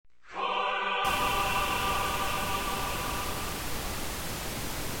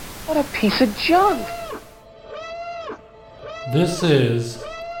What a piece of junk! This is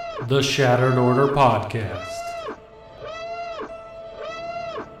the Shattered Order Podcast.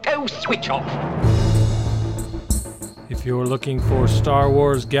 Go switch off! If you're looking for Star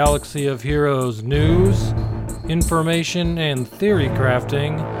Wars Galaxy of Heroes news, information, and theory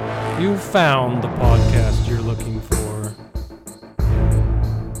crafting, you've found the podcast you're looking for.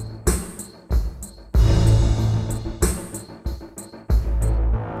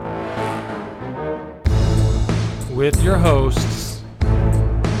 With your hosts,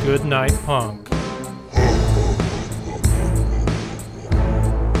 Goodnight Punk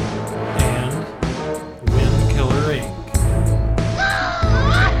and Windkiller Inc.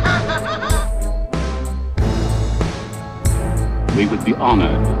 We would be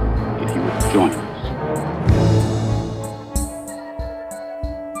honored if you would join us.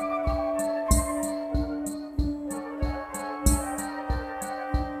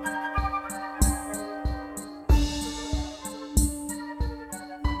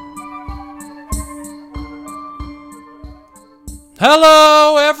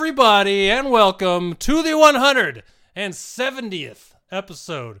 Hello, everybody, and welcome to the 170th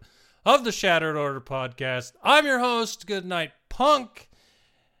episode of the Shattered Order Podcast. I'm your host, Goodnight Punk,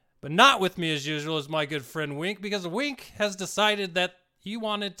 but not with me as usual is my good friend Wink, because Wink has decided that he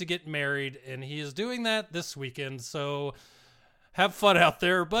wanted to get married, and he is doing that this weekend, so have fun out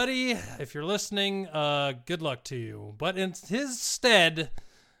there, buddy. If you're listening, good luck to you. But in his stead,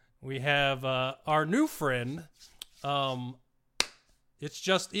 we have our new friend, it's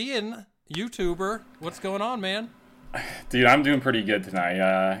just Ian, YouTuber. What's going on, man? Dude, I'm doing pretty good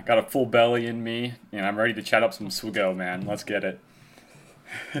tonight. Got a full belly in me, and I'm ready to chat up some Swigo, man. Let's get it.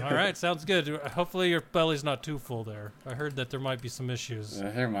 All right, sounds good. Hopefully your belly's not too full there. I heard that there might be some issues.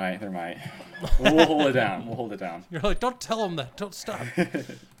 There might. We'll hold it down. You're like, don't tell him that. Don't stop.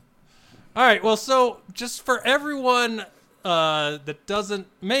 All right, well, so just for everyone that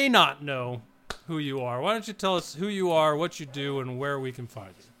may not know who you are, why don't you tell us who you are, what you do, and where we can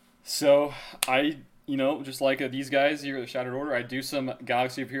find you? So, just like these guys here at the Shattered Order, I do some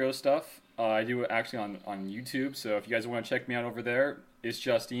Galaxy of Heroes stuff. I do it actually on YouTube, so if you guys want to check me out over there, it's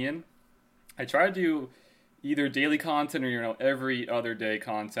just Ian. I try to do either daily content or, every other day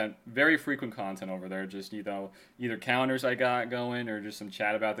content, very frequent content over there, just, either calendars I got going or just some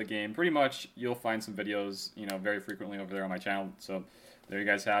chat about the game. Pretty much, you'll find some videos, very frequently over there on my channel, so there you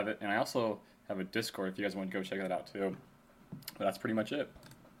guys have it. And I also have a Discord if you guys want to go check that out too. But that's pretty much it.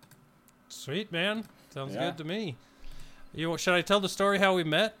 Sweet, man. Sounds good to me. Should I tell the story how we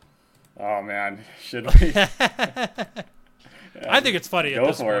met? Oh, man. Should we? I think it's funny at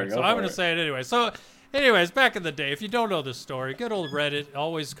this point, so I'm going to say it anyway. So, anyways, back in the day, if you don't know this story, good old Reddit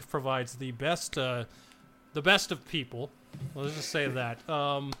always provides the best of people. Let's just say that.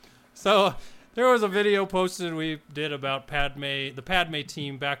 So there was a video posted we did about the Padme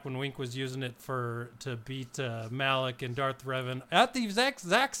team back when Wink was using it to beat Malak and Darth Revan at the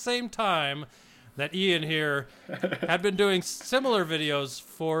exact same time that Ian here had been doing similar videos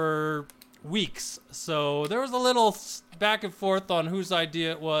for weeks. So there was a little back and forth on whose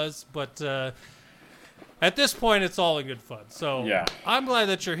idea it was, but at this point, it's all in good fun. So yeah. I'm glad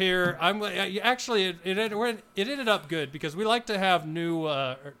that you're here. Actually, it ended up good because we like to have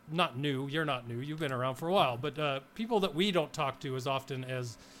not new. You're not new. You've been around for a while, but people that we don't talk to as often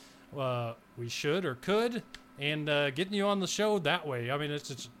as we should or could, and getting you on the show that way. I mean,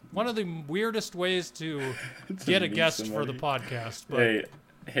 it's one of the weirdest ways to get a guest for the podcast. But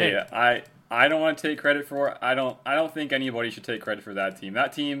hey, I don't want to take credit for it. I don't think anybody should take credit for that team.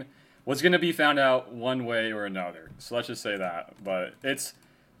 That team was going to be found out one way or another. So let's just say that. But that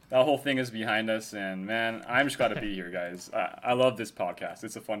whole thing is behind us, and man, I'm just glad to be here, guys. I love this podcast.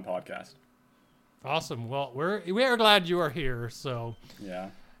 It's a fun podcast. Awesome. Well, we are glad you are here. So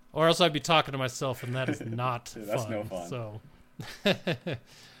yeah. Or else I'd be talking to myself, and that is not Dude, that's fun. no fun. So,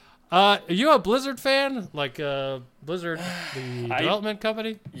 are you a Blizzard fan? Like Blizzard, the development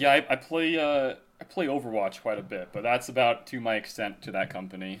company? Yeah, I play Overwatch quite a bit, but that's about to my extent to that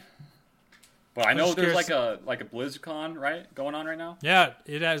company. But I know there's like a BlizzCon, right, going on right now? Yeah,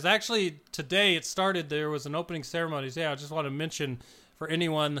 it has actually today. It started. There was an opening ceremony. Yeah, I just want to mention for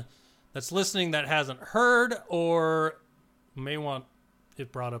anyone that's listening that hasn't heard or may want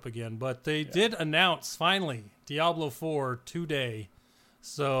it brought up again, but they did announce finally Diablo 4 today.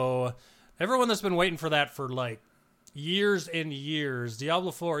 So everyone that's been waiting for that for like years and years,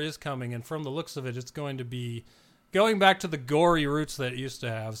 Diablo 4 is coming, and from the looks of it, it's going to be going back to the gory roots that it used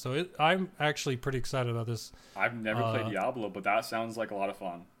to have. So I'm actually pretty excited about this. I've never played Diablo, but that sounds like a lot of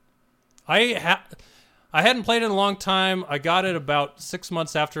fun. I hadn't played it in a long time. I got it about 6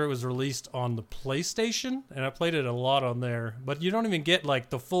 months after it was released on the PlayStation, and I played it a lot on there. But you don't even get like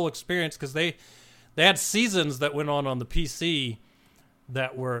the full experience because they had seasons that went on the PC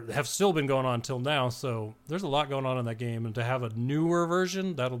that have still been going on until now. So there's a lot going on in that game, and to have a newer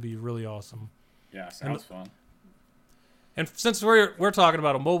version, that'll be really awesome. Yeah, sounds fun. And since we're talking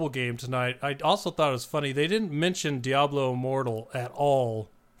about a mobile game tonight, I also thought it was funny they didn't mention Diablo Immortal at all,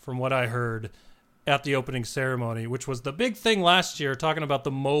 from what I heard at the opening ceremony, which was the big thing last year, talking about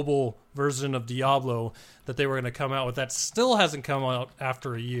the mobile version of Diablo that they were going to come out with. That still hasn't come out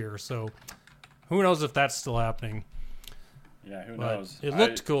after a year, so who knows if that's still happening. Yeah, who knows? It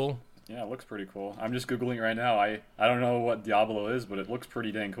looked cool. Yeah, it looks pretty cool. I'm just Googling it right now. I don't know what Diablo is, but it looks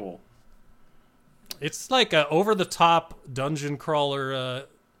pretty dang cool. It's like a over-the-top dungeon crawler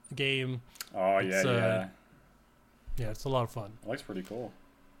game. Oh, yeah. Yeah, it's a lot of fun. It looks pretty cool.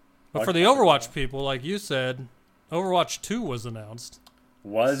 But for the Overwatch people, like you said, Overwatch 2 was announced.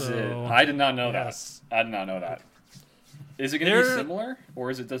 Was it? I did not know that. I did not know that. Is it going to be similar, or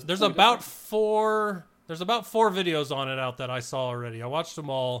is it just There's about four videos on it out that I saw already. I watched them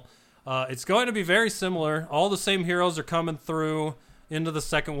all. It's going to be very similar. All the same heroes are coming through into the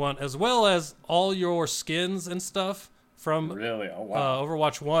second one, as well as all your skins and stuff from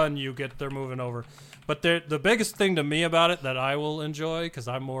Overwatch 1 they're moving over. But the biggest thing to me about it that I will enjoy, because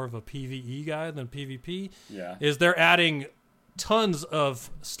I'm more of a PvE guy than PvP, is they're adding tons of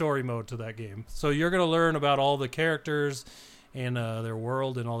story mode to that game. So you're going to learn about all the characters and their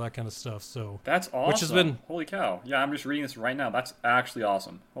world and all that kind of stuff. So that's awesome. Which has been, holy cow. Yeah, I'm just reading this right now. That's actually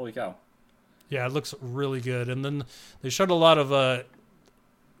awesome. Holy cow. Yeah, it looks really good. And then they showed a lot of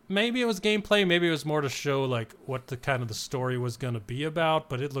maybe it was gameplay, maybe it was more to show like what the kind of the story was going to be about,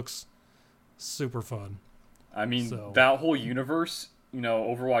 but it looks super fun. I mean, that whole universe,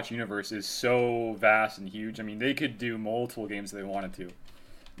 Overwatch universe is so vast and huge. I mean, they could do multiple games if they wanted to.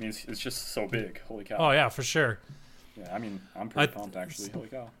 I mean, it's just so big. Holy cow. Oh, yeah, for sure. Yeah, I mean, I'm pretty pumped, actually. Holy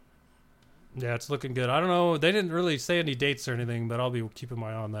cow. Yeah, it's looking good. I don't know. They didn't really say any dates or anything, but I'll be keeping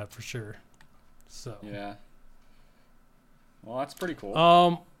my eye on that for sure. So. Yeah. Well, that's pretty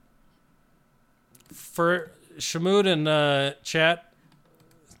cool. For Shamood and chat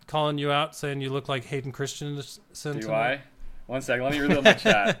calling you out, saying you look like Hayden Christensen. Do I? 1 second. Let me reload my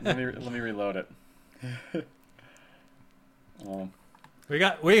chat. Let me reload it. We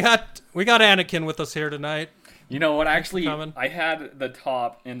got Anakin with us here tonight. You know what? Actually, I had the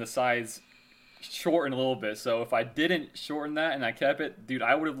top and the sides shortened a little bit. So if I didn't shorten that and I kept it, dude,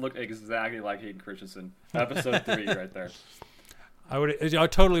 I would have looked exactly like Hayden Christensen. Episode 3 right there. I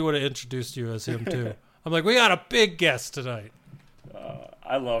totally would have introduced you as him too. I'm like, we got a big guest tonight.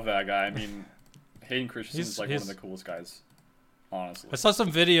 I love that guy. I mean, Hayden Christensen is like one of the coolest guys, honestly. I saw some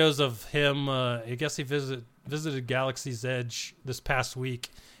videos of him. I guess he visited Galaxy's Edge this past week,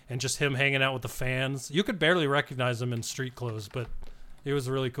 and just him hanging out with the fans. You could barely recognize him in street clothes, but it was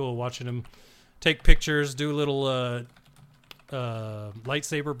really cool watching him take pictures, do little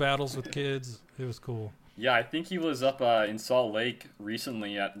lightsaber battles with kids. It was cool. Yeah, I think he was up in Salt Lake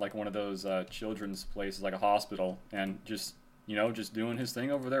recently at like one of those children's places, like a hospital, and just doing his thing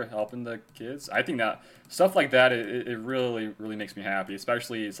over there, helping the kids. I think that stuff like that, it really, really makes me happy.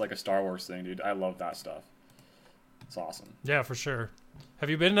 Especially it's like a Star Wars thing, dude. I love that stuff. It's awesome. Yeah, for sure. Have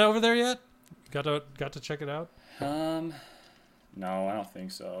you been over there yet? Got to check it out? No, I don't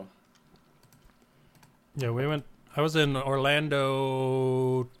think so. Yeah, we went. I was in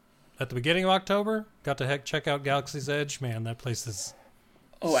Orlando at the beginning of October. Got to check out Galaxy's Edge. Man, that place is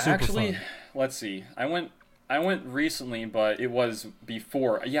super fun. Let's see. I went recently, but it was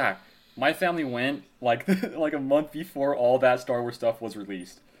before. Yeah, my family went like like a month before all that Star Wars stuff was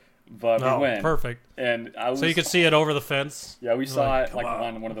released. But we went. Perfect. And so you could see it over the fence? Yeah, we saw it like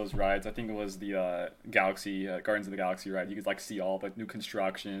on one of those rides. I think it was the Galaxy Guardians of the Galaxy ride. You could like see all the new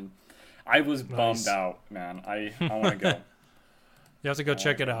construction. I was bummed out, man. I want to go. You have to go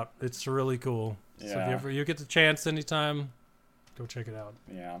check it out. It's really cool. Yeah. So if you get the chance anytime, go check it out.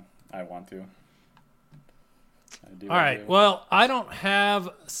 Yeah, I want to. All right. Well, I don't have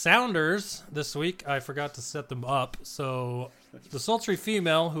sounders this week. I forgot to set them up. So the sultry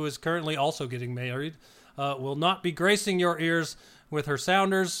female, who is currently also getting married, will not be gracing your ears with her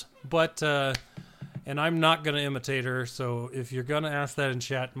sounders, but and I'm not going to imitate her. So if you're going to ask that in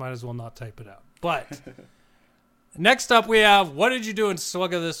chat, might as well not type it out. But next up, we have what did you do in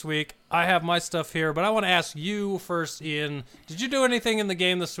Swugga this week? I have my stuff here, but I want to ask you first, Ian. Did you do anything in the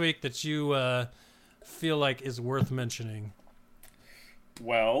game this week that you feel like is worth mentioning?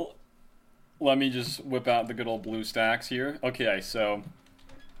 Well, let me just whip out the good old blue stacks here. Okay, so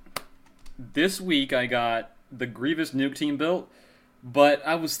this week I got the Grievous Nuke team built, but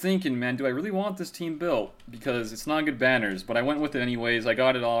I was thinking, man, do I really want this team built? Because it's not good banners, but I went with it anyways. I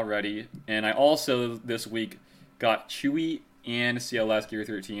got it already, and I also, this week, got Chewie and CLS Gear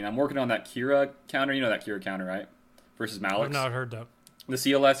 13. I'm working on that Kira counter. You know that Kira counter, right? Versus Malix. I've not heard that. The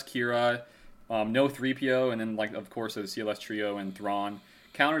CLS Kira, no 3PO, and then, like, of course, the CLS Trio and Thrawn.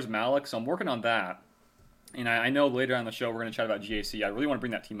 Counters Malix, so I'm working on that. And I know later on the show we're going to chat about GAC. I really want to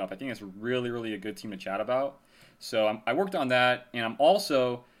bring that team up. I think it's really, really a good team to chat about. So I worked on that, and I'm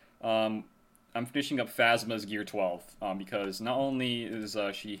also I'm finishing up Phasma's Gear 12 because not only is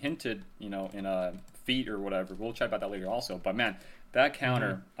she hinted, in a feat or whatever. We'll chat about that later also. But man, that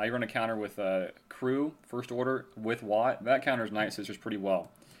counter, I run a counter with Crew First Order with Watt. That counters Night Sisters pretty well.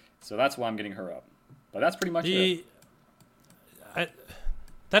 So that's why I'm getting her up. But that's pretty much it.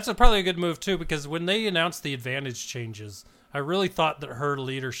 That's probably a good move too, because when they announced the advantage changes, I really thought that her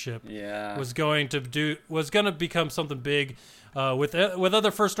leadership was going to become something big with other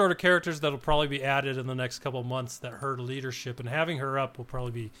First Order characters that'll probably be added in the next couple of months. That her leadership and having her up will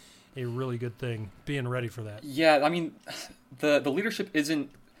probably be a really good thing. Being ready for that. Yeah, I mean, the leadership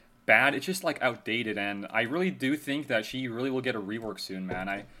isn't bad. It's just like outdated, and I really do think that she really will get a rework soon,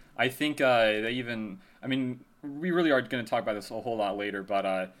 man. I think we really are going to talk about this a whole lot later,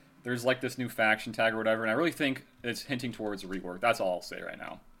 but there's like this new faction tag or whatever, and I really think it's hinting towards a rework. That's all I'll say right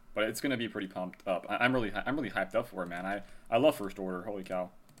now. But it's going to be pretty pumped up. I'm really hyped up for it, man. I love First Order. Holy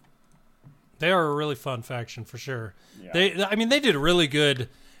cow. They are a really fun faction for sure. Yeah. They did really good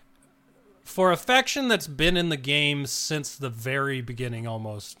for a faction that's been in the game since the very beginning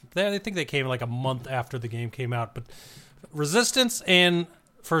almost. I think they came like a month after the game came out, but Resistance and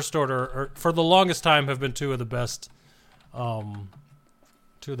First Order, for the longest time, have been two of the best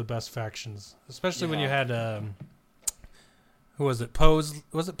factions. Especially when you had who was it? Poe's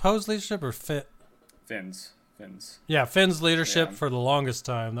leadership or Finn's. Yeah, Finn's leadership for the longest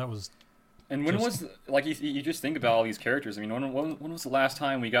time. That was. And when was like you just think about all these characters? I mean, when was the last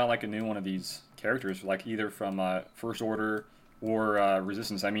time we got like a new one of these characters, like either from First Order or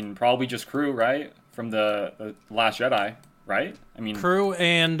Resistance? I mean, probably just Crew, right? From the Last Jedi. Right? I mean, Crew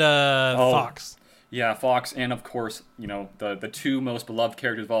and Fox. Yeah, Fox, and of course, the two most beloved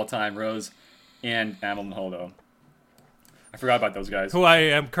characters of all time, Rose and Amilyn Holdo. I forgot about those guys. Who I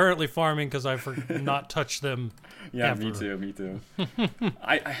am currently farming because I've not touched them. Yeah, ever. me too.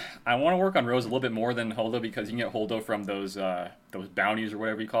 I want to work on Rose a little bit more than Holdo because you can get Holdo from those bounties or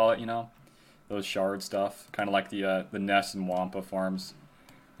whatever you call it. Those shard stuff, kind of like the Nest and Wampa farms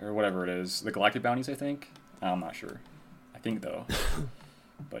or whatever it is. The Galactic bounties, I think. I'm not sure. Think though,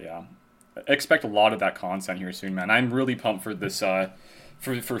 but yeah, expect a lot of that content here soon, man. I'm really pumped for this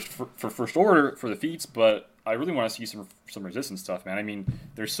for First Order for the feats, but I really want to see some Resistance stuff, man. I mean,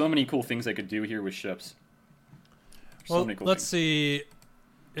 there's so many cool things they could do here with ships. Let's see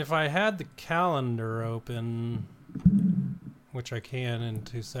if I had the calendar open, which I can in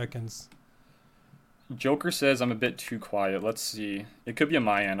 2 seconds. Joker says I'm a bit too quiet. Let's see. It could be on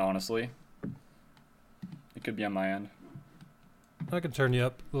my end, honestly. It could be on my end. I can turn you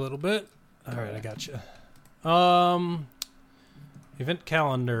up a little bit. All right, I got you. Event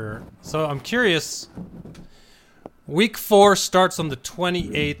calendar. So I'm curious. Week 4 starts on the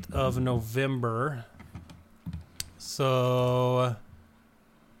 28th of November. So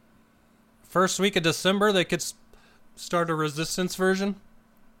first week of December, they could start a Resistance version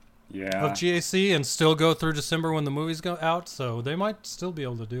of GAC and still go through December when the movies go out. So they might still be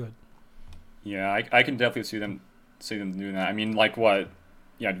able to do it. Yeah, I can definitely see them doing that. I mean, like what?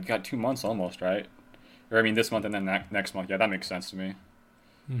 Yeah, you got 2 months almost, right? Or I mean, this month and then next month. Yeah, that makes sense to me.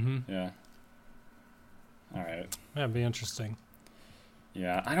 Mm-hmm. Yeah. All right. That'd be interesting.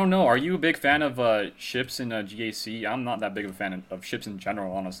 Yeah, I don't know. Are you a big fan of ships in GAC? I'm not that big of a fan of ships in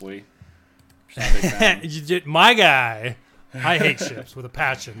general, honestly. Just not a big fan. My guy, I hate ships with a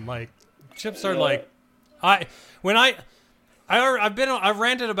passion. Like ships are like, I've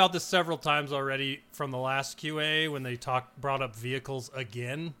ranted about this several times already from the last QA when they brought up vehicles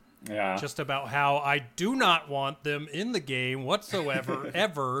again. Yeah. Just about how I do not want them in the game whatsoever,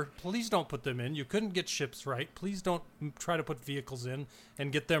 ever. Please don't put them in. You couldn't get ships right. Please don't try to put vehicles in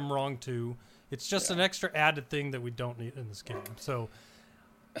and get them wrong too. It's just an extra added thing that we don't need in this game. So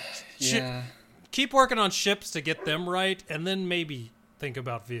keep working on ships to get them right, and then maybe think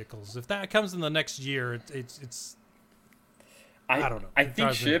about vehicles. If that comes in the next year, it's I don't know. I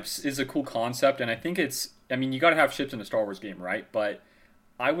think ships is a cool concept, and I think you got to have ships in a Star Wars game, right? But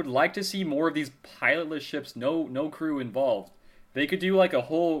I would like to see more of these pilotless ships, no crew involved. They could do like a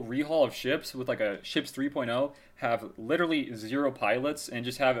whole rehaul of ships with like a ships 3.0, have literally 0 pilots and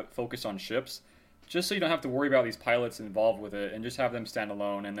just have it focus on ships, just so you don't have to worry about these pilots involved with it, and just have them stand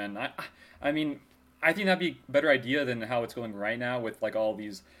alone. And then I mean, I think that'd be a better idea than how it's going right now with like all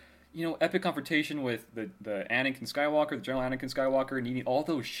these, epic confrontation with the Anakin Skywalker, the General Anakin Skywalker, needing all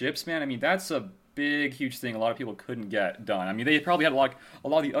those ships, man. I mean, that's a big, huge thing a lot of people couldn't get done. I mean, they probably had a lot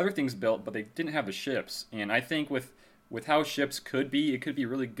of the other things built, but they didn't have the ships. And I think with how ships could be, it could be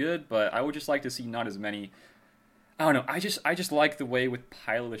really good, but I would just like to see not as many. I don't know. I just like the way with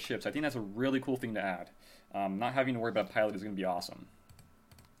pilotless ships. I think that's a really cool thing to add. Not having to worry about pilot is going to be awesome.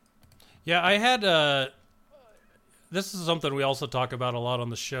 Yeah, I had this is something we also talk about a lot on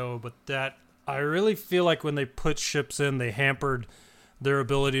the show, but that I really feel like when they put ships in, they hampered their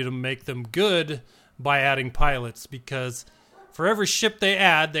ability to make them good by adding pilots, because for every ship they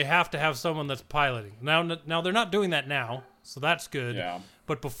add, they have to have someone that's piloting. Now they're not doing that now, so that's good. Yeah.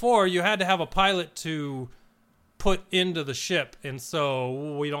 But before, you had to have a pilot to put into the ship, and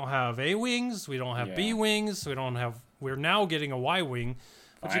so we don't have A-wings, we don't have B-wings, we're now getting a Y-wing.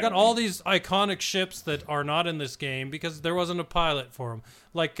 But you got all these iconic ships that are not in this game because there wasn't a pilot for them.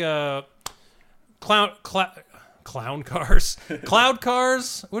 Like clown cars. Cloud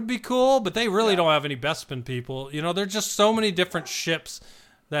cars would be cool, but they really don't have any Bespin people. There's just so many different ships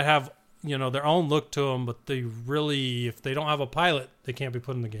that have, their own look to them, but they really, if they don't have a pilot, they can't be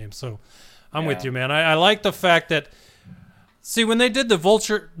put in the game. So I'm with you, man. I like the fact that, see, when they did the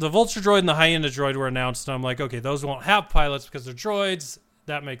Vulture droid and the Hyena droid were announced, and I'm like, okay, those won't have pilots because they're droids.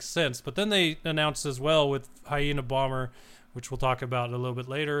 That makes sense. But then they announced as well with Hyena Bomber, which we'll talk about a little bit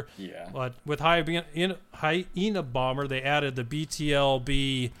later. Yeah. But with Hyena Bomber, they added the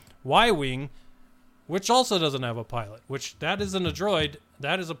BTLB Y-Wing, which also doesn't have a pilot, which that isn't a droid.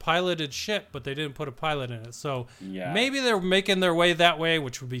 That is a piloted ship, but they didn't put a pilot in it. So maybe they're making their way that way,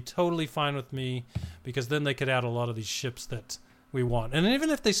 which would be totally fine with me, because then they could add a lot of these ships that we want. And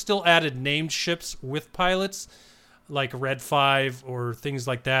even if they still added named ships with pilots, like Red 5 or things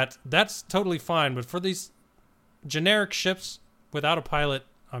like that, that's totally fine. But for these generic ships without a pilot,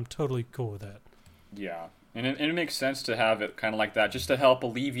 I'm totally cool with that. Yeah, and it makes sense to have it kind of like that, just to help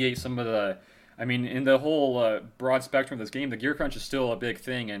alleviate some of the... I mean, in the whole broad spectrum of this game, the gear crunch is still a big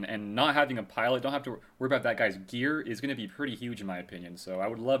thing, and not having a pilot, don't have to worry about that guy's gear, is going to be pretty huge in my opinion. So I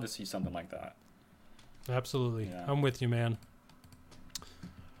would love to see something like that. Absolutely. Yeah. I'm with you, man.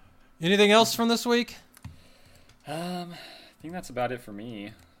 Anything else from this week? I think that's about it for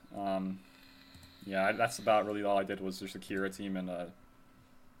me. That's about really all I did was just the Kira team and the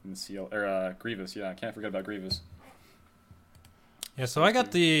CL or Grievous. Yeah, I can't forget about Grievous. Yeah, so I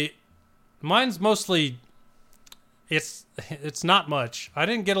got mine's mostly it's not much. I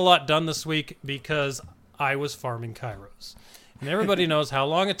didn't get a lot done this week because I was farming Kairos. And everybody knows how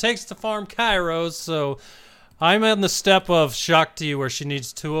long it takes to farm Kairos, so I'm in the step of Shakti where she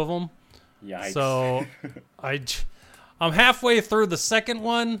needs 2 of them. Yikes. So I'm halfway through the second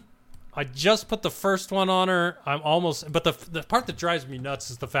one. I just put the first one on her. I'm almost, but the part that drives me nuts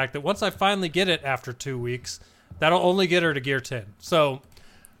is the fact that once I finally get it after 2 weeks, that'll only get her to gear 10. So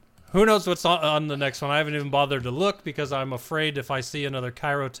who knows what's on the next one? I haven't even bothered to look because I'm afraid if I see another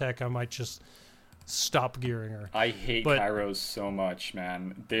Kyrotech, I might just stop gearing her. I hate Kairos so much,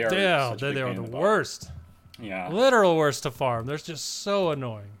 man. They are the worst. Yeah, literal worst to farm. They're just so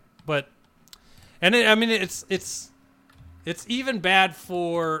annoying. But it's even bad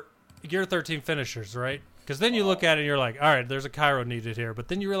for Gear 13 finishers, right? Because then you look at it and you're like, all right, there's a Cairo needed here. But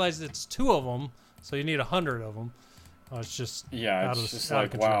then you realize it's 2 of them, so you need 100 of them. It's just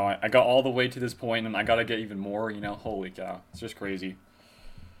wow, I got all the way to this point and I got to get even more, holy cow. It's just crazy.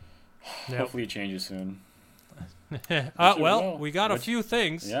 Yep. Hopefully it changes soon. We got a few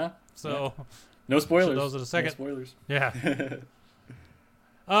things. Yeah. So no spoilers. So those are the second. No spoilers. Yeah.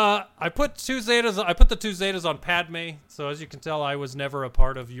 I put the 2 Zetas on Padme. So as you can tell, I was never a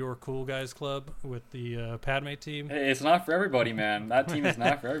part of your cool guys club with the Padme team. Hey, it's not for everybody, man. That team is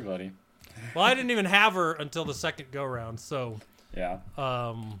not for everybody. Well, I didn't even have her until the second go round. So yeah.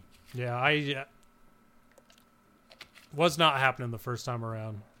 I was not happening the first time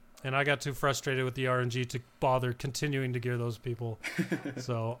around. And I got too frustrated with the RNG to bother continuing to gear those people.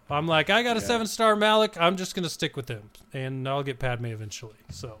 So I'm like, I got a 7-star Malik. I'm just going to stick with him. And I'll get Padme eventually.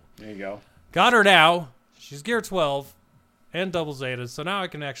 So there you go. Got her now. She's gear 12 and double Zetas. So now I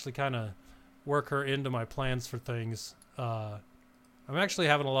can actually kind of work her into my plans for things. I'm actually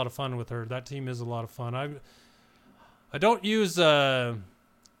having a lot of fun with her. That team is a lot of fun. I don't use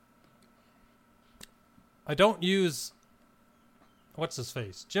what's his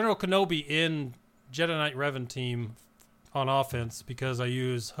face? General Kenobi in Jedi Knight Revan team on offense because I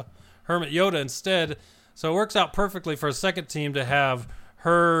use Hermit Yoda instead. So it works out perfectly for a second team to have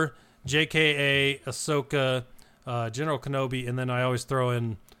her, JKA, Ahsoka, General Kenobi, and then I always throw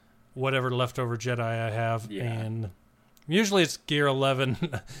in whatever leftover Jedi I have. Yeah. And usually it's Gear 11.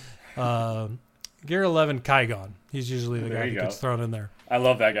 Gear 11 Qui-Gon. He's usually the guy who gets thrown in there. I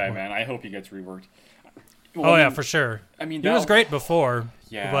love that guy, man. I hope he gets reworked. Well, yeah, for sure. I mean, he was great before,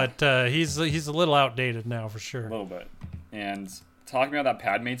 yeah, but he's a little outdated now for sure. A little bit. And talking about that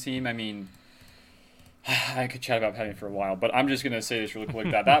Padme team, I mean, I could chat about Padme for a while, but I'm just gonna say this really quick: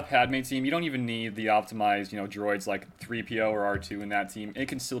 that Padme team, you don't even need the optimized, droids like 3PO or R2 in that team. It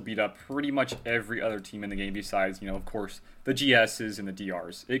can still beat up pretty much every other team in the game besides, of course, the GSs and the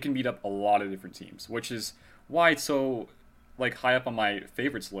DRs. It can beat up a lot of different teams, which is why it's so high up on my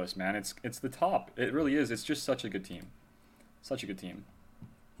favorites list, man. It's the top. It really is. It's just such a good team. Such a good team.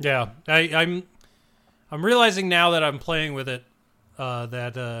 Yeah, I'm realizing now that I'm playing with it how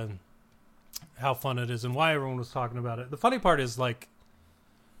fun it is and why everyone was talking about it. The funny part is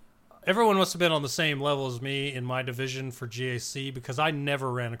everyone must have been on the same level as me in my division for GAC because I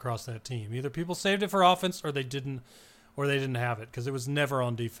never ran across that team. Either people saved it for offense or they didn't have it because it was never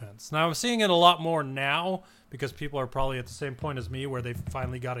on defense. Now I'm seeing it a lot more now because people are probably at the same point as me where they've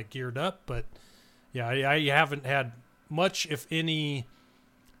finally got it geared up. But yeah, I haven't had much, if any,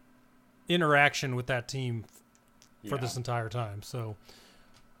 interaction with that team for this entire time. So,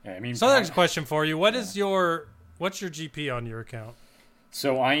 yeah, I mean, so next question for you: what's your GP on your account?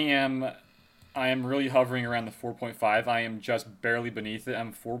 So I am really hovering around the 4.5. I am just barely beneath it.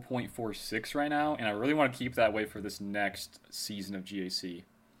 I'm 4.46 right now, and I really want to keep that way for this next season of GAC.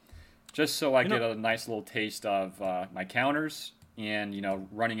 Just so I get a nice little taste of my counters and,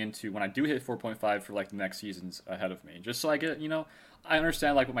 running into when I do hit 4.5 for the next seasons ahead of me. Just so I get, I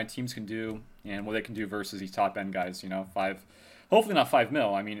understand what my teams can do and what they can do versus these top end guys, hopefully not 5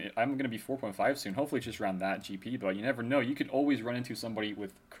 mil. I mean, I'm going to be 4.5 soon. Hopefully it's just around that GP, but you never know. You could always run into somebody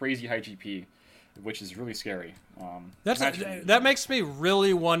with crazy high GP, which is really scary. That makes me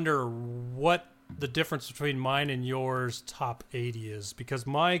really wonder what the difference between mine and yours top 80 is, because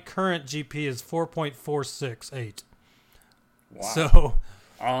my current GP is 4.468. Wow. So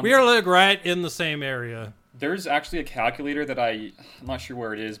we are right in the same area. There's actually a calculator that I'm not sure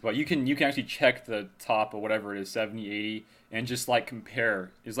where it is, but you can actually check the top of whatever it is, 70, 80, and just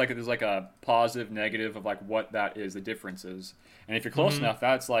compare. There's a positive, negative of what that is, the difference is. And if you're close enough,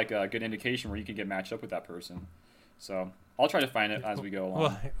 that's a good indication where you can get matched up with that person. So I'll try to find it as we go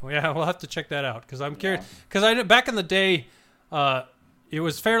along. Well, yeah, we'll have to check that out because I'm curious. Because back in the day, it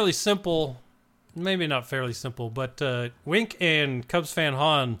was fairly simple. Maybe not fairly simple, but Wink and Cubs fan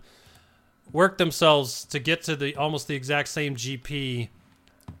Han worked themselves to get to almost the exact same GP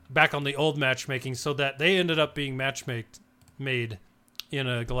back on the old matchmaking, so that they ended up being made in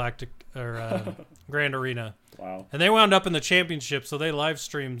a galactic or Grand Arena. Wow! And they wound up in the championship, so they live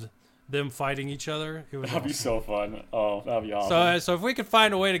streamed them fighting each other. It was that'd be so fun. Oh, that'd be awesome. So if we could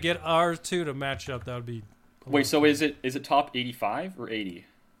find a way to get our two to match up, that would be. Wait, so is it top 85 or 80?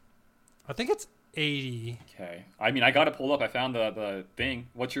 I think it's 80. Okay. I mean, I got it pulled up. I found the thing.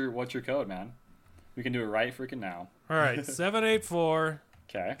 What's your code, man? We can do it right freaking now. All right, 784.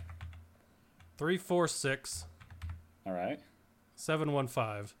 Okay. 346. All right.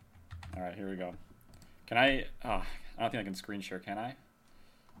 715. All right, here we go. Can I? I don't think I can screen share. Can I?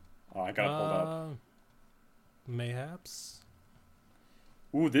 Oh, I got it pulled up. Mayhaps.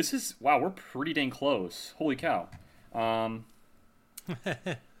 Ooh, this is wow. We're pretty dang close. Holy cow.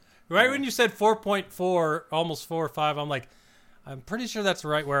 Right when you said 4.4, almost 4 or 5, I'm pretty sure that's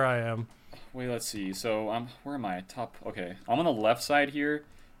right where I am. Wait, let's see. So where am I? Top. Okay, I'm on the left side here,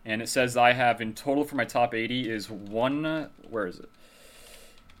 and it says I have in total for my top 80 is one. Where is it?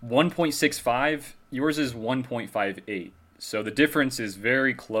 1.65. Yours is 1.58. So the difference is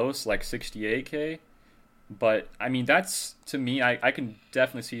very close, 68K. But I mean, that's to me, I can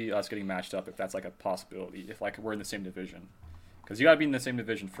definitely see us getting matched up if that's a possibility. If we're in the same division. Because you gotta be in the same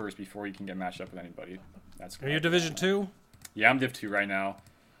division first before you can get matched up with anybody. Are you Division 2? Yeah, I'm Div 2 right now.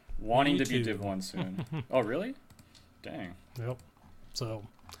 Wanting to be Div 1 soon. Oh, really? Dang. Yep. So,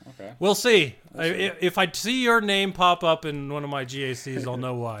 okay. We'll see. If I see your name pop up in one of my GACs, I'll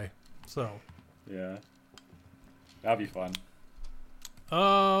know why. So. Yeah. That'd be fun.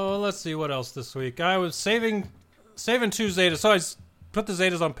 Oh, let's see what else this week. I was saving 2 Zetas. So I put the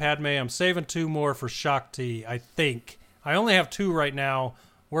Zetas on Padme. I'm saving 2 more for Shakti, I think. I only have 2 right now,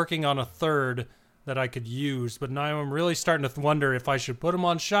 working on a third that I could use, but now I'm really starting to wonder if I should put them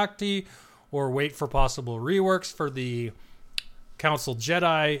on Shakti or wait for possible reworks for the Council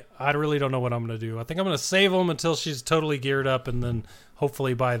Jedi. I really don't know what I'm going to do. I think I'm going to save them until she's totally geared up, and then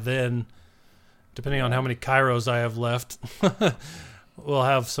hopefully by then, depending on how many Kairos I have left, we'll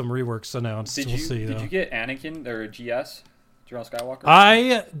have some reworks announced. We'll see. Did you get Anakin or GS? General Skywalker?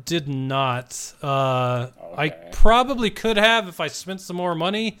 I did not. I probably could have if I spent some more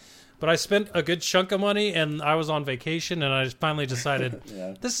money, but I spent a good chunk of money and I was on vacation, and I just finally decided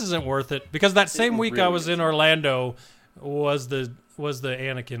this isn't worth it, because that same week really I was in Orlando was the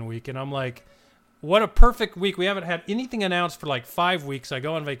Anakin week, and I'm like, what a perfect week. We haven't had anything announced for like 5 weeks. I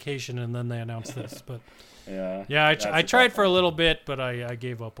go on vacation and then they announce this, but I tried for a little bit, but I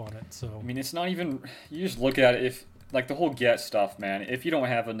gave up on it. So I mean, it's not even, you just look at it, if like the whole get stuff, man, if you don't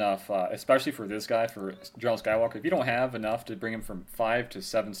have enough, especially for this guy, for General Skywalker, if you don't have enough to bring him from 5 to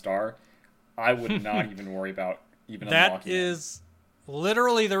 7 star, I would not even worry about even unlocking that is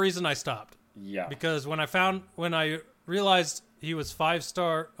literally the reason I stopped. Yeah. Because when I realized he was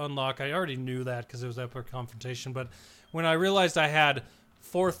 5-star unlock, I already knew that because it was Epic Confrontation, but when I realized I had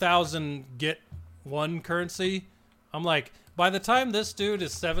 4,000 get 1 currency, I'm like, by the time this dude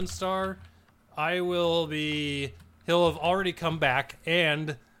is 7-star, he'll have already come back,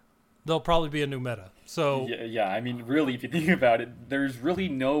 and there'll probably be a new meta. So yeah, I mean, really, if you think about it, there's really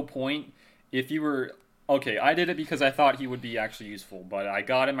no point if you were... Okay, I did it because I thought he would be actually useful, but I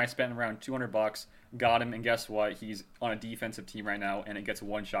got him, I spent around $200, got him, and guess what? He's on a defensive team right now, and it gets a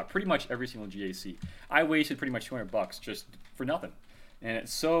one-shot pretty much every single GAC. I wasted pretty much $200 just for nothing. And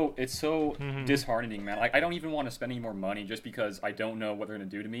it's so disheartening, man. Like, I don't even want to spend any more money just because I don't know what they're going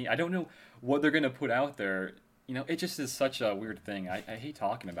to do to me. I don't know what they're going to put out there. You know, it just is such a weird thing. I hate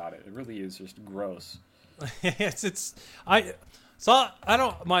talking about it. It really is just gross. So I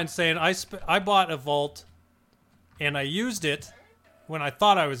don't mind saying I bought a vault, and I used it when I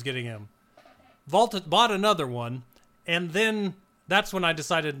thought I was getting him. Bought another one, and then that's when I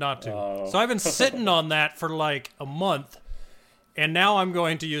decided not to. So I've been sitting on that for like a month, and now I'm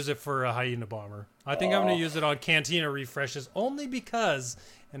going to use it for a Hyena Bomber. I think I'm going to use it on Cantina refreshes only because,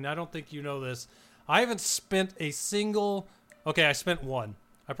 and I don't think you know this, I haven't spent a single... Okay, I spent 1.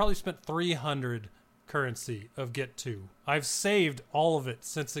 I probably spent 300 currency of Get 2. I've saved all of it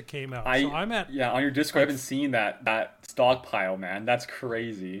since it came out. So I'm at... Yeah, on your Discord, I've been seeing that stockpile, man. That's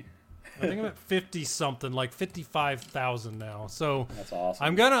crazy. I think I'm at 50-something, like 55,000 now. So that's awesome.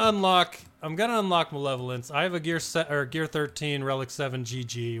 I'm gonna unlock Malevolence. I have a Gear 13 Relic 7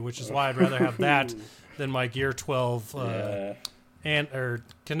 GG, which is why I'd rather have that than my Gear 12 or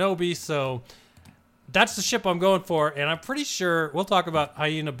Kenobi. So that's the ship I'm going for, and I'm pretty sure we'll talk about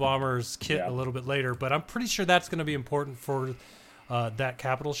Hyena Bomber's kit a little bit later, but I'm pretty sure that's going to be important for that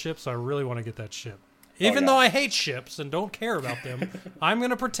capital ship, so I really want to get that ship. Even though I hate ships and don't care about them, I'm going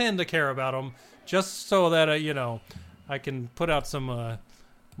to pretend to care about them just so that, I can put out some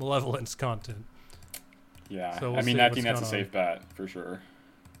Malevolence content. Yeah, so I think that's a safe bet, for sure.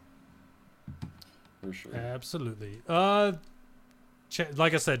 For sure. Absolutely.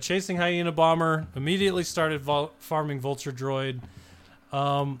 Like I said, chasing Hyena Bomber, immediately started farming Vulture Droid.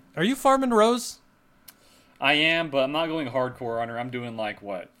 Are you farming Rose? I am, but I'm not going hardcore on her. I'm doing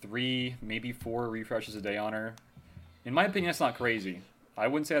 3, maybe 4 refreshes a day on her. In my opinion, that's not crazy. I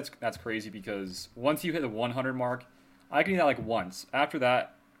wouldn't say that's crazy because once you hit the 100 mark, I can do that once. After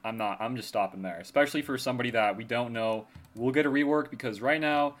that, I'm just stopping there. Especially for somebody that we don't know will get a rework, because right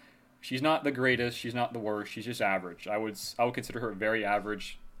now, she's not the greatest, she's not the worst, she's just average. I would consider her very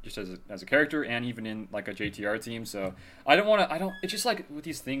average just as a character and even in a JTR team. So I don't it's just like with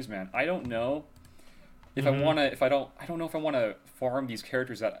these things, man. I don't know if I don't know if I want to farm these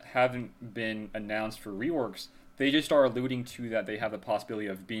characters that haven't been announced for reworks. They just are alluding to that they have the possibility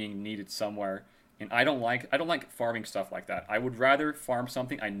of being needed somewhere. And I don't like farming stuff like that. I would rather farm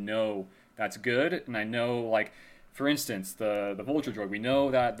something I know that's good, and I know, for instance, the Vulture Droid. We know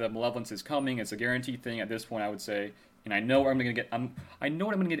that the Malevolence is coming. It's a guaranteed thing at this point, I would say. And I know what I'm going to get. I know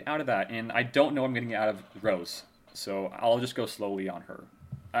what I'm going to get out of that, and I don't know what I'm going to get out of Rose. So I'll just go slowly on her.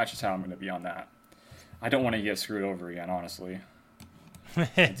 That's just how I'm going to be on that. I don't want to get screwed over again, honestly.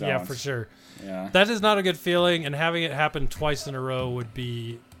 Yeah, for sure. Yeah. That is not a good feeling, and having it happen twice in a row would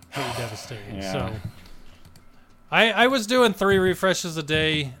be pretty devastating. Yeah. So I was doing 3 refreshes a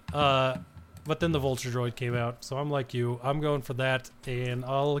day, but then the Vulture Droid came out, so I'm like you. I'm going for that, and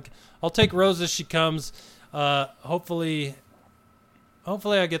I'll take Rose as she comes. Hopefully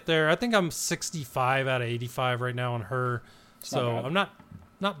I get there. I think I'm 65 out of 85 right now on her, so I'm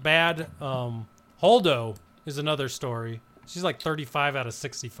not bad. Holdo is another story. She's 35 out of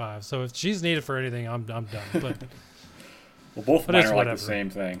 65. So if she's needed for anything, I'm done. But well, both of mine are the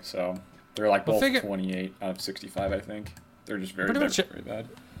same thing. So they're both 28 out of 65, I think. They're just very bad.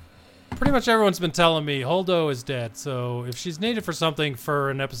 Pretty much everyone's been telling me Holdo is dead, so if she's needed for something for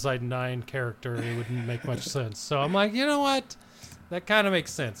an episode 9 character, it wouldn't make much sense. So I'm like, you know what? That kind of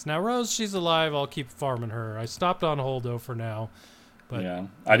makes sense. Now, Rose, she's alive. I'll keep farming her. I stopped on Holdo for now. But, yeah,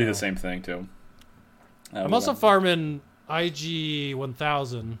 I do the same thing, too. I'm also farming IG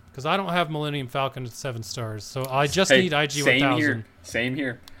 1000 because I don't have Millennium Falcon at 7 stars. So I just need IG 1000. Same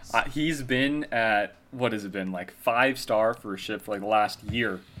here. He's been at, what has it been, like 5-star for a ship for like the last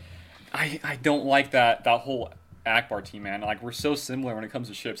year. I don't like that whole Akbar team, man. Like, we're so similar when it comes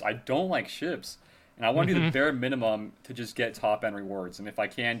to ships. I don't like ships. And I want to do the bare minimum to just get top-end rewards. And if I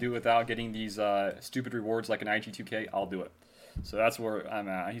can do it without getting these stupid rewards like an IG2K, I'll do it. So that's where I'm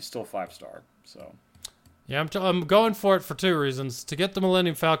at. He's still 5-star. So yeah, I'm going for it for 2 reasons. To get the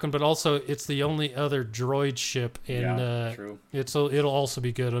Millennium Falcon, but also it's the only other droid ship. And true. It'll also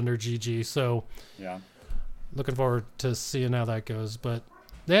be good under GG. So yeah, looking forward to seeing how that goes. But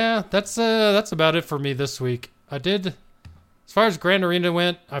yeah, that's about it for me this week. As far as Grand Arena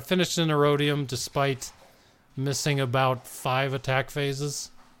went, I finished in Erodium despite missing about 5 attack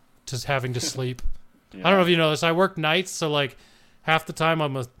phases, just having to sleep. Yeah. I don't know if you know this. I work nights, so like half the time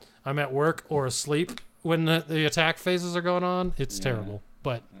I'm at work or asleep when the attack phases are going on. It's terrible.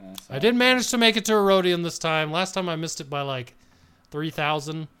 But I did manage to make it to Erodium this time. Last time I missed it by like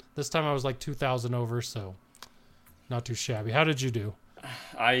 3,000. This time I was like 2,000 over, so not too shabby. How did you do?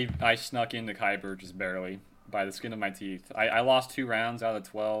 I snuck into Kyber just barely by the skin of my teeth. I lost 2 rounds out of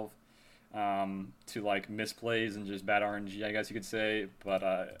 12 to like misplays and just bad RNG, I guess you could say. But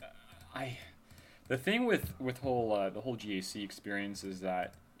the thing with the whole GAC experience is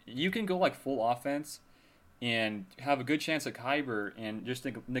that you can go like full offense and have a good chance at Kyber and just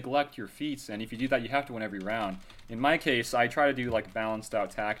neglect your feats. And if you do that, you have to win every round. In my case, I try to do like balanced out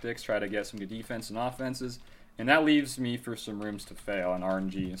tactics, try to get some good defense and offenses. And that leaves me for some rooms to fail on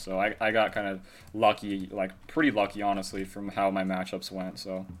RNG. So I got kind of lucky, like pretty lucky, honestly, from how my matchups went.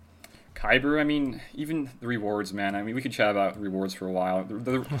 So Kyber, I mean, even the rewards, man. I mean, we could chat about rewards for a while.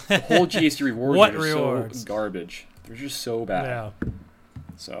 The whole GAC rewards are so garbage. They're just so bad. Yeah.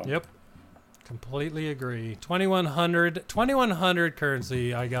 So. Yep. Completely agree. 2,100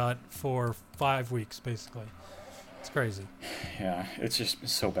 currency I got for 5 weeks, basically. It's crazy. Yeah, it's just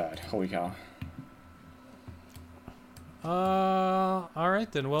so bad. Holy cow. All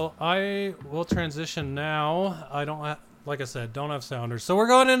right then. Well, I will transition now. I don't like I said, don't have sounders. So we're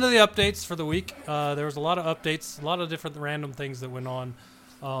going into the updates for the week. There was a lot of updates, a lot of different random things that went on.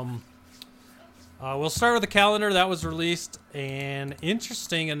 We'll start with the calendar that was released, and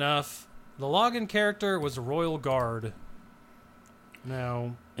interesting enough, the login character was Royal Guard.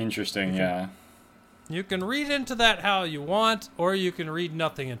 Now, interesting, yeah. You can read into that how you want, or you can read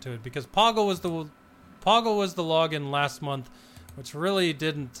nothing into it, because Poggle was the login last month, which really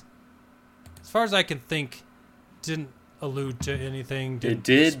didn't, as far as I can think, didn't allude to anything. It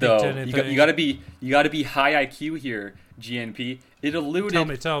did though. You got to be high IQ here, GNP. It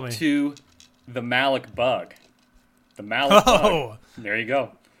alluded tell me. to the Malik bug. The Malik bug. There you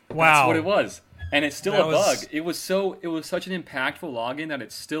go. Wow. That's what it was. And it's still a bug. It was such an impactful login that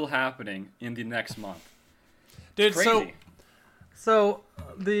it's still happening in the next month. Dude,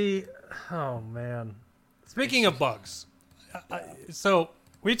 oh man. Speaking of bugs, so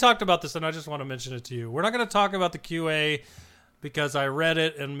we talked about this, and I just want to mention it to you. We're not going to talk about the QA because I read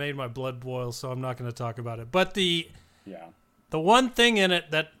it and made my blood boil, so I'm not going to talk about it. But the one thing in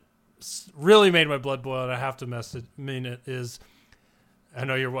it that really made my blood boil, and I have to mean it, is, I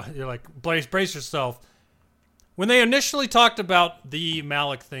know you're like, brace yourself. When they initially talked about the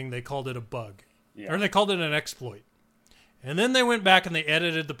Malik thing, they called it a bug. Yeah. Or they called it an exploit. And then they went back and they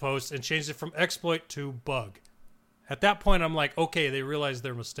edited the post and changed it from exploit to bug. At that point, I'm like, okay, they realized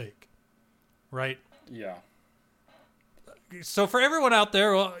their mistake. Right? Yeah. So for everyone out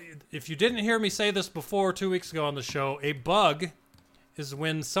there, well, if you didn't hear me say this before 2 weeks ago on the show, a bug is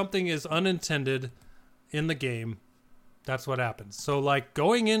when something is unintended in the game. That's what happens. So like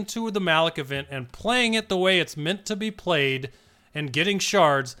going into the Malik event and playing it the way it's meant to be played and getting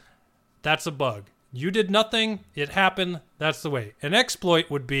shards, that's a bug. You did nothing, it happened, that's the way. An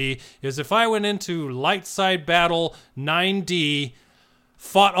exploit would be, is if I went into light side battle 9D,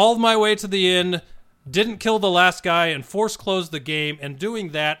 fought all my way to the end, didn't kill the last guy, and force closed the game, and doing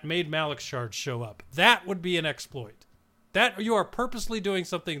that made Malik shards show up. That would be an exploit. That you are purposely doing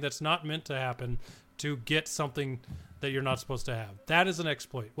something that's not meant to happen to get something that you're not supposed to have. That is an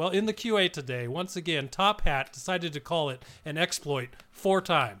exploit. Well, in the QA today, once again, Top Hat decided to call it an exploit 4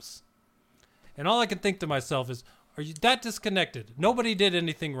 times. And all I can think to myself is, are you that disconnected? Nobody did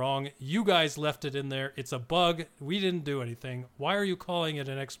anything wrong. You guys left it in there. It's a bug. We didn't do anything. Why are you calling it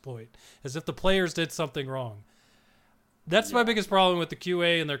an exploit? As if the players did something wrong. That's my biggest problem with the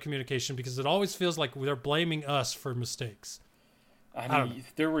QA and their communication, because it always feels like they're blaming us for mistakes. I mean,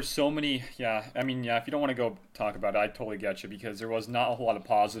 there were so many. Yeah, I mean, if you don't want to go talk about it, I totally get you, because there was not a whole lot of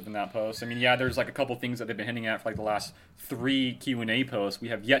positive in that post. I mean, there's like a couple things that they've been hinting at for like the last 3 Q&A posts. We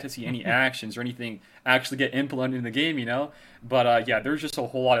have yet to see any actions or anything actually get implemented in the game, But there's just a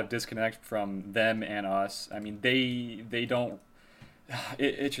whole lot of disconnect from them and us. I mean, they don't.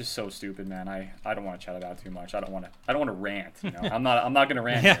 It's just so stupid, man. I don't want to chat about it too much. I don't want to rant. I'm not gonna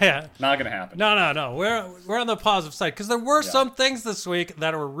rant. Yeah. Not gonna happen. No. We're on the positive side, because there were some things this week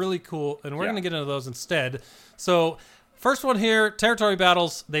that were really cool, and we're gonna get into those instead. So, first one here, territory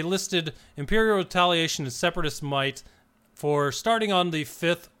battles. They listed Imperial Retaliation and Separatist Might for starting on the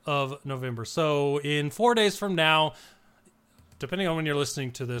 5th of November. So in 4 days from now, depending on when you're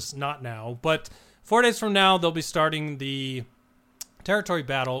listening to this, not now, but 4 days from now, they'll be starting the territory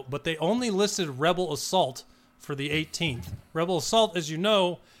battle, but they only listed Rebel Assault for the 18th. Rebel Assault, as you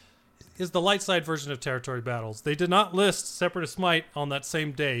know, is the light side version of territory battles. They did not list Separatist Might on that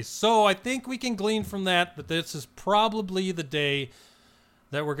same day. So I think we can glean from that this is probably the day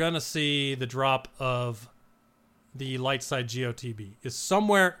that we're going to see the drop of the light side GOTB. Is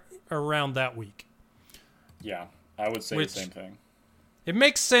somewhere around that week. Yeah, I would say the same thing. It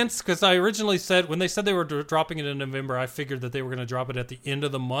makes sense, because I originally said, when they said they were dropping it in November, I figured that they were going to drop it at the end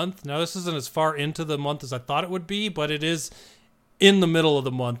of the month. Now, this isn't as far into the month as I thought it would be, but it is in the middle of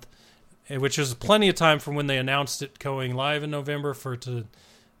the month, which is plenty of time from when they announced it going live in November for it to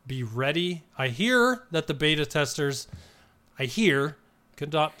be ready. I hear that the beta testers,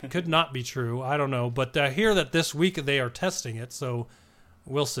 could not be true. I don't know, but I hear that this week they are testing it, so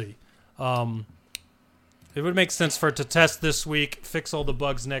we'll see. It would make sense for it to test this week, fix all the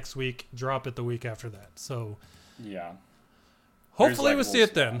bugs next week, drop it the week after that. So, hopefully we'll see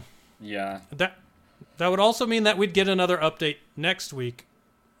it then. Yeah. That would also mean that we'd get another update next week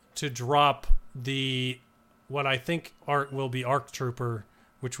to drop what I think will be Arc Trooper,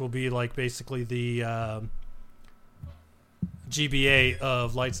 which will be like basically the GBA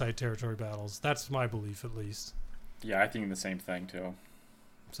of light side territory battles. That's my belief, at least. Yeah, I think the same thing too.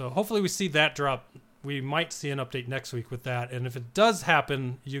 So hopefully we see that drop. We might see an update next week with that. And if it does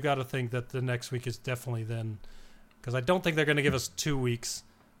happen, you got to think that the next week is definitely then. Because I don't think they're going to give us 2 weeks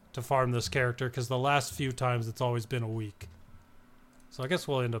to farm this character, because the last few times it's always been a week. So I guess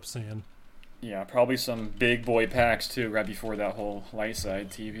we'll end up seeing. Yeah, probably some big boy packs too, right before that whole light side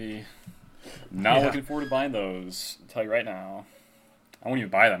TV. Not looking forward to buying those. I'll tell you right now. I won't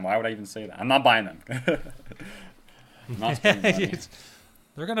even buy them. Why would I even say that? I'm not buying them. I'm not spending money.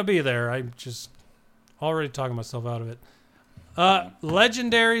 They're going to be there. I'm just already talking myself out of it.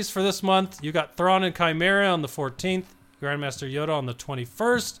 Legendaries for this month. You got Thrawn and Chimera on the 14th, Grandmaster Yoda on the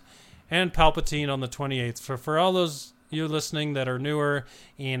 21st, and Palpatine on the 28th. For all those you listening that are newer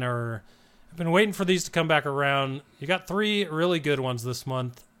and have been waiting for these to come back around, you got 3 really good ones this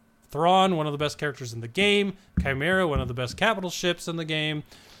month. Thrawn, one of the best characters in the game. Chimera, one of the best capital ships in the game.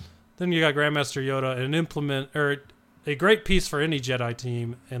 Then you got Grandmaster Yoda, a great piece for any Jedi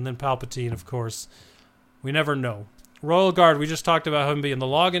team, and then Palpatine, of course. We never know. Royal Guard, we just talked about him being the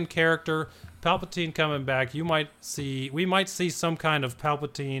login character. Palpatine coming back. We might see some kind of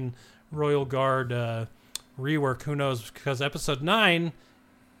Palpatine Royal Guard rework. Who knows? Because Episode 9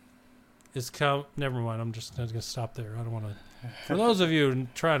 is never mind. I'm just going to stop there. I don't want to. For those of you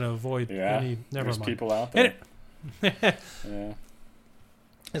trying to avoid any, never there's mind. People out there. Yeah.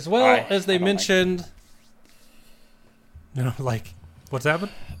 As well as they mentioned, what's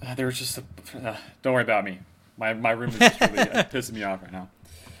happened? There was just don't worry about me. My room is just really pissing me off right now.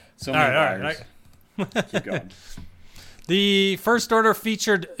 So many fires. Keep going. The First Order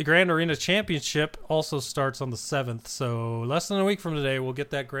featured Grand Arena Championship also starts on the 7th, so less than a week from today we'll get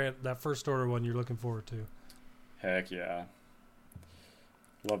that First Order one you're looking forward to. Heck yeah.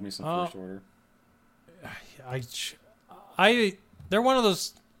 Love me some First Order. They're one of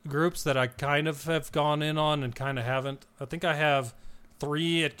those groups that I kind of have gone in on and kind of haven't. I think I have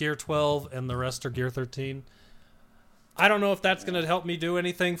 3 at Gear 12 and the rest are Gear 13. I don't know if that's going to help me do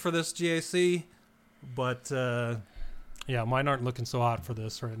anything for this GAC, but mine aren't looking so hot for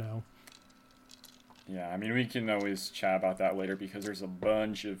this right now. Yeah, I mean, we can always chat about that later, because there's a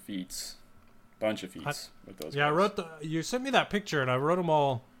bunch of feats. With those guys. You sent me that picture, and I wrote them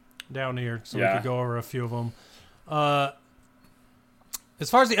all down here so we could go over a few of them. As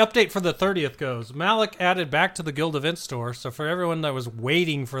far as the update for the 30th goes, Malik added back to the Guild event store. So for everyone that was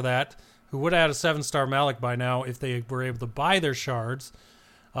waiting for that, who would have had a 7-star Malik by now if they were able to buy their shards.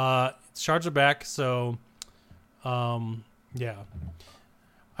 Shards are back, so yeah.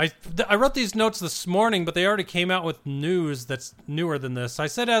 I wrote these notes this morning, but they already came out with news that's newer than this. I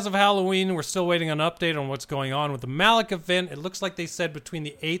said as of Halloween, we're still waiting on an update on what's going on with the Malik event. It looks like they said between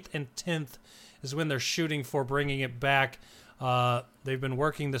the 8th and 10th is when they're shooting for bringing it back. They've been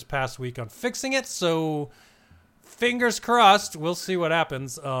working this past week on fixing it, so fingers crossed. We'll see what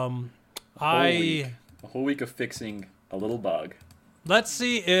happens. A whole week of fixing a little bug. Let's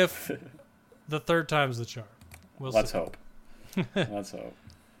see if the third time's the charm. Let's hope. Let's hope.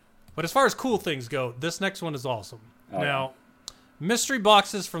 But as far as cool things go, this next one is awesome. Now, mystery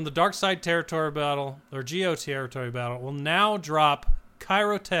boxes from the Dark Side Territory Battle, or Geo Territory Battle, will now drop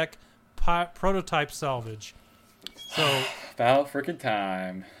Kyrotech prototype salvage. So, about freaking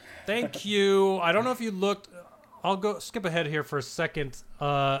time. Thank you. I don't know if you looked. I'll go skip ahead here for a second.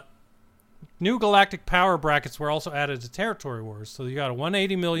 New galactic power brackets were also added to Territory Wars. So you got a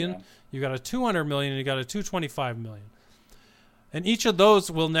 180 million, you got a 200 million, and you got a 225 million. And each of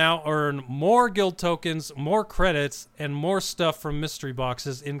those will now earn more guild tokens, more credits, and more stuff from mystery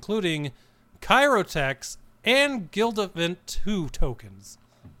boxes, including Kyrotechs and Guild Event 2 tokens.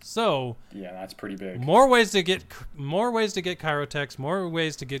 So yeah, that's pretty big. More ways to get Kyrotechs, more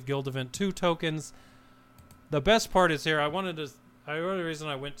ways to get Guild Event 2 tokens. The best part is here. The only reason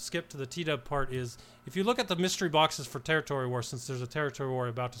I skipped to the T-Dub part is if you look at the mystery boxes for Territory War, since there's a Territory War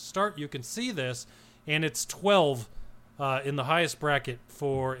about to start, you can see this, and it's 12 in the highest bracket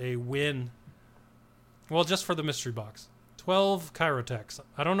for a win. Well, just for the mystery box. 12 Kyrotechs.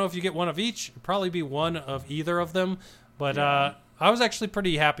 I don't know if you get one of each. It'd probably be one of either of them. But I was actually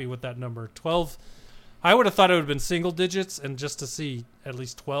pretty happy with that number. 12. I would have thought it would have been single digits, and just to see at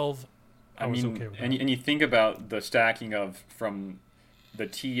least 12, I was okay with that. And you think about the stacking from the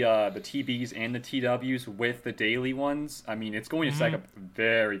TBs and the TWs with the daily ones. I mean, it's going to stack up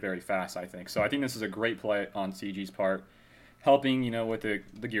very, very fast, I think. So I think this is a great play on CG's part, helping, with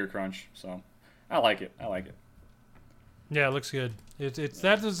the gear crunch. So I like it. Yeah, it looks good.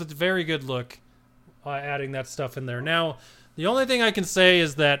 That is a very good look, adding that stuff in there. Now, the only thing I can say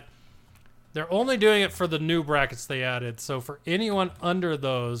is that they're only doing it for the new brackets they added. So for anyone under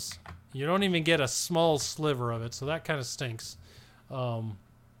those, you don't even get a small sliver of it. So that kind of stinks.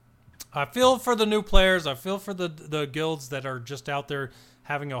 I feel for the new players. I feel for the guilds that are just out there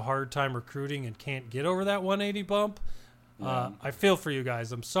having a hard time recruiting and can't get over that 180 bump. I feel for you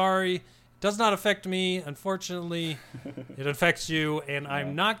guys. I'm sorry. It does not affect me. Unfortunately, it affects you, and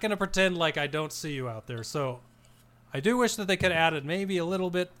I'm not going to pretend like I don't see you out there. So I do wish that they could have added maybe a little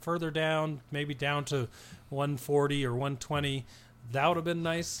bit further down, maybe down to 140 or 120. That would have been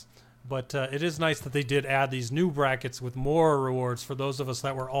nice. But it is nice that they did add these new brackets with more rewards for those of us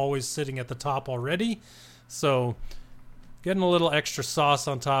that were always sitting at the top already. So getting a little extra sauce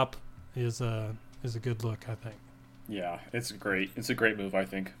on top is a good look, I think. Yeah, it's great. It's a great move, I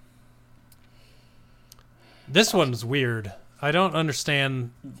think. This one's weird. I don't understand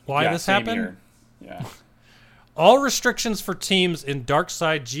why this happened. Here. Yeah. All restrictions for teams in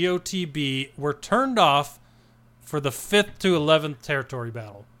Darkside GOTB were turned off for the 5th to 11th territory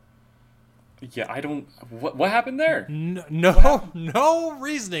battle. Yeah, I don't... What happened there? No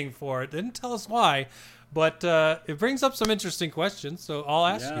reasoning for it. Didn't tell us why. But it brings up some interesting questions, so I'll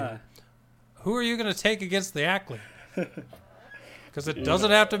ask you. Who are you going to take against the Ackley? Because it doesn't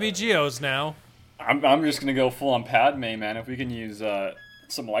have to be Geos now. I'm just going to go full on Padme, man. If we can use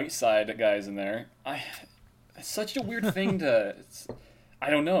some light side guys in there. It's such a weird thing to... I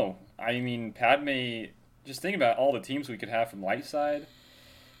don't know. I mean, Padme... Just think about all the teams we could have from light side.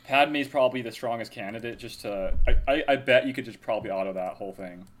 Padme's probably the strongest candidate. Just to, I bet you could just probably auto that whole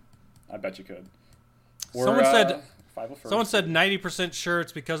thing. I bet you could. Or, someone said 90% sure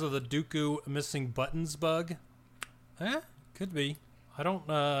it's because of the Dooku missing buttons bug. Could be. I don't.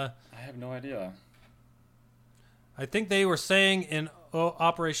 I have no idea. I think they were saying in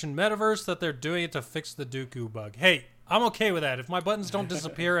Operation Metaverse that they're doing it to fix the Dooku bug. Hey, I'm okay with that. If my buttons don't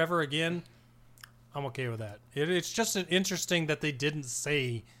disappear ever again, I'm okay with that. It's just interesting that they didn't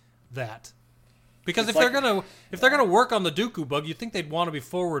say that, because if they're gonna work on the Dooku bug, you think they'd want to be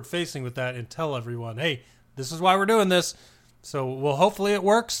forward facing with that and tell everyone, hey, this is why we're doing this. So hopefully it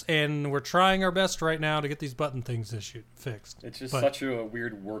works, and we're trying our best right now to get these button things fixed. It's just such a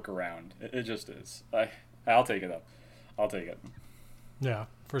weird workaround. It just is. I'll take it up. I'll take it. Yeah,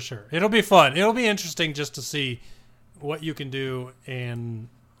 for sure. It'll be fun. It'll be interesting just to see what you can do and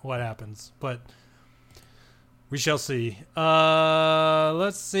what happens, but. We shall see.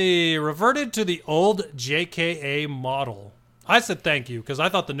 Let's see. Reverted to the old JKA model. I said thank you because I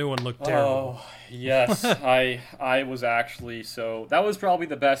thought the new one looked terrible. Oh, yes. I was actually that was probably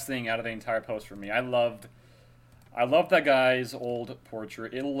the best thing out of the entire post for me. I loved that guy's old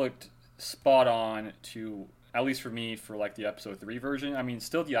portrait. It looked spot on to, at least for me, for like the episode 3 version. I mean,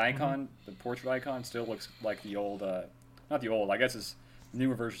 still the icon, the portrait icon still looks like the old, not the old, I guess it's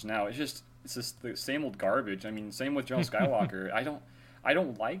newer versions now. It's just the same old garbage. I mean, same with General Skywalker. I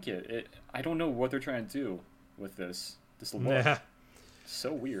don't like it. I don't know what they're trying to do with this look. Yeah.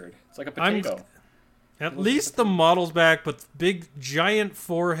 So weird. It's like a potato. At least the model's back, but big giant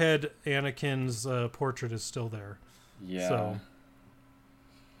forehead Anakin's portrait is still there. Yeah. So,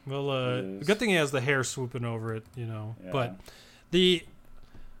 well, good thing he has the hair swooping over it, you know. Yeah. But the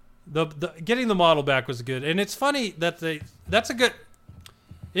getting the model back was good, and it's funny that that's a good.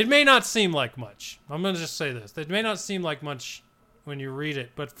 It may not seem like much. I'm gonna just say this: it may not seem like much when you read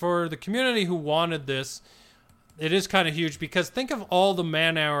it, but for the community who wanted this, it is kind of huge because think of all the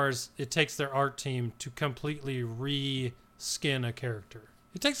man hours it takes their art team to completely re-skin a character.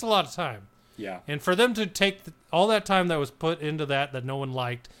 It takes a lot of time. Yeah. And for them to take all that time that was put into that no one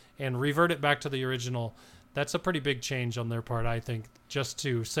liked and revert it back to the original, that's a pretty big change on their part, I think, just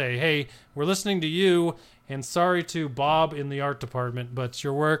to say, hey, we're listening to you, and sorry to Bob in the art department, but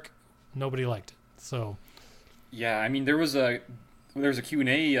your work, nobody liked it. So, yeah, I mean, there was a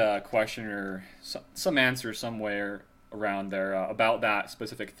Q&A question or some answer somewhere around there about that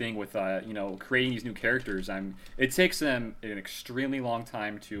specific thing with creating these new characters. It takes them an extremely long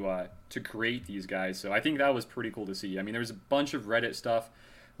time to create these guys, so I think that was pretty cool to see. I mean, there's a bunch of Reddit stuff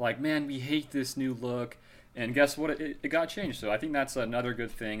like, man, we hate this new look, and guess what? It got changed. So I think that's another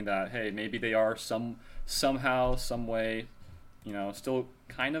good thing that, hey, maybe they are somehow, some way, still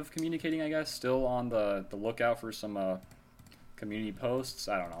kind of communicating, I guess, still on the lookout for some community posts.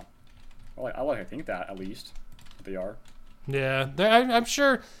 I don't know. I like to think that, at least. They are. Yeah, I'm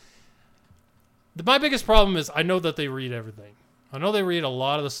sure. My biggest problem is I know that they read everything. I know they read a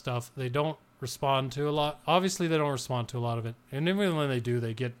lot of the stuff. They don't respond to a lot. Obviously, they don't respond to a lot of it. And even when they do,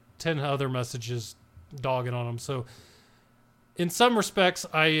 they get 10 other messages dogging on them. So in some respects,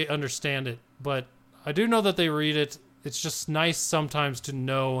 I understand it. But I do know that they read it. It's just nice sometimes to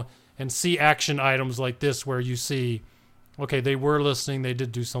know and see action items like this where you see, okay, they were listening. They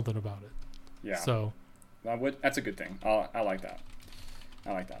did do something about it. Yeah. So that's a good thing. I like that.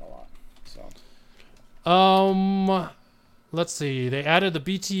 I like that a lot. So. Let's see. They added the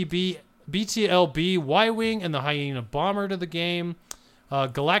BTLB Y-Wing and the Hyena Bomber to the game.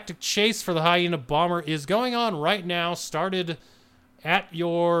 Galactic Chase for the Hyena Bomber is going on right now. Started at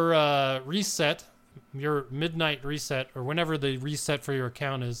your reset, your midnight reset, or whenever the reset for your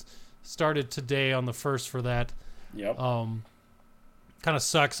account is. Started today on the 1st for that. Yep. Kind of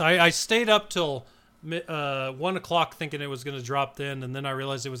sucks. I stayed up till 1 o'clock thinking it was going to drop then, and then I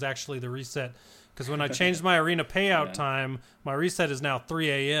realized it was actually the reset. Because when I changed my arena payout time, my reset is now 3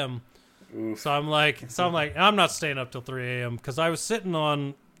 a.m. Oof. So I'm like, I'm not staying up till 3 a.m. because I was sitting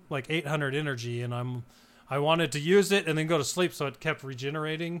on like 800 energy, and I wanted to use it and then go to sleep, so it kept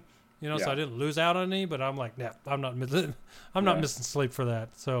regenerating. So I didn't lose out on any. But I'm like, nah, I'm not missing sleep for that.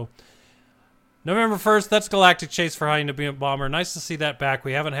 So November 1st, that's Galactic Chase for Hyena Bomber. Nice to see that back.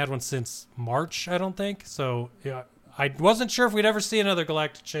 We haven't had one since March, I don't think. So yeah, I wasn't sure if we'd ever see another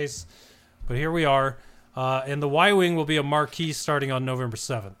Galactic Chase, but here we are. And the Y-Wing will be a marquee starting on November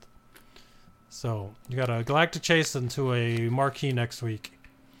 7th. So you got a Galactic Chase into a marquee next week.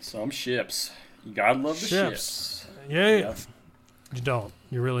 Some ships. You gotta love the ships. Yeah. Yep. You don't.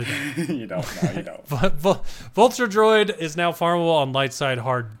 You really don't. You don't. No, you don't. Vulture Droid is now farmable on light side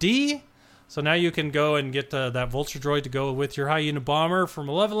hard D. So now you can go and get that Vulture Droid to go with your Hyena Bomber for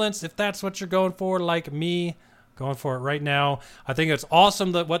Malevolence, if that's what you're going for, like me. Going for it right now. I think it's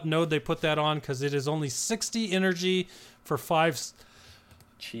awesome that what node they put that on, because it is only 60 energy for 5...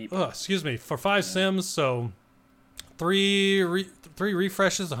 Cheap. For 5 sims, so 3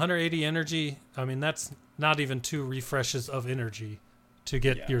 refreshes, 180 energy. I mean, that's not even 2 refreshes of energy to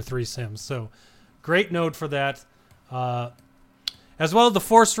get your 3 sims. So great node for that. As well, the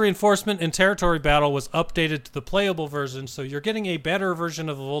Force Reinforcement in Territory Battle was updated to the playable version, so you're getting a better version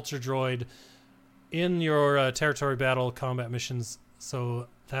of the Vulture Droid in your Territory Battle combat missions, so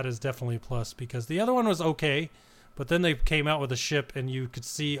that is definitely a plus, because the other one was okay, but then they came out with a ship, and you could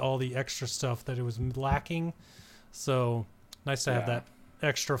see all the extra stuff that it was lacking, so nice to have that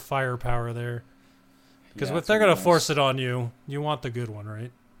extra firepower there. Because if they're going to force it on you, you want the good one,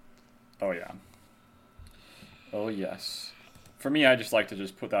 right? Oh, yeah. Oh, yes. For me, I just like to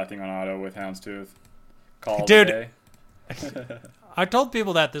just put that thing on auto with Houndstooth. Call it a day. I told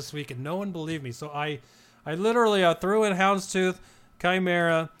people that this week, and no one believed me. So I I literally threw in Houndstooth,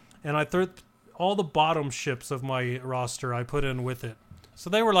 Chimera, and I threw all the bottom ships of my roster I put in with it. So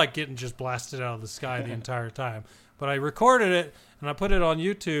they were like getting just blasted out of the sky the entire time. But I recorded it and I put it on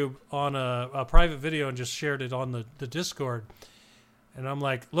YouTube on a private video and just shared it on the Discord. And I'm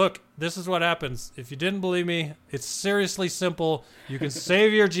like, look, this is what happens. If you didn't believe me, it's seriously simple. You can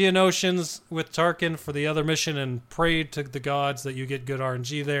save your Geonosians with Tarkin for the other mission and pray to the gods that you get good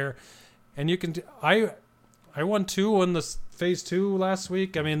RNG there. And you can... I won 2 on the Phase 2 last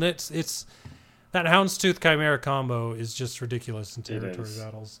week. I mean, it's that Houndstooth Chimera combo is just ridiculous in territory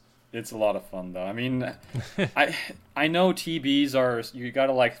battles. It's a lot of fun, though. I mean, I know TBs are... You got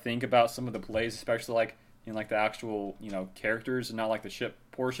to, like, think about some of the plays, especially, like, in like the actual, characters and not like the ship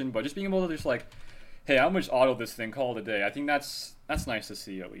portion, but just being able to just like, hey, I'm gonna just auto this thing, call it a day. I think that's nice to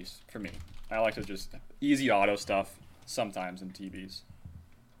see, at least for me. I like to just easy auto stuff sometimes in TBs.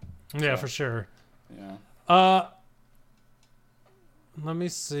 Yeah, for sure. Yeah. Let me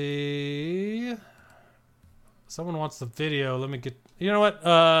see. Someone wants the video. Let me get. You know what?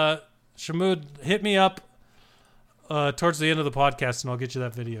 Shamood, hit me up towards the end of the podcast, and I'll get you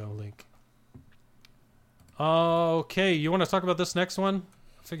that video link. Okay, you want to talk about this next one?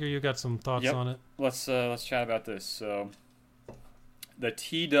 I figure you got some thoughts on it. Let's chat about this. So, the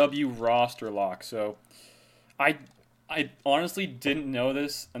TW roster lock. So, I honestly didn't know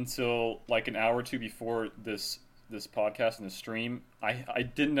this until like an hour or two before this podcast and the stream. I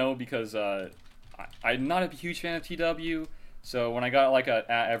didn't know because I'm not a huge fan of TW. So when I got like at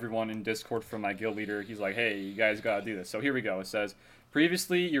everyone in Discord from my guild leader, he's like, "Hey, you guys gotta do this." So here we go. It says,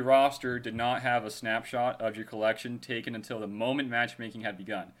 previously, your roster did not have a snapshot of your collection taken until the moment matchmaking had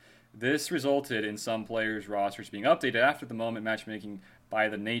begun. This resulted in some players' rosters being updated after the moment matchmaking by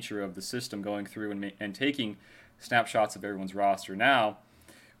the nature of the system going through and taking snapshots of everyone's roster. Now,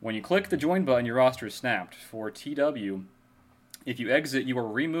 when you click the join button, your roster is snapped. For TW, if you exit, you are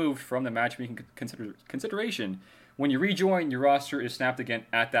removed from the matchmaking consideration. When you rejoin, your roster is snapped again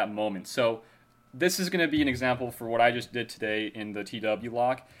at that moment. So this is going to be an example for what I just did today in the TW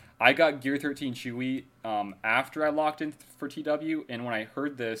lock. I got Gear 13 Chewie after I locked in for TW, and when I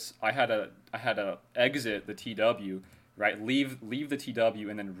heard this, I had to exit the TW, right? Leave the TW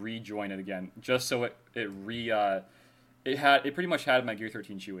and then rejoin it again, just so it pretty much had my Gear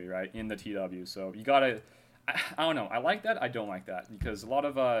 13 Chewie, right, in the TW. So you gotta, I don't know, I like that, I don't like that, because a lot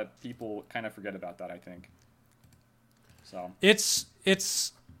of people kind of forget about that, I think. So it's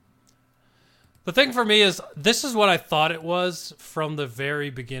the thing for me is this is what I thought it was from the very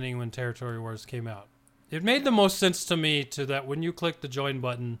beginning when Territory Wars came out. It made the most sense to me to that when you click the join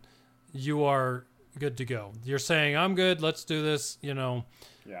button, you are good to go. You're saying, I'm good, let's do this,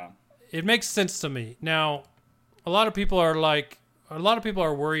 Yeah. It makes sense to me. Now, a lot of people are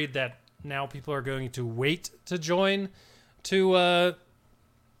worried that now people are going to wait to join to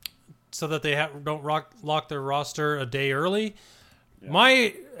so that they don't lock their roster a day early. Yeah.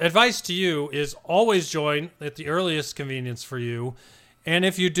 My advice to you is always join at the earliest convenience for you. And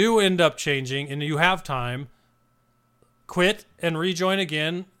if you do end up changing and you have time, quit and rejoin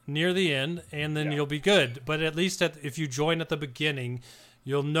again near the end, and then you'll be good. But at least if you join at the beginning,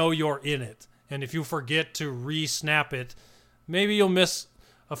 you'll know you're in it. And if you forget to re-snap it, maybe you'll miss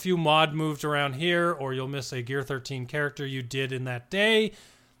a few mod moves around here, or you'll miss a Gear 13 character you did in that day.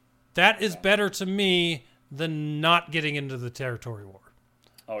 That is better to me than not getting into the territory war.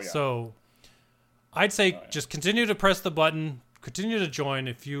 Oh, yeah. So I'd say just continue to press the button, continue to join.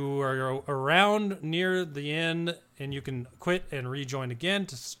 If you are around near the end and you can quit and rejoin again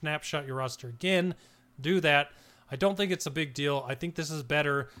to snapshot your roster again, do that. I don't think it's a big deal. I think this is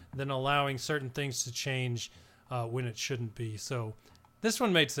better than allowing certain things to change when it shouldn't be. So this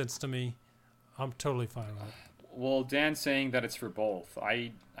one made sense to me. I'm totally fine with it. Well, Dan's saying that it's for both.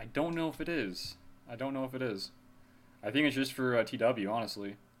 I don't know if it is. I think it's just for TW,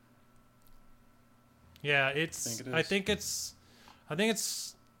 honestly. Yeah, I think it's.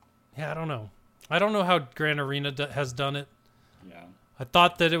 Yeah, I don't know. I don't know how Grand Arena has done it. Yeah. I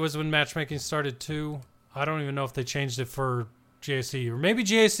thought that it was when matchmaking started too. I don't even know if they changed it for GAC, or maybe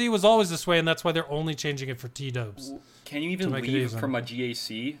GAC was always this way, and that's why they're only changing it for T-dubs. Can you even leave from a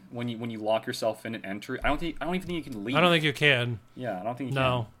GAC when you lock yourself in and enter? I don't even think you can leave. I don't think you can. Yeah, I don't think you can.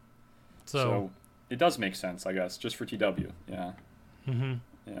 No. So it does make sense, I guess, just for TW. Yeah. Mm-hmm.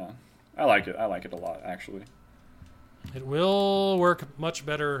 Yeah. I like it. I like it a lot, actually. It will work much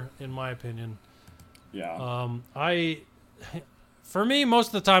better, in my opinion. Yeah. For me, most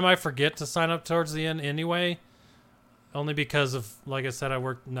of the time, I forget to sign up towards the end anyway. Only because of, like I said, I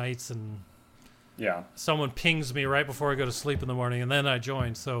work nights and someone pings me right before I go to sleep in the morning, and then I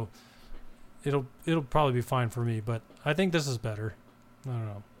join. So it'll probably be fine for me. But I think this is better. I don't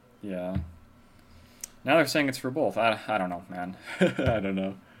know. Yeah. Now they're saying it's for both. I don't know, man. I don't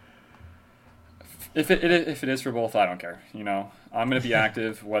know. If it is for both, I don't care. You know, I'm gonna be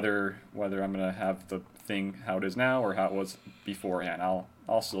active whether I'm gonna have the thing how it is now or how it was beforehand.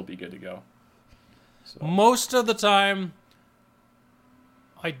 I'll still be good to go. So. Most of the time,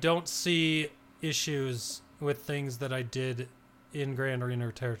 I don't see issues with things that I did in Grand Arena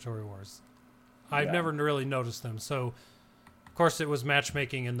or Territory Wars. I've never really noticed them. So, of course, it was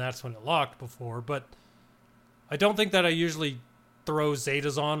matchmaking, and that's when it locked before. But I don't think that I usually throw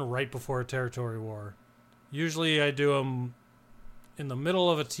Zetas on right before a Territory War. Usually I do them in the middle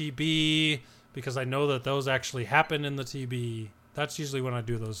of a TB because I know that those actually happen in the TB. That's usually when I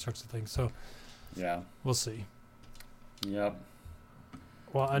do those sorts of things. So, yeah, we'll see. Yep.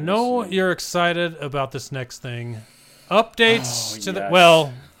 Well, I know you're excited about this next thing. Updates to the...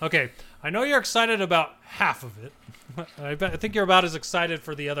 Well, okay. I know you're excited about half of it. I think you're about as excited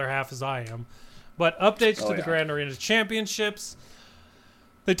for the other half as I am. But updates to the Grand Arena Championships.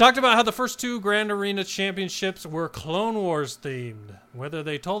 They talked about how the first 2 Grand Arena Championships were Clone Wars themed. Whether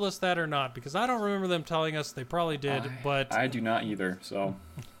they told us that or not, because I don't remember them telling us. They probably did, but... I do not either, so...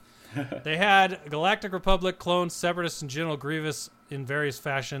 They had Galactic Republic, Clones, Separatists, and General Grievous in various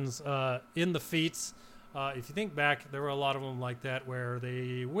fashions in the feats. If you think back, there were a lot of them like that, where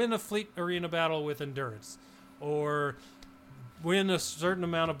they win a fleet arena battle with endurance, or win a certain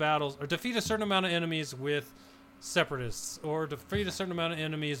amount of battles, or defeat a certain amount of enemies with Separatists, or defeat a certain amount of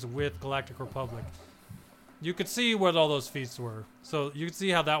enemies with Galactic Republic. You could see what all those feats were. So you could see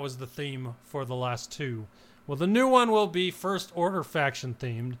how that was the theme for the last 2. Well, the new one will be First Order faction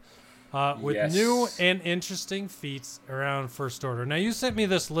themed. With new and interesting feats around First Order. Now, you sent me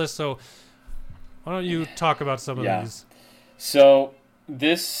this list, so why don't you talk about some of these? So,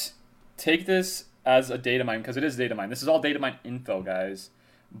 take this as a data mine, because it is data mine. This is all data mine info, guys.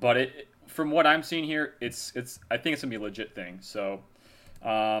 But from what I'm seeing here, I think it's going to be a legit thing. So,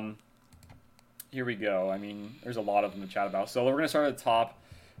 here we go. I mean, there's a lot of them to chat about. So, we're going to start at the top.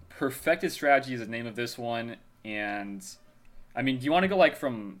 Perfected Strategy is the name of this one, and... I mean, do you want to go like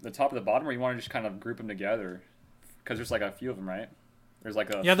from the top to the bottom, or you want to just kind of group them together? Because there's like a few of them, right? There's like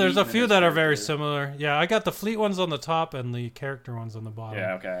a there's a few that are very similar. Yeah, I got the fleet ones on the top and the character ones on the bottom.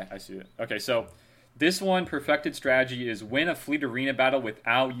 Yeah, okay, I see it. Okay, so this one, Perfected Strategy, is win a fleet arena battle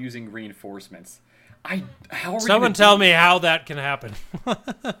without using reinforcements. Someone tell me how that can happen.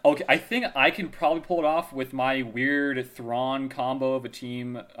 Okay, I think I can probably pull it off with my weird Thrawn combo of a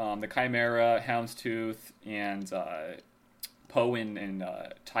team, the Chimera, Houndstooth, and Poe and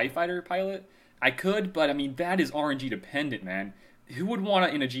TIE Fighter pilot. I could, but I mean, that is RNG dependent, man. Who would want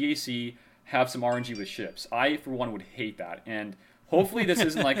to, in a GAC, have some RNG with ships? I, for one, would hate that. And hopefully this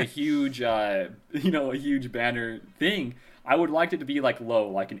isn't like a huge, a huge banner thing. I would like it to be like low,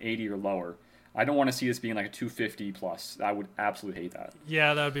 like an 80 or lower. I don't want to see this being like a 250 plus. I would absolutely hate that.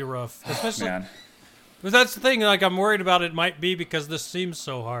 Yeah, that would be rough. Especially, man. But that's the thing, like, I'm worried about it might be because this seems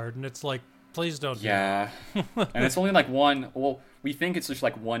so hard, and it's like, please don't do that. And it's only like one. Well, we think it's just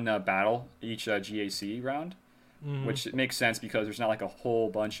like one battle each GAC round, which makes sense because there's not like a whole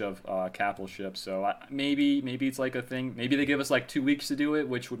bunch of capital ships. So maybe it's like a thing. Maybe they give us like 2 weeks to do it,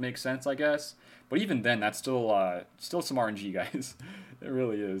 which would make sense, I guess. But even then, that's still some RNG, guys. It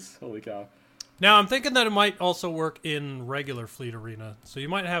really is. Holy cow. Now, I'm thinking that it might also work in regular Fleet Arena, so you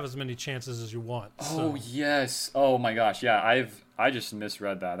might have as many chances as you want. Oh, yes. Oh, my gosh. Yeah, I just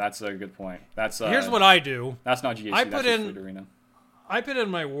misread that. That's a good point. Here's what I do. That's not GAC, that's just Fleet Arena. I put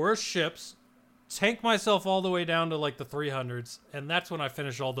in my worst ships, tank myself all the way down to like the 300s, and that's when I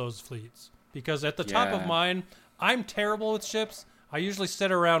finish all those fleets. Because at the top of mine, I'm terrible with ships. I usually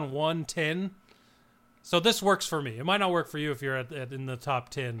sit around 110. So this works for me. It might not work for you if you're in the top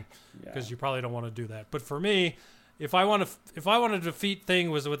 10, because you probably don't want to do that. But for me, if I want to defeat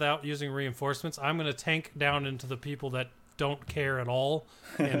things without using reinforcements, I'm going to tank down into the people that don't care at all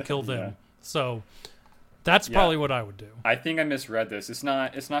and kill them. So that's probably what I would do. I think I misread this. It's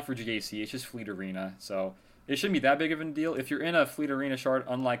not for GAC. It's just Fleet Arena. So it shouldn't be that big of a deal. If you're in a Fleet Arena shard,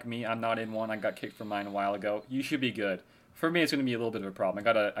 unlike me, I'm not in one. I got kicked from mine a while ago. You should be good. For me, it's going to be a little bit of a problem.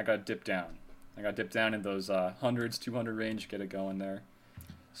 I gotta dip down. I got dipped down in those hundreds, 200 range. Get it going there.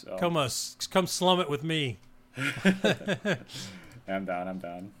 So come slum it with me. I'm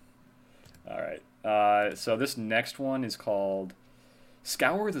down. All right. So this next one is called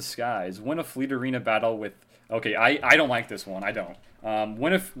Scour the Skies. Win a Fleet Arena battle with. Okay, I don't like this one. I don't.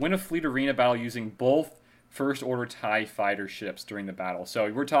 Win a Fleet Arena battle using both First Order TIE Fighter ships during the battle.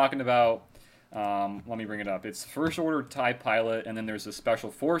 So we're talking about. Let me bring it up. It's First Order TIE Pilot, and then there's the Special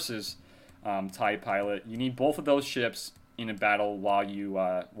Forces TIE Pilot. You need both of those ships in a battle while you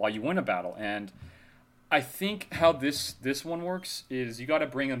win a battle. And I think how this one works is you got to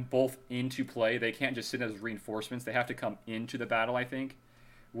bring them both into play. They can't just sit as reinforcements. They have to come into the battle, I think,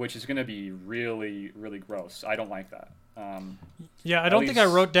 which is going to be really, really gross. I don't like that. Yeah, I don't think I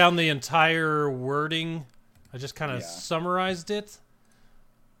wrote down the entire wording. I just kind of summarized it.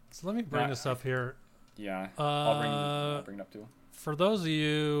 So let me bring this up here. Yeah, I'll bring it up too. For those of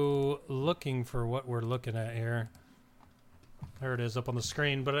you looking for what we're looking at here, there it is up on the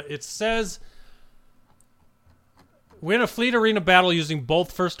screen. But it says, win a fleet arena battle using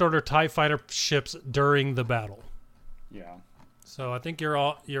both First Order TIE Fighter ships during the battle. Yeah. So I think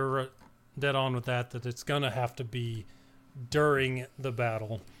you're dead on with that it's going to have to be during the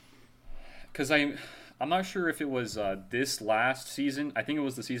battle. Because I'm not sure if it was this last season. I think it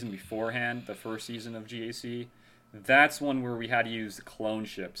was the season beforehand, the first season of GAC. That's one where we had to use clone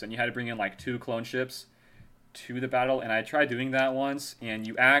ships, and you had to bring in like 2 clone ships to the battle. And I tried doing that once, and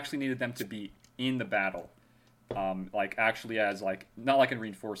you actually needed them to be in the battle, like actually as like not like a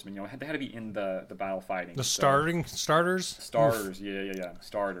reinforcement. You know, they had to be in the battle fighting. The starters. Starters, yeah,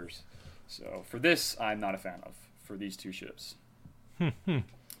 starters. So for this, I'm not a fan of for these 2 ships. Yeah,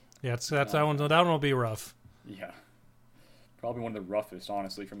 that's that one. That one will be rough. Yeah, probably one of the roughest,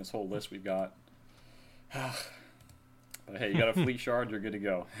 honestly, from this whole list we've got. But hey, you got a fleet shard, you're good to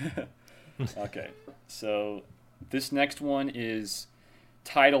go. Okay, so this next one is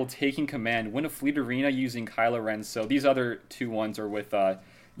titled "Taking Command." Win a fleet arena using Kylo Ren. So these other 2 ones are with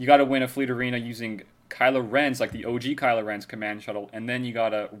you got to win a fleet arena using Kylo Ren's, like the OG Kylo Ren's command shuttle, and then you got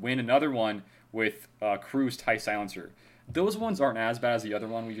to win another one with Crew's TIE Silencer. Those ones aren't as bad as the other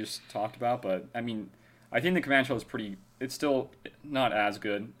one we just talked about, but I mean, I think the command shuttle is pretty. It's still not as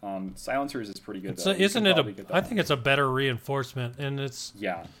good. Silencers is pretty good. Isn't it? I think it's a better reinforcement, and it's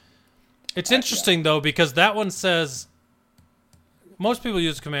yeah. It's interesting though, because that one says most people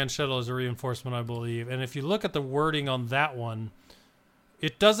use command shuttle as a reinforcement, I believe, and if you look at the wording on that one,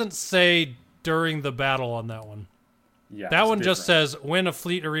 it doesn't say during the battle on that one. Yeah, that one just says win a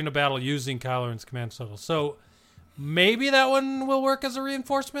fleet arena battle using Kylo Ren's command shuttle. So maybe that one will work as a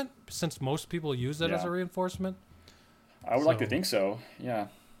reinforcement, since most people use it as a reinforcement. I would like to think so. Yeah,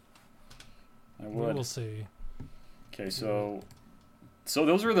 I would. We'll see. Okay, so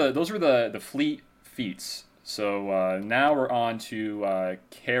those are the fleet feats. So now we're on to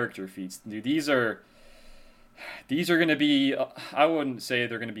character feats. These are going to be. I wouldn't say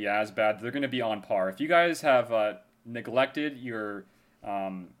they're going to be as bad. They're going to be on par. If you guys have neglected your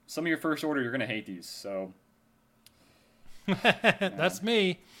some of your First Order, you're going to hate these. So. That's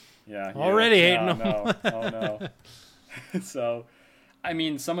me. Yeah. Already hating them. No. Oh no. So, I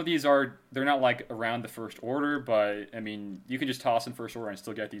mean, some of these they're not like around the First Order, but I mean, you can just toss in First Order and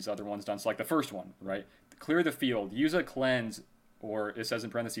still get these other ones done. So, like the first one, right? Clear the field. Use a cleanse, or it says in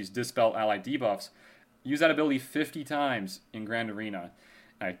parentheses, dispel allied debuffs. Use that ability 50 times in Grand Arena.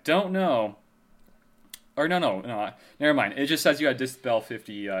 I don't know. Or no, never mind. It just says you got to dispel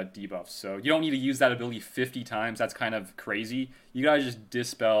 50 debuffs. So you don't need to use that ability 50 times. That's kind of crazy. You got to just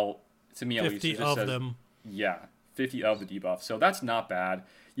dispel, to me at least. 50 of them. Yeah, 50 of the debuffs. So that's not bad.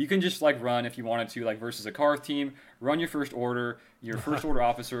 You can just like run, if you wanted to, like versus a Karth team, run your First Order. Your First Order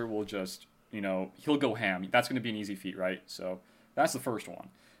officer will just, he'll go ham. That's going to be an easy feat, right? So that's the first one.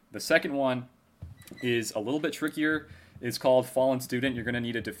 The second one is a little bit trickier. It's called Fallen Student. You're going to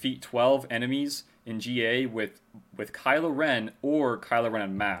need to defeat 12 enemies in GA with Kylo Ren or Kylo Ren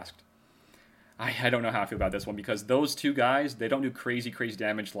Unmasked. I don't know how I feel about this one, because those 2 guys, they don't do crazy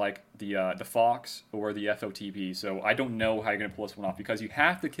damage like the Fox or the FOTP. So I don't know how you're going to pull this one off, because you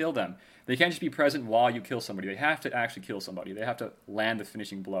have to kill them. They can't just be present while you kill somebody. They have to actually kill somebody. They have to land the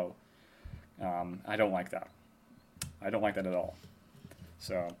finishing blow. I don't like that. I don't like that at all.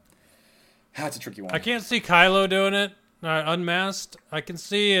 So that's a tricky one. I can't see Kylo doing it unmasked. I can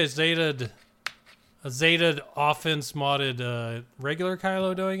see a Zetaed offense modded regular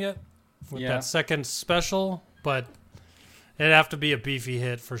Kylo doing it with that second special, but it'd have to be a beefy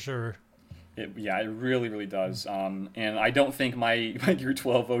hit for sure. It really, really does. And I don't think my Gear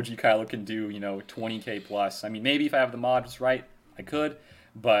 12 OG Kylo can do 20k plus. I mean, maybe if I have the mods right, I could,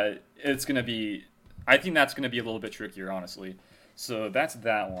 but it's gonna be. I think that's gonna be a little bit trickier, honestly. So that's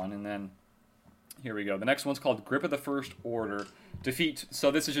that one, and then here we go. The next one's called Grip of the First Order. Defeat. So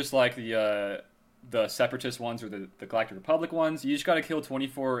this is just like the Separatist ones or the Galactic Republic ones. You just got to kill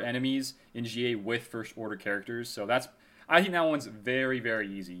 24 enemies in GA with First Order characters. So I think that one's very,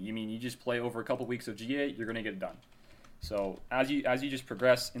 very easy. You just play over a couple weeks of GA, you're going to get it done. So as you just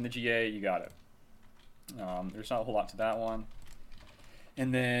progress in the GA, you got it. There's not a whole lot to that one.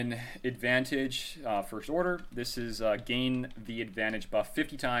 And then advantage, first order. This is gain the advantage buff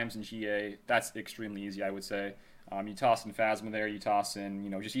 50 times in GA. That's extremely easy, I would say. You toss in Phasma there. You toss in,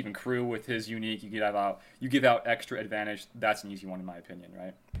 just even Crew with his unique. You give out extra advantage. That's an easy one in my opinion,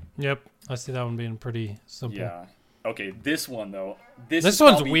 right? Yep, I see that one being pretty simple. Yeah. Okay, this one though. This one's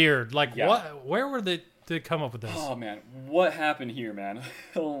probably weird. Like, what? Where were they come up with this? Oh man, what happened here, man?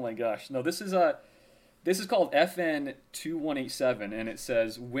 Oh my gosh. No, this is called FN 2187, and it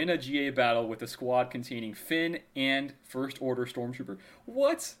says win a GA battle with a squad containing Finn and First Order Stormtrooper.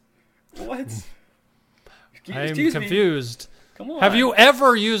 What? I'm confused. Come on. Have you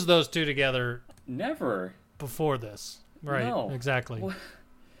ever used those two together? Never. Before this. Right, No. exactly.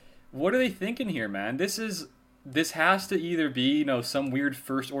 What are they thinking here, man? This has to either be, some weird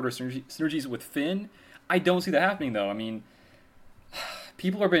First Order synergies with Finn. I don't see that happening, though. I mean,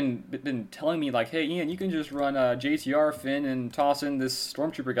 people have been telling me, like, hey, Ian, you can just run JTR, Finn, and toss in this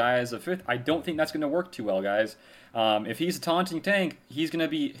Stormtrooper guy as a fifth. I don't think that's going to work too well, guys. If he's a taunting tank, he's going to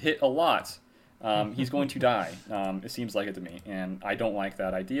be hit a lot. He's going to die. It seems like it to me, and I don't like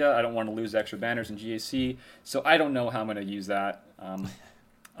that idea. I don't want to lose extra banners in GAC, so I don't know how I'm going to use that.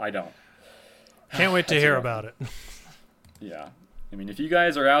 I don't. Can't wait to hear about it. Yeah. I mean, if you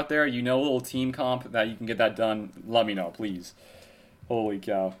guys are out there, a little team comp that you can get that done, let me know, please. Holy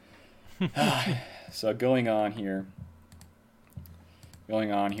cow. So going on here,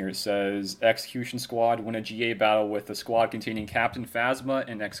 it says Execution Squad win a GA battle with a squad containing Captain Phasma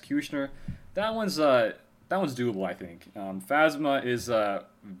and Executioner. That one's doable, I think. Phasma is a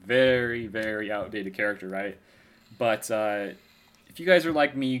very, very outdated character, right? But if you guys are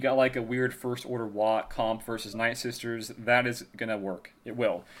like me, you got like a weird First Order Watt comp versus Night Sisters, that is gonna work. It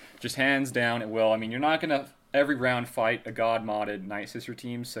will. Just hands down, it will. I mean, you're not gonna every round fight a god modded Night Sister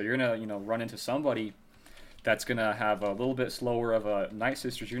team, so you're gonna run into somebody that's gonna have a little bit slower of a Night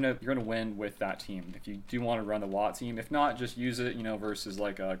Sisters. You're gonna win with that team if you do want to run the Watt team. If not, just use it, versus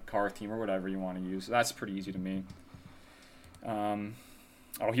like a Karth team or whatever you want to use. So that's pretty easy to me.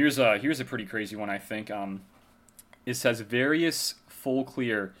 Here's a pretty crazy one, I think. It says various full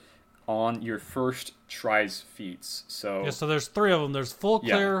clear on your first tries feats. So so there's three of them. There's full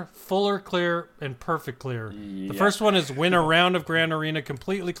clear, fuller clear, and perfect clear. Yeah. The first one is win a round of Grand Arena,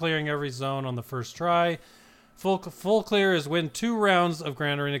 completely clearing every zone on the first try. Full clear is win 2 rounds of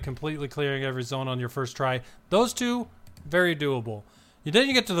Grand Arena, completely clearing every zone on your first try. Those two, very doable. Then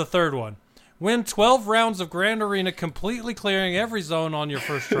you get to the third one. Win 12 rounds of Grand Arena, completely clearing every zone on your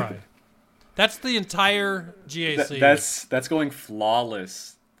first try. That's the entire GAC. That's going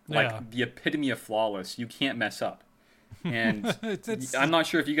flawless. Like the epitome of flawless. You can't mess up. And I'm not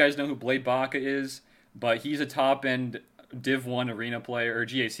sure if you guys know who Blade Baka is, but he's a top-end Div 1 arena player or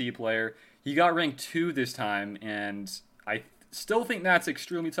GAC player. He got ranked 2 this time, and I still think that's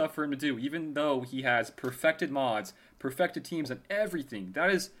extremely tough for him to do, even though he has perfected mods, perfected teams, and everything.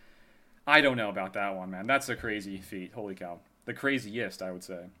 I don't know about that one, man. That's a crazy feat. Holy cow. The craziest, I would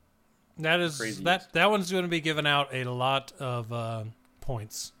say. That one's going to be giving out a lot of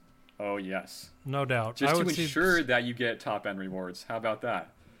points. Oh, yes. No doubt. Just to ensure that you get top-end rewards. How about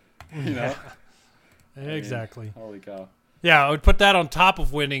that? Exactly. I mean, holy cow. Yeah, I would put that on top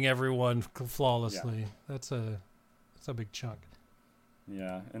of winning everyone flawlessly. Yeah. That's a big chunk.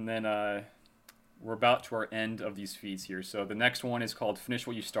 Yeah, and then we're about to our end of these feats here. So the next one is called Finish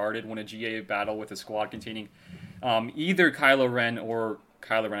What You Started. Win a GA battle with a squad containing either Kylo Ren or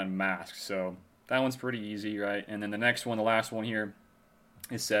Kylo Ren Mask. So that one's pretty easy, right? And then the next one, the last one here,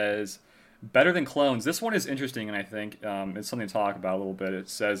 it says Better Than Clones. This one is interesting, and I think it's something to talk about a little bit. It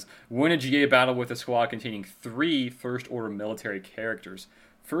says win a GA battle with a squad containing 3 First Order military characters.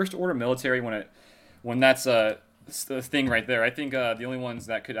 First Order military, when that's the thing right there. I think the only ones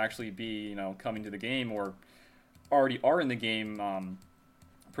that could actually be coming to the game or already are in the game,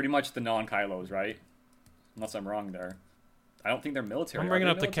 pretty much the non-Kylos, right? Unless I'm wrong there. I don't think they're military. I'm bringing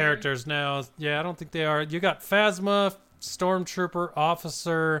up the characters now. Yeah, I don't think they are. You got Phasma, Stormtrooper,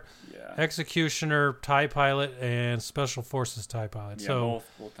 Officer, Executioner, TIE Pilot, and Special Forces TIE Pilot. Yeah, so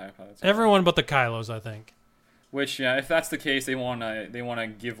both TIE Pilots. Everyone but the Kylos, I think. Which, if that's the case, they want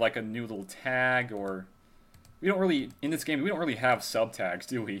to give like a new little tag, or we don't really in this game. We don't really have sub tags,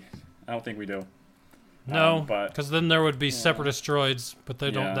 do we? I don't think we do. No, because then there would be Separatist droids, but they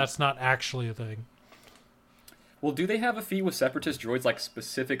don't. That's not actually a thing. Well, do they have a feat with Separatist droids, like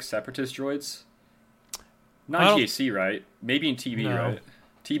specific Separatist droids? Not GAC, right? Maybe in TB, right?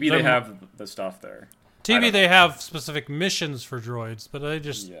 TB, they have the stuff there. TB, they have specific missions for droids, but they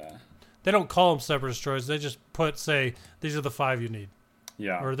just they don't call them Separatist droids. They just say these are the 5 you need.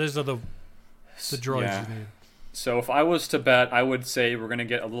 Yeah. Or these are the droids you need. So if I was to bet, I would say we're going to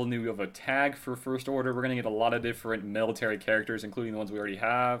get a little new of a tag for First Order. We're going to get a lot of different military characters, including the ones we already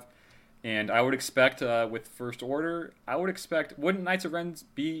have. And I would expect with First Order, wouldn't Knights of Ren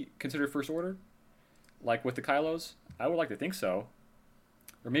be considered First Order? Like with the Kylos? I would like to think so.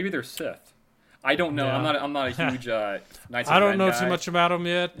 Or maybe they're Sith. I don't know. Yeah. I'm not a huge Knights of Ren I don't know guy. too much about them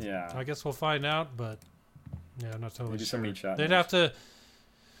yet. Yeah. I guess we'll find out, but yeah, I'm not totally Maybe sure. somebody chat They'd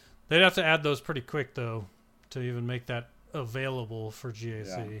have to add those pretty quick though to even make that available for GAC.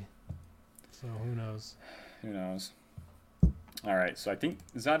 Yeah. So who knows? Who knows? All right, so I think,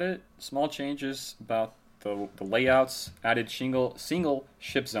 is that it? Small changes about the layouts, added single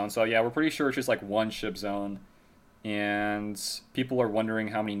ship zone. So yeah, we're pretty sure it's just like one ship zone. And people are wondering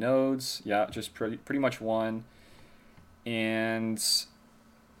how many nodes. Yeah, just pretty much one. And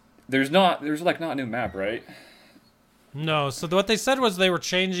there's not a new map, right? No, so what they said was they were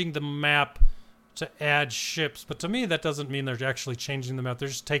changing the map to add ships, but to me that doesn't mean they're actually changing the map. They're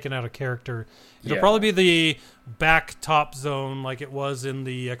just taking out a character. It'll probably be the back top zone like it was in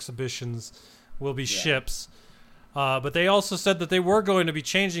the exhibitions will be ships. But they also said that they were going to be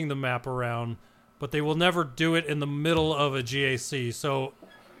changing the map around, but they will never do it in the middle of a GAC. So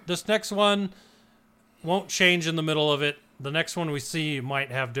this next one won't change in the middle of it. The next one we see might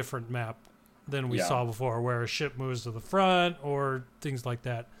have different map than we saw before, where a ship moves to the front or things like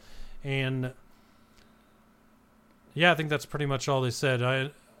that. And yeah, I think that's pretty much all they said.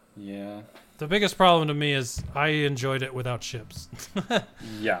 The biggest problem to me is I enjoyed it without ships.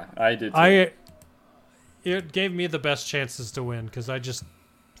 Yeah, I did too. It gave me the best chances to win because I just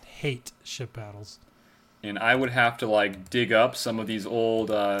hate ship battles. And I would have to like dig up some of these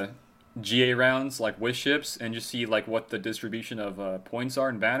old GA rounds like with ships and just see like what the distribution of points are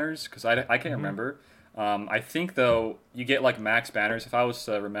and banners because I can't remember. I think though you get like max banners if I was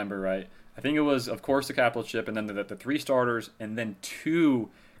to remember right. I think it was of course the capital ship and then the 3 starters and then 2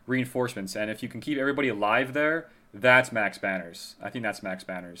 reinforcements. And if you can keep everybody alive there, that's max banners. I think that's max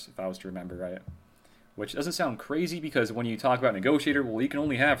banners if I was to remember right. Which doesn't sound crazy because when you talk about Negotiator, well, you can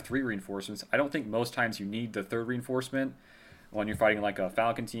only have 3 reinforcements. I don't think most times you need the 3rd reinforcement when you're fighting like a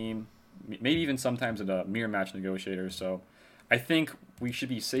Falcon team, maybe even sometimes in a mirror match Negotiator. So I think we should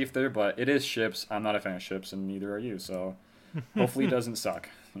be safe there, but it is ships. I'm not a fan of ships, and neither are you. So hopefully it doesn't suck,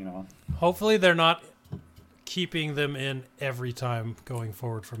 you know. Hopefully they're not keeping them in every time going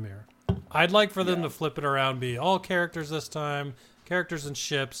forward from here. I'd like for them to flip it around, be all characters this time, characters and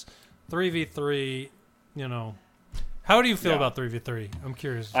ships, 3v3. You know, how do you feel about 3v3? I'm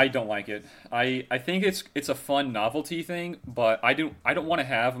curious. I don't like it. I think it's a fun novelty thing, but I don't want to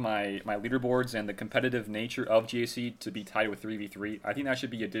have my leaderboards and the competitive nature of GAC to be tied with 3v3. I think that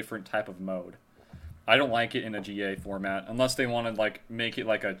should be a different type of mode. I don't like it in a GA format unless they want to like make it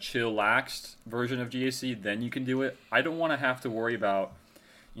like a chillaxed version of GAC. Then you can do it. I don't want to have to worry about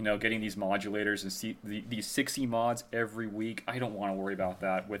getting these modulators and see these 60 mods every week. I don't want to worry about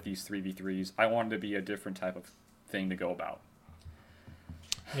that with these 3v3s. I want it to be a different type of thing to go about.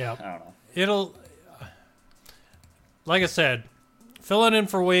 Yeah. I don't know. It'll, like I said, filling in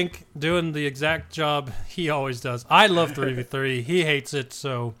for Wink, doing the exact job he always does. I love 3v3. He hates it,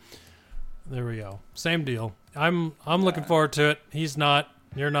 so there we go. Same deal. I'm looking forward to it. He's not.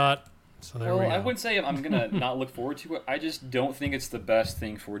 You're not. So there we go. I wouldn't say I'm going to not look forward to it. I just don't think it's the best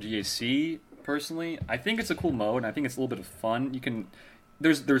thing for GAC, personally. I think it's a cool mode, and I think it's a little bit of fun. You can...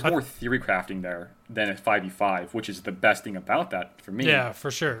 There's more theory crafting there than at 5v5, which is the best thing about that for me. Yeah, for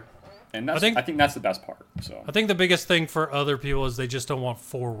sure. And I think that's the best part. So I think the biggest thing for other people is they just don't want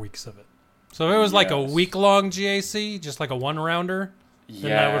 4 weeks of it. So if it was like a week-long GAC, just like a one-rounder, then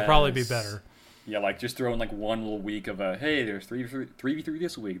that would probably be better. Yeah, like just throw in like one little week of hey, there's 3v3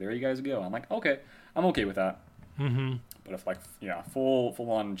 this week. There you guys go. I'm like, okay, I'm okay with that. Mm-hmm. But if like full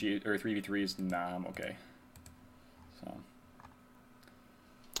on 3v3s, nah, I'm okay. So.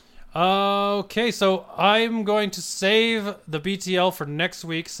 Okay, so I'm going to save the BTL for next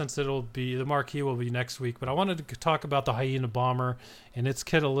week since the marquee will be next week. But I wanted to talk about the Hyena Bomber and its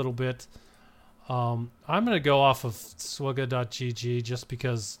kit a little bit. I'm going to go off of swugga.gg just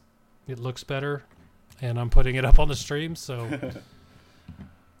because it looks better, and I'm putting it up on the stream. So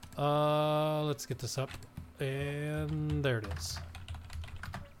let's get this up, and there it is.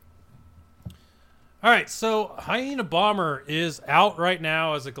 All right, so Hyena Bomber is out right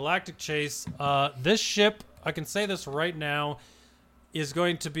now as a Galactic Chase. This ship, I can say this right now, is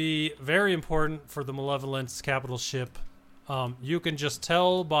going to be very important for the Malevolence capital ship. You can just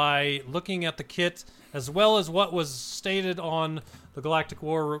tell by looking at the kit, as well as what was stated on the Galactic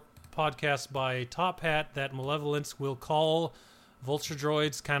War podcast by Top Hat, that Malevolence will call Vulture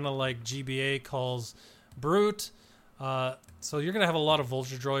droids kind of like GBA calls Brute. So you're going to have a lot of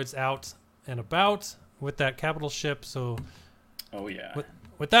Vulture droids out and about with that capital ship. So, oh yeah.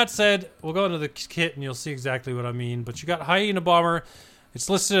 With that said, we'll go into the kit and you'll see exactly what I mean. But you got Hyena Bomber. It's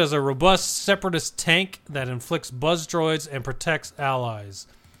listed as a robust separatist tank that inflicts buzz droids and protects allies.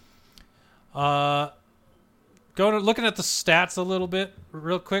 Looking at the stats a little bit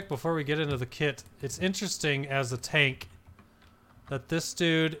real quick before we get into the kit. It's interesting as a tank that this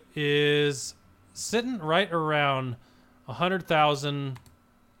dude is sitting right around 100,000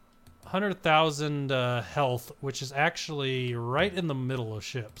 health, which is actually right in the middle of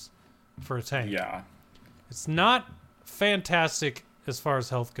ships for a tank. Yeah. It's not fantastic as far as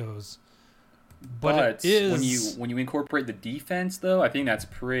health goes, but it is when you incorporate the defense though, I think that's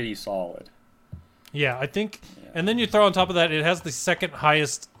pretty solid. Yeah, I think, and then you throw on top of that, it has the second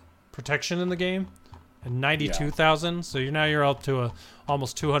highest protection in the game, and 92,000. So you're up to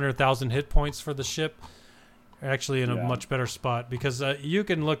almost 200,000 hit points for the ship. You're actually in a much better spot because you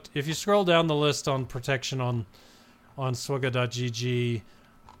can look if you scroll down the list on protection on Swigga.gg.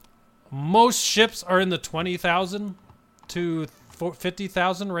 Most ships are in the 20,000 to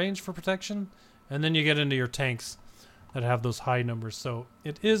 50,000 range for protection, and then you get into your tanks that have those high numbers. So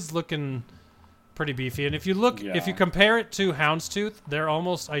it is looking pretty beefy. And if you compare it to Houndstooth, they're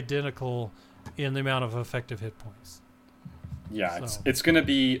almost identical in the amount of effective hit points. Yeah, so it's going to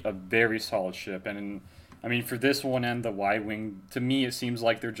be a very solid ship. And I mean, for this one and the Y-Wing, to me, it seems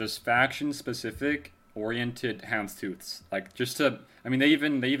like they're just faction-specific oriented Houndstooths. Like they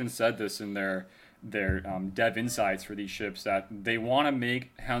even said this in their dev insights for these ships that they want to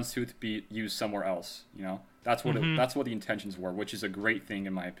make Houndstooth be used somewhere else. You know, that's what that's what the intentions were, which is a great thing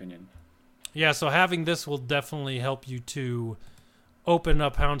in my opinion. Yeah, so having this will definitely help you to open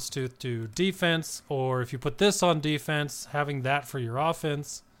up Houndstooth to defense, or if you put this on defense, having that for your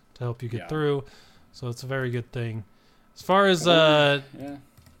offense to help you get through. So it's a very good thing. As far as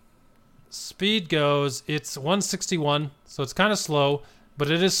speed goes, it's 161, so it's kind of slow,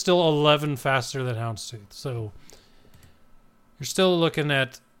 but it is still 11 faster than Houndstooth. So you're still looking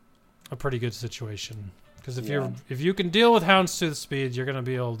at a pretty good situation. Because if you can deal with Houndstooth speed, you're going to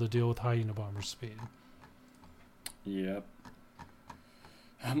be able to deal with Hyena Bomber speed. Yep.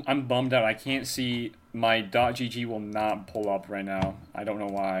 I'm bummed out. I can't see my .gg will not pull up right now. I don't know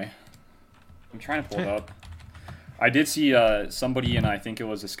why. I'm trying to pull it up. I did see somebody in, I think it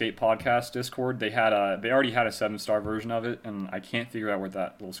was Escape Podcast Discord. They already had a 7-star version of it, and I can't figure out where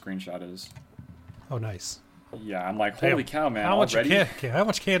that little screenshot is. Oh, nice. Yeah, I'm like, holy cow, man! How much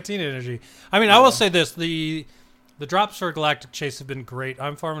canteen energy? I mean, Yeah. I will say this: the drops for Galactic Chase have been great.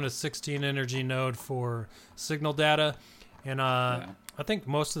 I'm farming a 16 energy node for signal data, and I think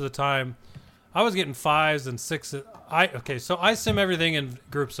most of the time I was getting 5s and 6s. So I sim everything in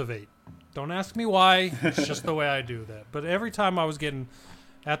groups of 8. Don't ask me why. It's just the way I do that. But every time I was getting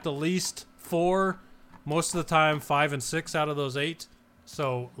at the least 4, most of the time 5 and 6 out of those 8.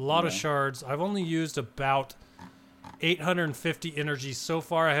 So a lot of shards. I've only used about 850 energy so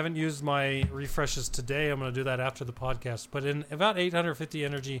far. I haven't used my refreshes today. I'm going to do that after the podcast. But in about 850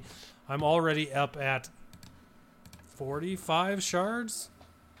 energy, I'm already up at 45 shards.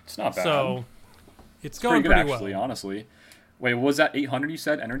 It's not bad. So it's going pretty good, pretty actually, well. Honestly. Wait, was that 800 you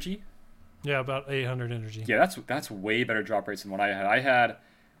said energy? Yeah, about 800 energy. Yeah, that's way better drop rates than what I had. I had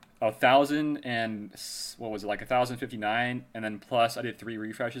 1,000 and what was it, like 1,059, and then plus I did 3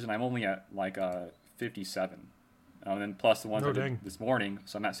 refreshes, and I'm only at like 57. And then plus the ones I did this morning,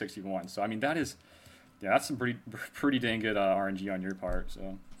 so I'm at 61. So I mean that's some pretty dang good RNG on your part.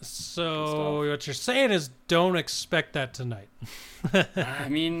 So what you're saying is don't expect that tonight. I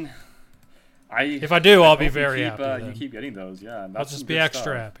mean, if I do, I'll be very happy. You keep getting those, yeah. I'll just be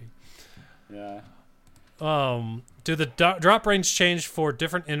extra happy. Yeah. Do the drop range change for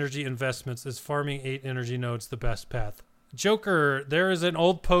different energy investments? Is farming 8 energy nodes the best path? Joker, there is an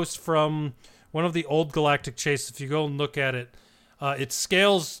old post from one of the old Galactic Chase. If you go and look at it, it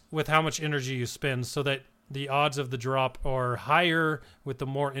scales with how much energy you spend so that the odds of the drop are higher with the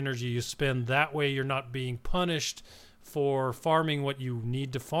more energy you spend. That way you're not being punished for farming what you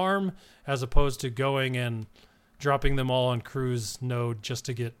need to farm as opposed to going and dropping them all on cruise node just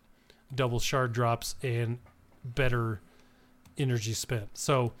to get double shard drops and better energy spent.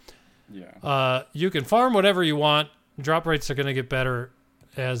 So you can farm whatever you want. Drop rates are going to get better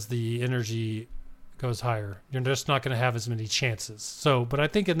as the energy goes higher. You're just not going to have as many chances. So, but I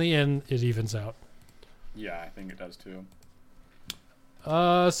think in the end it evens out. Yeah, I think it does too.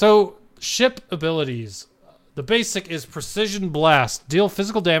 So ship abilities. The basic is Precision Blast. Deal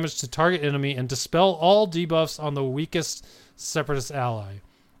physical damage to target enemy and dispel all debuffs on the weakest Separatist ally.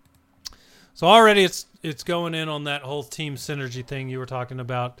 So already it's going in on that whole team synergy thing you were talking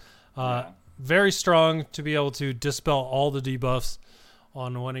about. Very strong to be able to dispel all the debuffs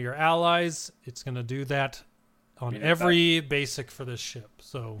on one of your allies. It's going to do that on every basic for this ship.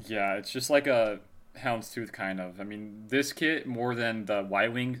 So yeah, it's just like a Houndstooth kind of. I mean, this kit more than the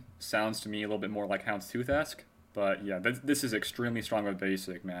Y-Wing sounds to me a little bit more like Houndstooth-esque. But yeah, this is extremely strong with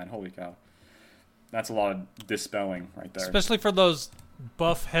basic, man. Holy cow. That's a lot of dispelling right there. Especially for those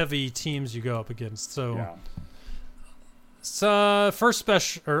buff-heavy teams you go up against. So, yeah. First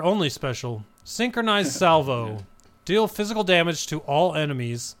special, or only special, Synchronized Salvo. Deal physical damage to all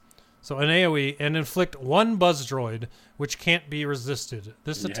enemies, so an AoE, and inflict one buzz droid, which can't be resisted.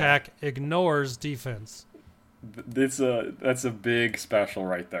 This attack ignores defense. That's a big special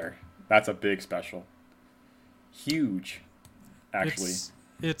right there. That's a big special. Huge, actually.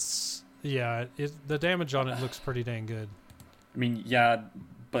 The damage on it looks pretty dang good. I mean, yeah,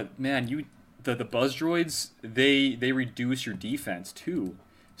 but man, the buzz droids, they reduce your defense too.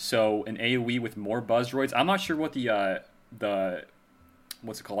 So an AoE with more buzz droids. I'm not sure what the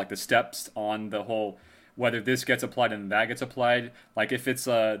what's it called, like the steps on the whole, whether this gets applied and that gets applied. Like if it's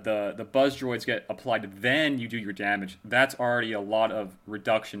the buzz droids get applied, then you do your damage. That's already a lot of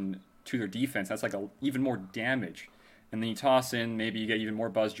reduction to their defense. That's like even more damage. And then you toss in, maybe you get even more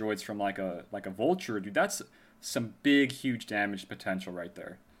buzz droids from like a vulture, dude. That's some big, huge damage potential right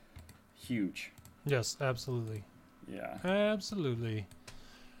there. Huge. Yes, absolutely. Yeah. Absolutely.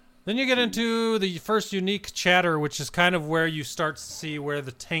 Then you get into the first unique chatter, which is kind of where you start to see where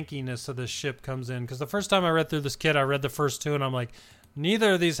the tankiness of this ship comes in. Because the first time I read through this kit, I read the first two, and I'm like,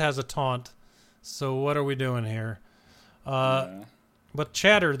 neither of these has a taunt. So what are we doing here? But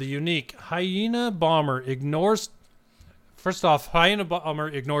chatter, the unique Hyena Bomber ignores... First off, Hyena Bomber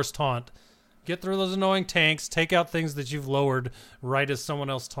ignores taunt. Get through those annoying tanks, take out things that you've lowered right as someone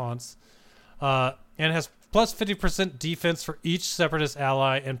else taunts. And has plus 50% defense for each Separatist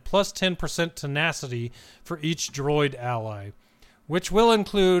ally and plus 10% tenacity for each droid ally, which will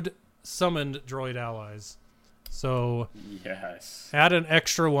include summoned droid allies. So yes, add an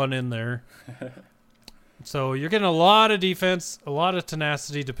extra one in there. So you're getting a lot of defense, a lot of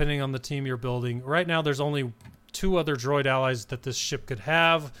tenacity, depending on the team you're building. Right now, there's only 2 other droid allies that this ship could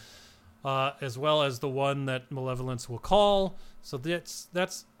have, as well as the one that Malevolence will call. So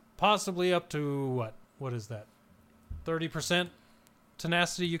that's possibly up to what? What is that? 30%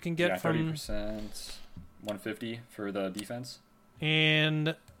 tenacity you can get from... 30%, 150 for the defense.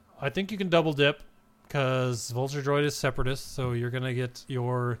 And I think you can double dip because Vulture Droid is Separatist, so you're going to get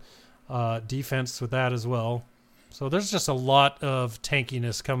your defense with that as well. So there's just a lot of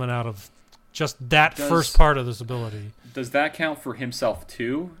tankiness coming out of just that first part of this ability. Does that count for himself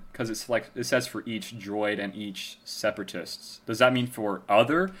too? Because it's like it says for each droid and each Separatists. Does that mean for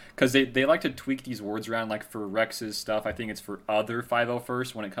other? Because they like to tweak these words around. Like for Rex's stuff, I think it's for other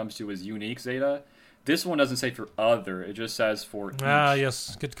 501st when it comes to his unique Zeta. This one doesn't say for other. It just says for each. Ah,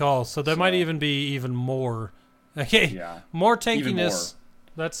 yes. Good call. So there might even be even more. Okay. Yeah. More tankiness.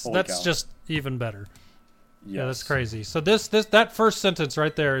 More. That's just even better. Yes. Yeah, that's crazy. So that first sentence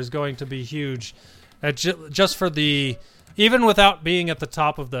right there is going to be huge. Just for the... Even without being at the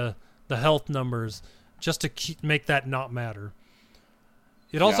top of the health numbers, just to make that not matter.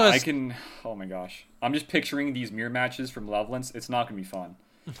 It also has... Oh my gosh. I'm just picturing these mirror matches from Malevolence. It's not going to be fun.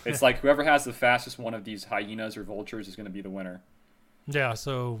 It's like whoever has the fastest one of these hyenas or vultures is going to be the winner. Yeah,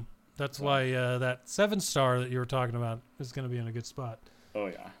 so that's why that 7-star that you were talking about is going to be in a good spot. Oh,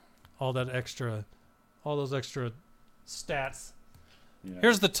 yeah. All those extra stats. Yeah.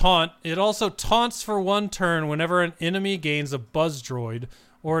 Here's the taunt. It also taunts for 1 turn whenever an enemy gains a buzz droid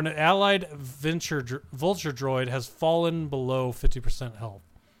or an allied vulture droid has fallen below 50% health.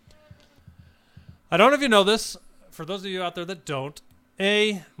 I don't know if you know this. For those of you out there that don't,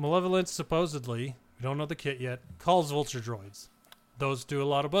 Malevolence supposedly, we don't know the kit yet, calls vulture droids. Those do a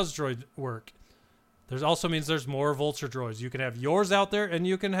lot of buzz droid work. There's also means there's more vulture droids. You can have yours out there, and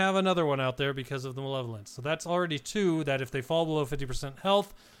you can have another one out there because of the Malevolence. So that's already 2 that if they fall below 50%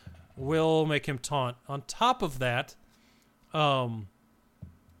 health, will make him taunt. On top of that,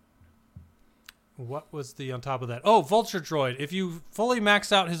 what was the on top of that? Oh, vulture droid. If you fully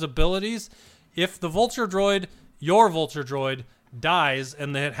max out his abilities, if the vulture droid, your vulture droid, dies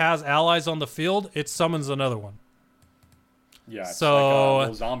and it has allies on the field, it summons another one. Yeah, it's so, like a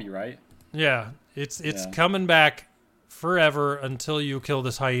little zombie, right? Yeah. It's coming back forever until you kill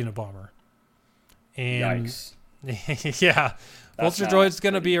this Hyena Bomber. And yikes. Yeah. Vulture Droid's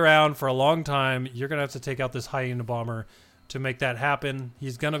going to be around for a long time. You're going to have to take out this Hyena Bomber to make that happen.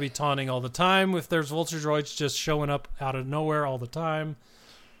 He's going to be taunting all the time if there's Vulture Droids just showing up out of nowhere all the time.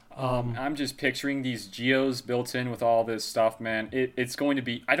 I'm just picturing these geos built in with all this stuff, man. It's going to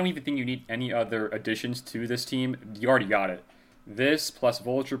be... I don't even think you need any other additions to this team. You already got it. This plus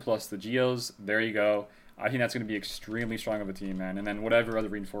Vulture plus the geos, there you go. I think that's going to be extremely strong of a team, man. And then whatever other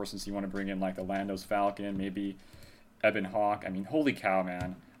reinforcements you want to bring in, like the Landos Falcon, maybe Ebon Hawk. I mean, holy cow,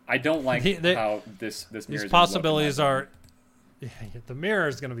 man. I don't like how this mirror these possibilities are... Yeah, the mirror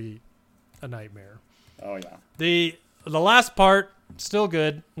is going to be a nightmare. Oh, yeah. The last part, still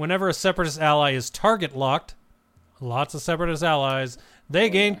good. Whenever a Separatist ally is target locked, lots of Separatist allies, they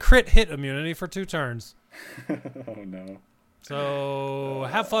gain crit hit immunity for 2 turns. Oh, no. So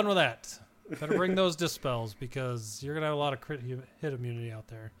have fun with that. Better bring those dispels because you're going to have a lot of crit hit immunity out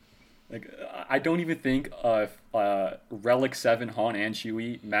there. Like, I don't even think Relic 7 Han and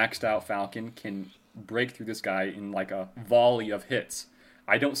Chewie maxed out Falcon can break through this guy in like a volley of hits.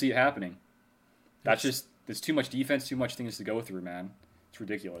 I don't see it happening. That's just, there's too much defense, too much things to go through, man. It's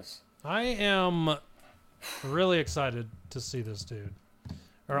ridiculous. I am really excited to see this dude.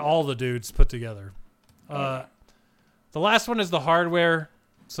 Or all the dudes put together. The last one is the hardware,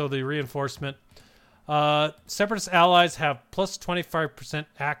 so the reinforcement. Separatist allies have plus 25%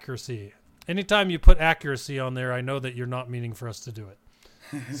 accuracy. Anytime you put accuracy on there, I know that you're not meaning for us to do it.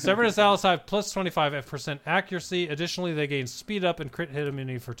 Separatist allies have plus 25% accuracy. Additionally, they gain speed up and crit hit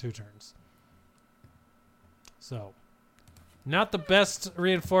immunity for 2 turns. So, not the best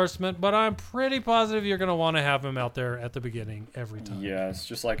reinforcement, but I'm pretty positive you're going to want to have him out there at the beginning every time. Yes,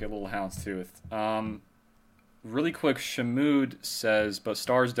 just like a little houndstooth. Really quick, Shamood says, but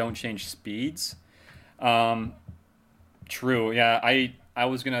stars don't change speeds. True. Yeah, I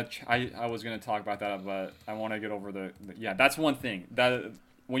was gonna talk about that, but I want to get over the yeah. That's one thing that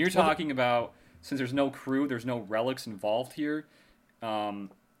when you're talking about, since there's no crew, there's no relics involved here.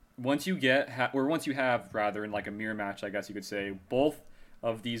 Once you have rather in like a mirror match, I guess you could say, both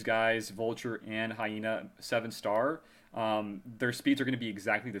of these guys, Vulture and Hyena 7-star, their speeds are going to be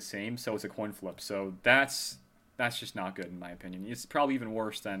exactly the same. So it's a coin flip. So that's just not good in my opinion. It's probably even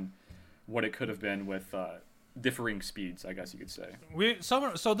worse than what it could have been with differing speeds, I guess you could say.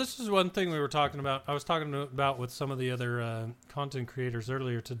 So this is one thing we were talking about. I was talking about with some of the other content creators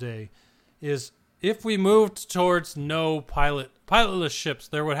earlier today, is if we moved towards no pilotless ships,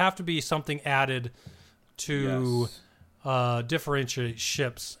 there would have to be something added to differentiate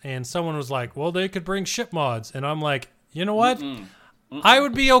ships. And someone was like, well, they could bring ship mods. And I'm like, you know what? I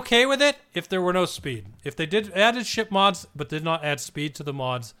would be okay with it if there were no speed. If they added ship mods but did not add speed to the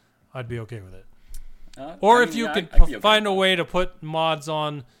mods, I'd be okay with it. If you could find a way to put mods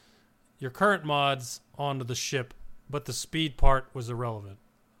on your current mods onto the ship, but the speed part was irrelevant,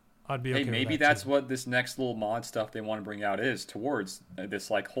 I'd be okay with that. Maybe that's what this next little mod stuff they want to bring out is towards.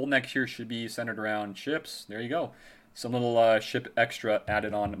 This like whole next year should be centered around ships. There you go. Some little ship extra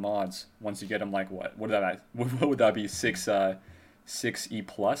added on mods. Once you get them, like what would that be? 6E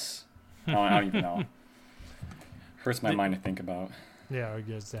plus? I don't even know. Hurts my mind to think about. Yeah,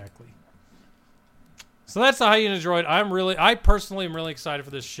 exactly. So that's the Hyena droid. I personally am really excited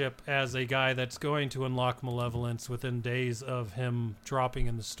for this ship as a guy that's going to unlock Malevolence within days of him dropping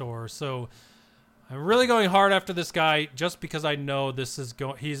in the store. So I'm really going hard after this guy just because I know this is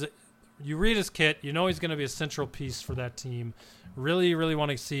you read his kit, you know he's going to be a central piece for that team. Really, really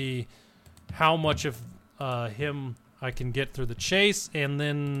want to see how much of him I can get through the chase, and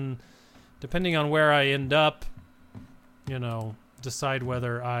then depending on where I end up, decide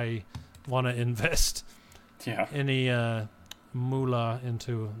whether I want to invest any moolah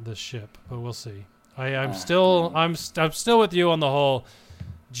into the ship. But we'll see. I'm still with you on the whole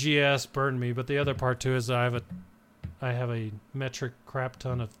GS burn me, but the other part too is I have a metric crap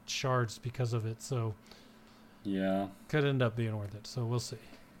ton of shards because of it, so could end up being worth it. So we'll see.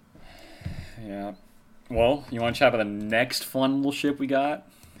 Yeah. Well, you want to chat about the next fun little ship we got?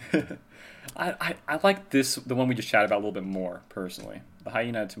 I like the one we just chatted about a little bit more, personally. The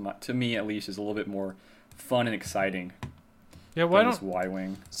Hyena, to me at least, is a little bit more fun and exciting. Yeah, why don't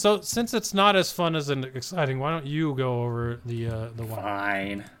Y-Wing? So, since it's not as fun as an exciting, why don't you go over the Y-Wing?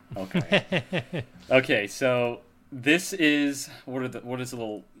 Fine. Okay. Okay, so this is what is the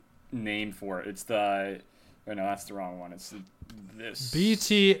little name for it? It's the... Oh, no, that's the wrong one. It's this.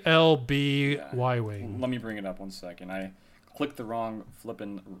 BTLB Y-Wing. Let me bring it up 1 second. I clicked the wrong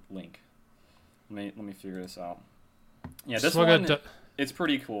flipping link. Let me figure this out. Yeah, this one, it's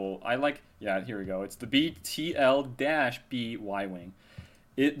pretty cool. I like... Yeah, here we go. It's the BTL-B Y-Wing.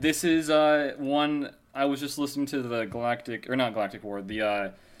 This is one... I was just listening to the Galactic... Or not Galactic War.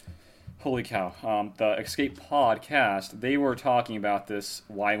 The... Holy cow. The Escape podcast, they were talking about this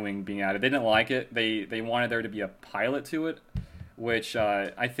Y-Wing being added. They didn't like it. They wanted there to be a pilot to it, which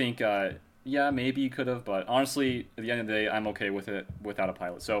I think, maybe you could have, but honestly, at the end of the day, I'm okay with it without a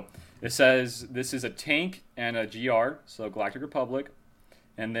pilot. So it says this is a tank and a GR, so Galactic Republic.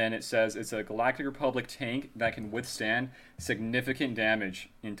 And then it says it's a Galactic Republic tank that can withstand significant damage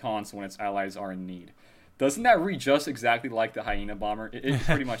in taunts when its allies are in need. Doesn't that read just exactly like the Hyena bomber? It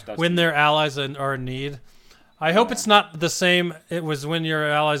pretty much does. When their allies are in need. I hope it's not the same. It was when your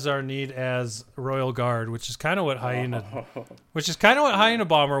allies are in need as Royal Guard, which is kind of what Hyena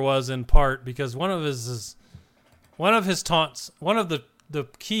bomber was in part, because one of his taunts, one of the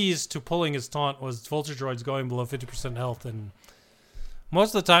keys to pulling his taunt was vulture droids going below 50% health, and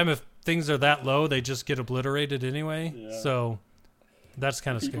most of the time, if things are that low, they just get obliterated anyway. Yeah. So that's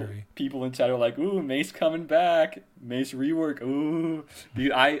kind of scary. People in chat are like, "Ooh, Mace coming back, Mace rework." Ooh,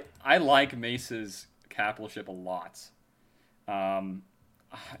 dude, I like Mace's capital ship a lot.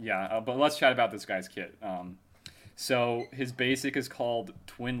 But let's chat about this guy's kit. So his basic is called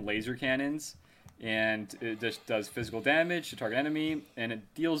Twin Laser Cannons, and it just does physical damage to target enemy, and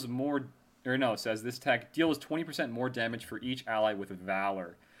it deals more. It says this attack deals 20% more damage for each ally with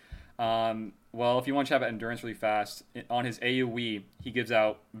Valor. Well, if you want to chat about endurance really fast, on his AoE, he gives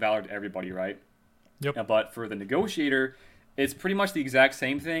out Valor to everybody, right? Yep. But for the Negotiator, it's pretty much the exact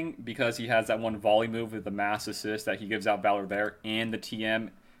same thing, because he has that one volley move with the mass assist that he gives out Valor there, and the TM,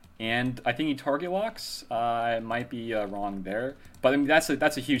 and I think he target locks. I might be wrong there, but I mean that's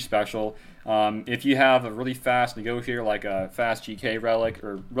a huge special. If you have a really fast Negotiator like a fast GK Relic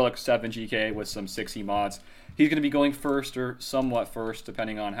or Relic 7 GK with some 6E mods, he's going to be going first or somewhat first,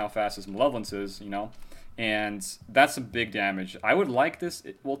 depending on how fast his Malevolence is, and that's some big damage. I would like this.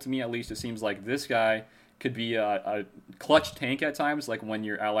 Well, to me at least, it seems like this guy could be a clutch tank at times, like when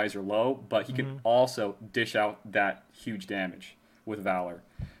your allies are low, but he can also dish out that huge damage with Valor.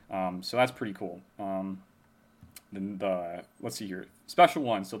 So that's pretty cool. Let's see here. Special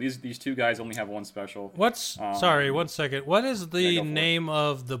one. So these two guys only have one special. Sorry, 1 second. What is the name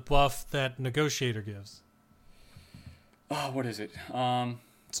of the buff that Negotiator gives? Oh, what is it?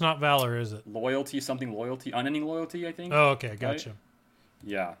 It's not Valor, is it? Loyalty, unending loyalty, I think. Oh, okay, gotcha. Right?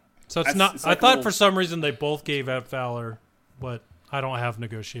 Yeah. So it's not. It's like I thought for some reason they both gave out Valor, but I don't have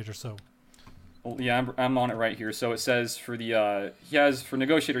Negotiator, so. Well, yeah, I'm on it right here. So it says for for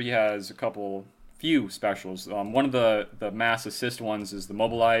Negotiator he has few specials. One of the mass assist ones is the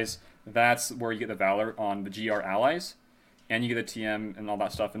Mobilize. That's where you get the Valor on the GR allies, and you get the TM and all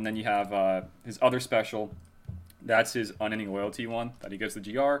that stuff. And then you have his other special. That's his unending loyalty one that he gives the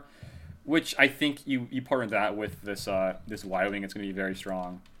GR, which I think you partner that with this Y-Wing. It's going to be very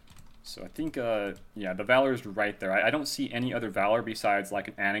strong. So I think, the Valor is right there. I don't see any other Valor besides like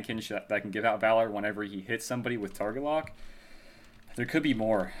an Anakin that can give out Valor whenever he hits somebody with target lock. There could be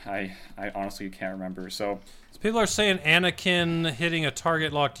more. I honestly can't remember. So people are saying Anakin hitting a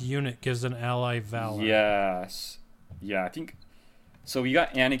target locked unit gives an ally Valor. Yes. Yeah, I think. So you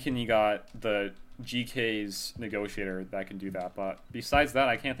got Anakin, you got the GK's Negotiator that can do that. But besides that,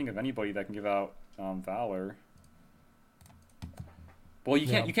 I can't think of anybody that can give out Valor. Well,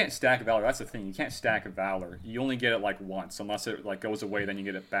 you can't stack Valor. That's the thing. You can't stack Valor. You only get it like once, unless it like goes away, then you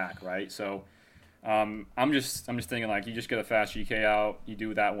get it back, right? So, I'm just thinking like you just get a fast GK out, you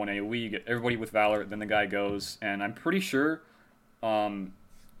do that one AoE, you get everybody with Valor, then the guy goes, and I'm pretty sure,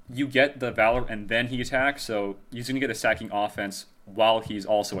 you get the Valor and then he attacks, so he's gonna get a stacking offense while he's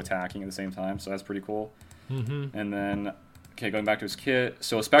also attacking at the same time. So that's pretty cool. Mm-hmm. And then, going back to his kit.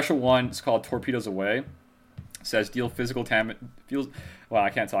 So a special one is called Torpedoes Away. Says deal physical damage.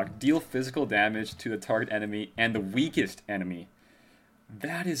 Deal physical damage to the target enemy and the weakest enemy.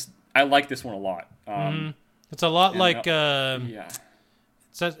 I like this one a lot. It's a lot like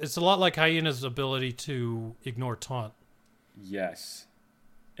It's a lot like Hyena's ability to ignore taunt. Yes,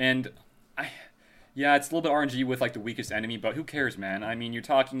 and it's a little bit RNG with like the weakest enemy, but who cares, man? I mean, you're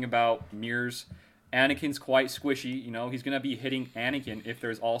talking about mirrors. Anakin's quite squishy. He's gonna be hitting Anakin if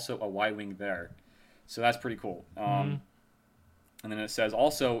there's also a Y-Wing there. So that's pretty cool. And then it says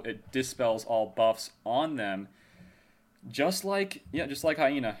also it dispels all buffs on them, just like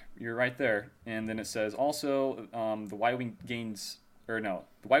Hyena. You're right there. And then it says also the Y-Wing the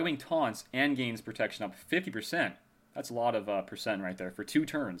Y-Wing taunts and gains protection up 50%. That's a lot of percent right there for 2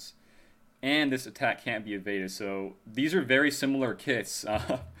 turns. And this attack can't be evaded. So these are very similar kits,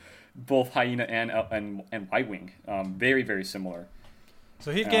 both Hyena and Y-Wing. Very, very similar.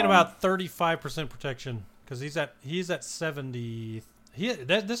 So he'd gain about 35% protection because he's at 70.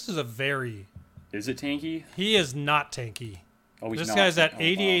 This is a very. Is it tanky? He is not tanky. Oh, he's this not. Guy's at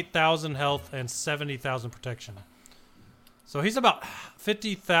 88,000 health and 70,000 protection. So he's about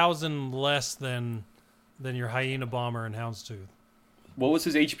 50,000 less than your Hyena Bomber and Houndstooth. what was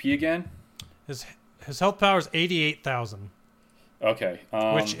his HP again? His health power is 88,000. Okay.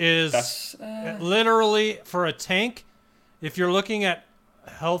 Which is literally, for a tank, if you're looking at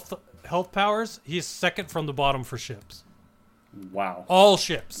health powers, he's second from the bottom for ships. Wow. All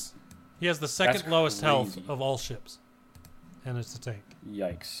ships. He has the second That's lowest crazy. health of all ships. And it's a tank.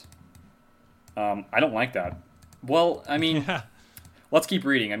 Yikes. I don't like that. Well, I mean, let's keep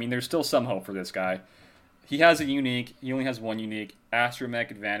reading. I mean, there's still some hope for this guy. He has a unique. He only has one unique Astromech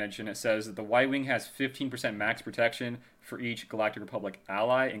Advantage, and it says that the Y-Wing has 15% max protection for each Galactic Republic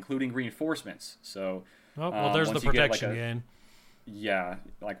ally, including reinforcements. So, there's the protection gain. Yeah,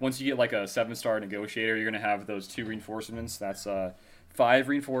 like once you get like a 7-star negotiator, you're gonna have those 2 reinforcements. That's 5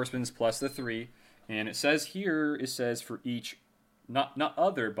 reinforcements plus the 3, and it says for each, not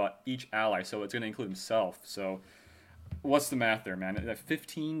other, but each ally. So it's gonna include himself. So, what's the math there, man?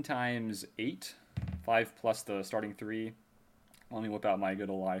 15 times 8. 5 plus the starting 3. Let me whip out my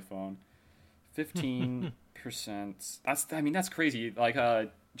good old iPhone. 15%. That's crazy. Like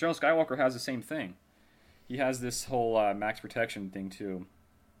General Skywalker has the same thing. He has this whole max protection thing too.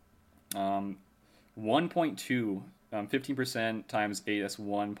 1.2. 15% times 8. That's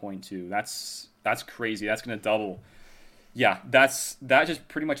 1.2. That's crazy. That's gonna double. Yeah, that just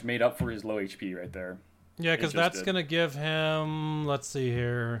pretty much made up for his low HP right there. Yeah, because that's gonna give him. Let's see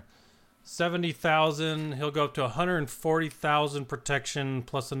here. 70,000. He'll go up to 140,000 protection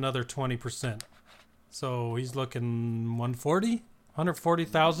plus another 20%. So he's looking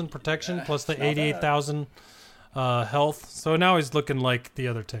 140,000 protection plus the 88,000 health. So now he's looking like the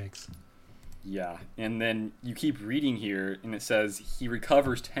other tanks. Yeah, and then you keep reading here, and it says he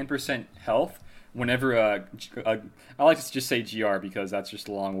recovers 10% health whenever I like to just say GR because that's just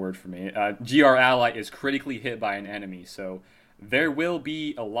a long word for me. GR ally is critically hit by an enemy, so there will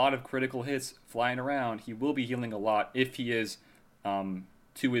be a lot of critical hits flying around. He will be healing a lot if he is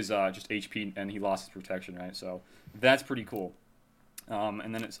to his just HP and he lost his protection, right? So that's pretty cool.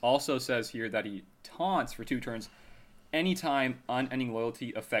 And then it also says here that he taunts for 2 turns anytime unending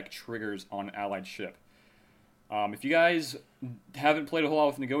loyalty effect triggers on an allied ship. If you guys haven't played a whole lot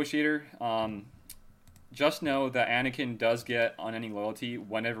with Negotiator, just know that Anakin does get unending loyalty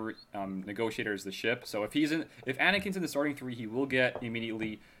whenever Negotiator is the ship. So if Anakin's in the starting 3, he will get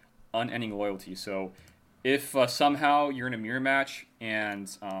immediately unending loyalty. So if somehow you're in a mirror match and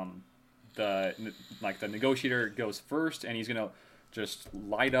the Negotiator goes first and he's gonna just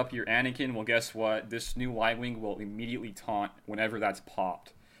light up your Anakin, well, guess what? This new Y-Wing will immediately taunt whenever that's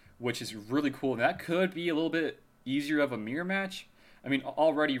popped, which is really cool. And that could be a little bit easier of a mirror match. I mean,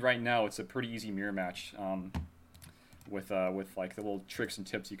 already right now it's a pretty easy mirror match with like the little tricks and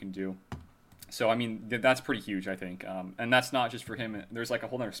tips you can do. So I mean, that's pretty huge, I think. And that's not just for him. There's like a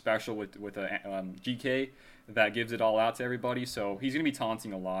whole other special with GK that gives it all out to everybody. So he's gonna be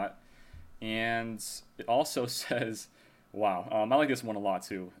taunting a lot. And it also says, wow, I like this one a lot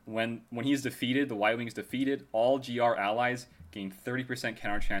too. When he's defeated, the Y-Wing's defeated, all GR allies gain 30%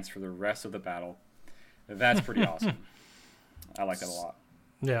 counter chance for the rest of the battle. That's pretty awesome. I like that a lot.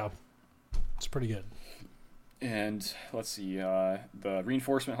 Yeah, it's pretty good. And let's see, the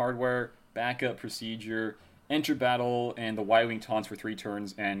reinforcement hardware, backup procedure, enter battle, and the Y-Wing taunts for 3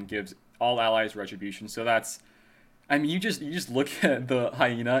 turns and gives all allies retribution. So that's, I mean, you just look at the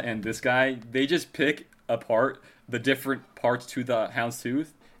Hyena and this guy. They just pick apart the different parts to the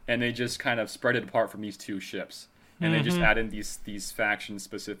Houndstooth, and they just kind of spread it apart from these 2 ships. And they just add in these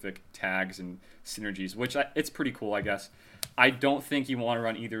faction-specific tags and synergies, which it's pretty cool, I guess. I don't think you want to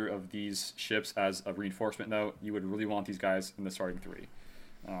run either of these ships as a reinforcement, though. You would really want these guys in the starting 3.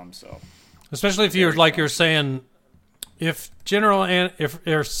 Especially if you're saying, if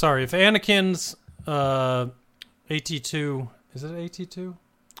Anakin's AT2, is it AT2?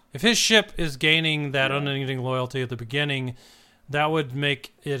 If his ship is gaining that unending loyalty at the beginning, that would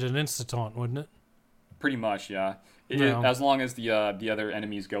make it an insta-taunt, wouldn't it? Pretty much, yeah. As long as the other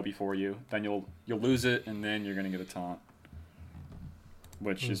enemies go before you, then you'll lose it, and then you're gonna get a taunt,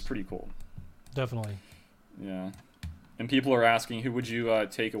 which is pretty cool. Definitely. Yeah. And people are asking, who would you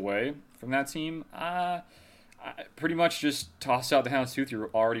take away from that team? I pretty much just toss out the Houndstooth you're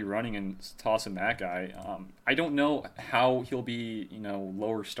already running and toss in that guy. I don't know how he'll be,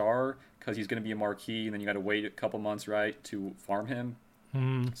 lower star because he's going to be a marquee, and then you got to wait a couple months, right, to farm him.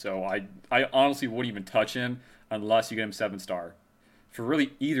 So I honestly wouldn't even touch him unless you get him 7-star for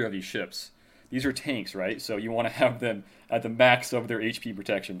really either of these ships. These are tanks, right? So you want to have them at the max of their HP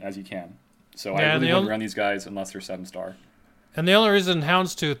protection as you can. So I really wouldn't run these guys unless they're 7-star. And the only reason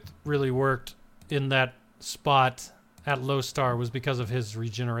Houndstooth really worked in that spot at low star was because of his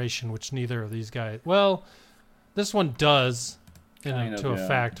regeneration, which neither of these guys... Well, this one does, to a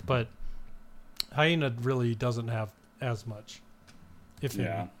fact, but Hyena really doesn't have as much, if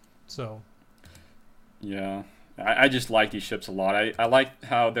any. So. Yeah, I just like these ships a lot. I like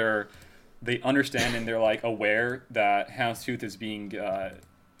how they understand and they're like aware that Houndstooth is being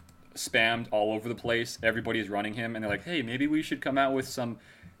spammed all over the place. Everybody's running him, and they're like, hey, maybe we should come out with some,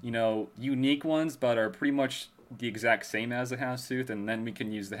 unique ones, but are pretty much the exact same as the Houndstooth, and then we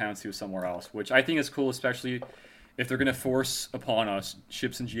can use the Houndstooth somewhere else, which I think is cool, especially if they're going to force upon us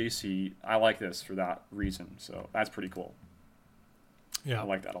ships in GAC. I like this for that reason, so that's pretty cool. Yeah. I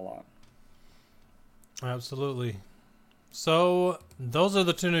like that a lot. Absolutely. So those are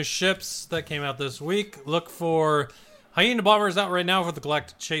the 2 new ships that came out this week. Look for Hyena Bomber is out right now for the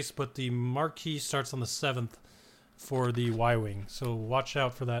Galactic Chase, but the Marquee starts on the 7th for the Y-Wing. So watch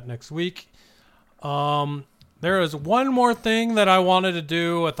out for that next week. There is one more thing that I wanted to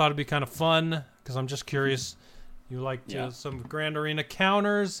do. I thought it'd be kind of fun because I'm just curious. You like some Grand Arena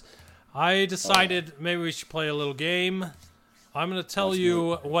counters. I decided maybe we should play a little game. I'm going to tell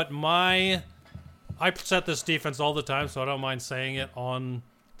you what I set this defense all the time, so I don't mind saying it on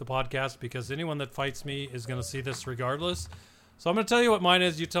the podcast because anyone that fights me is going to see this regardless. So I'm going to tell you what mine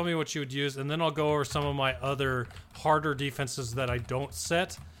is. You tell me what you would use, and then I'll go over some of my other harder defenses that I don't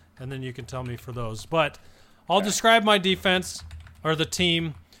set, and then you can tell me for those. But I'll describe my defense, or the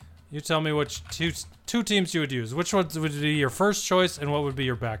team. You tell me which two teams you would use. Which ones would be your first choice, and what would be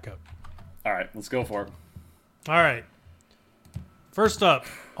your backup? All right, let's go for it. All right. First up,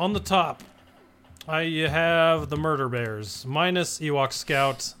 on the top, you have the Murder Bears, minus Ewok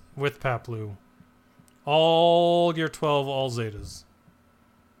Scout with Paplu. All Gear 12, all Zetas.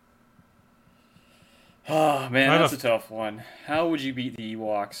 Oh, man, that's a tough one. How would you beat the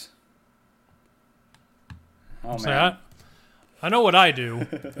Ewoks? Oh, man. I know what I do,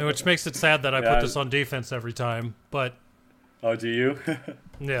 which makes it sad that I put this on defense every time, but... Oh, do you?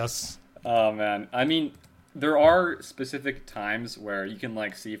 Yes. Oh, man. I mean, there are specific times where you can,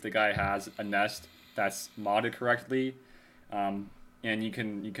 see if the guy has a nest that's modded correctly, and you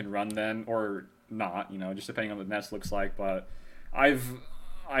can run then, or not, just depending on what the nest looks like, but I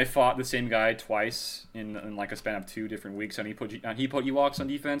fought the same guy twice in a span of 2 different weeks, and he put Ewoks on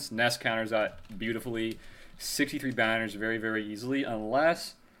defense. Nest counters that beautifully. 63 banners very, very easily,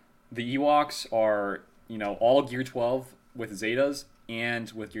 unless the Ewoks are, all Gear 12 with Zetas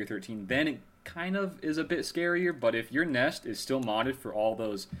and with Gear 13. Then it kind of is a bit scarier, but if your nest is still modded for all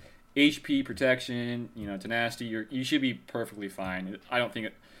those HP, protection, tenacity, you should be perfectly fine. I don't think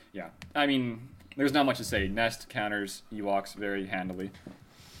it... Yeah. I mean, there's not much to say. Nest counters Ewoks very handily.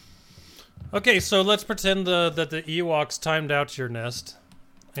 Okay, so let's pretend that the Ewoks timed out your nest,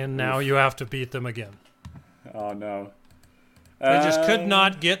 and now you have to beat them again. Oh no! They just could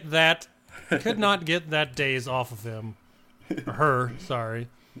not get that daze off of him, or her. Sorry.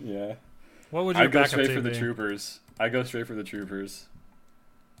 Yeah. What would your backup team be? I go straight for the troopers.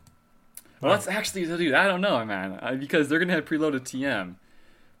 Well, that's actually, dude. I don't know, man, because they're gonna have preloaded TM.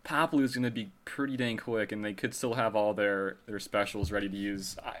 Paplu's gonna be pretty dang quick, and they could still have all their specials ready to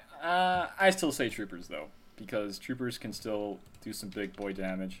use. I still say troopers though, because troopers can still do some big boy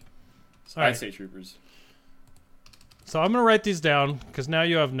damage. So I'd say troopers. So I'm going to write these down because now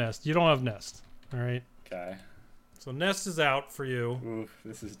you have Nest. You don't have Nest. All right? Okay. So Nest is out for you. Oof,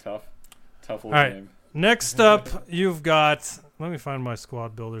 this is tough. Tough little game. Next up, you've got... Let me find my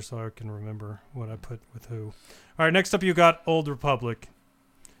squad builder so I can remember what I put with who. All right, next up you got Old Republic.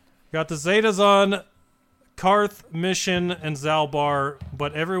 You got the Zetas on Karth, Mission, and Zalbar,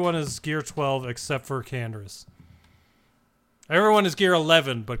 but everyone is Gear 12 except for Canderous. Everyone is Gear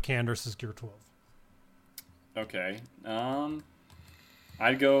 11, but Canderous is Gear 12. Okay.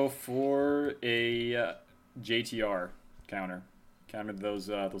 I'd go for a JTR counter those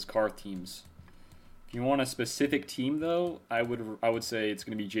Karth teams. If you want a specific team, though, I would say it's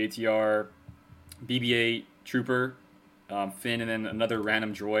going to be JTR, BB-8, Trooper, Finn, and then another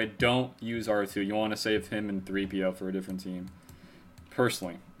random droid. Don't use R2. You want to save him and 3PO for a different team.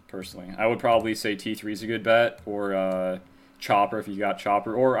 Personally, I would probably say T3 is a good bet, or Chopper if you got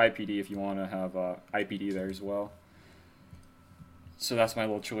Chopper, or IPD if you want to have IPD there as well. So that's my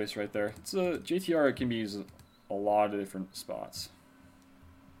little choice right there. It's a JTR can be used a lot of different spots.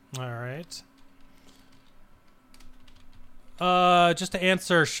 All right. Just to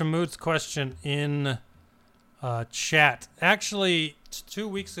answer Shamood's question in chat. Actually, 2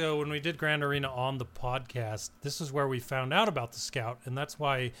 weeks ago when we did Grand Arena on the podcast, this is where we found out about the Scout, and that's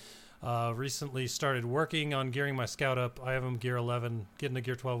why recently started working on gearing my Scout up. I have him Gear 11. Getting to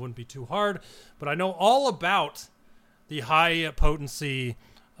Gear 12 wouldn't be too hard, but I know all about the high potency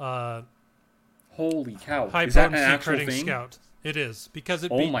holy cow. High potency critting Scout. It is, because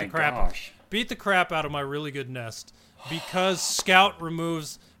it Oh beat my the crap gosh. beat the crap out of my really good nest, because Scout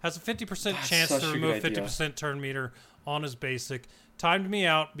has a 50% That's chance such to a remove good idea. 50% turn meter on his basic. Timed me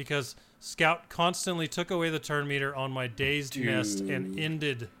out because Scout constantly took away the turn meter on my dazed nest and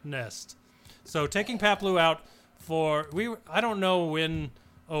ended nest. So taking Paplu out I don't know when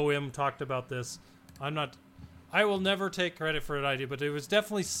OM talked about this. I will never take credit for an idea, but it was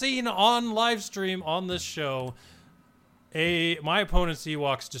definitely seen on live stream on this show. My opponent's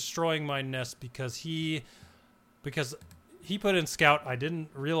Ewoks destroying my nest because he put in Scout. I didn't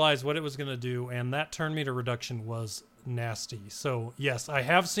realize what it was going to do, and that turn meter reduction was nasty. So yes, I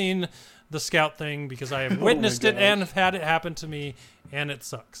have seen the Scout thing because I have witnessed it and have had it happen to me, and it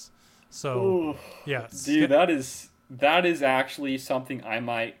sucks. So yeah, dude, that is actually something I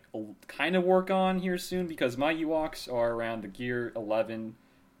might kind of work on here soon, because my Ewoks are around the gear 11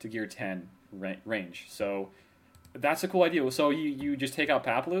 to gear 10 range. So that's a cool idea. So you just take out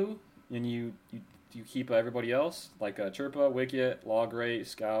Paplu and you keep everybody else, like Chirpa, Wicket, Logray,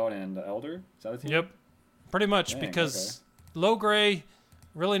 Scout, and Elder. Is that the team? Yep, pretty much. Dang, Because Logray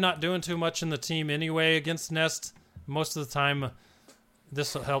really not doing too much in the team anyway against Nest. Most of the time,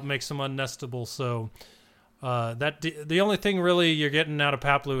 this will help make some unnestable. So the only thing really you're getting out of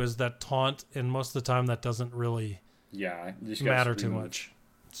Paplu is that taunt, and most of the time that doesn't really just matter too much.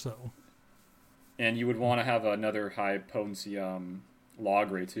 So, and you would want to have another high potency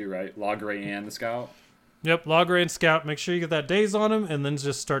Logray too, right? Logray and the Scout. Yep, Logray and Scout. Make sure you get that daze on them, and then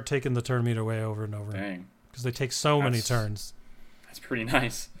just start taking the turn meter away over and over. Dang, because they take so many turns. That's pretty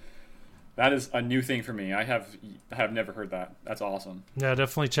nice. That is a new thing for me. I have never heard that. That's awesome. Yeah,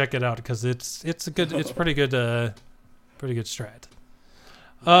 definitely check it out, because it's pretty good strat.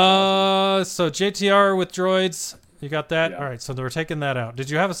 So JTR with droids, you got that? Yeah. All right, so we're taking that out. Did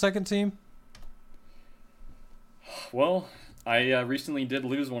you have a second team? Well, I recently did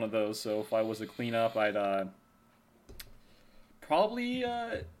lose one of those, so if I was to clean up, I'd probably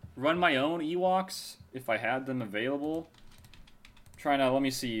run my own Ewoks if I had them available. Let me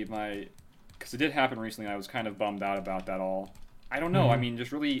see because it did happen recently. I was kind of bummed out about that all. I don't know. I mean,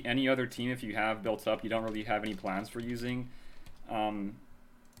 just really any other team, if you have built up, you don't really have any plans for using.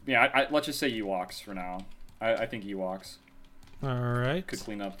 Let's just say Ewoks for now. I think Ewoks. All right. Could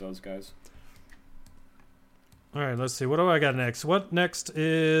clean up those guys. All right, let's see. What do I got next? What next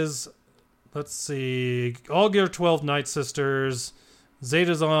is, let's see, All Gear 12 Night Sisters,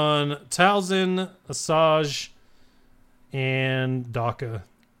 Zeta's on, Talzin, Asajj, and Daka.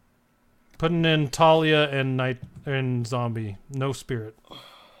 Putting in Talia and Zombie. No Spirit.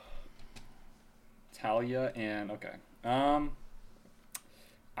 Talia and okay. I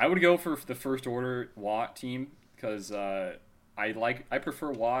would go for the First Order Watt team, because I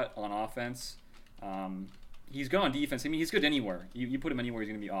prefer Watt on offense. He's good on defense. I mean, he's good anywhere. You put him anywhere, he's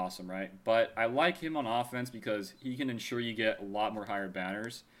going to be awesome, right? But I like him on offense because he can ensure you get a lot more higher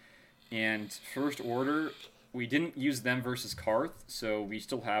banners. And First Order, we didn't use them versus Karth, so we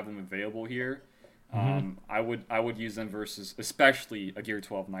still have them available here. I would use them versus especially a Gear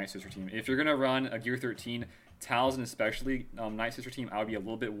 12 Night Sister team. If you're going to run a Gear 13 Talzin especially Night Sister team, I would be a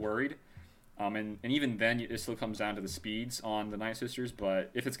little bit worried. And even then, it still comes down to the speeds on the Night Sisters. But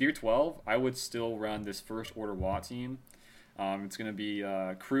if it's Gear 12, I would still run this First Order Watt team. It's going to be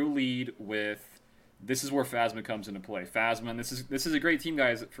crew lead with... This is where Phasma comes into play. Phasma, and this is a great team,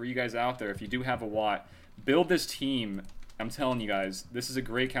 guys, for you guys out there. If you do have a Watt, build this team. I'm telling you guys, this is a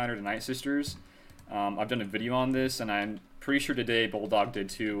great counter to Night Sisters. I've done a video on this, and I'm pretty sure today Bulldog did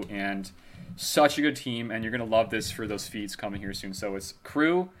too. And such a good team, and you're going to love this for those feats coming here soon. So it's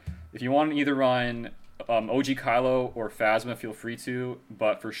crew. If you want to either run OG Kylo or Phasma, feel free to.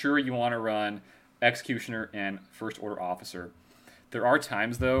 But for sure, you want to run Executioner and First Order Officer. There are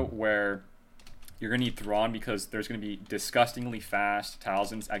times, though, where you're going to need Thrawn, because there's going to be disgustingly fast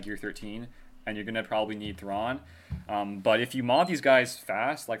Talzins at Gear 13, and you're going to probably need Thrawn. But if you mod these guys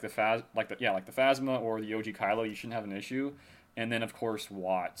fast, like the Phasma or the OG Kylo, you shouldn't have an issue. And then, of course,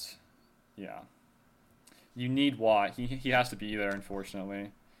 Watt. Yeah. You need Watt. He has to be there,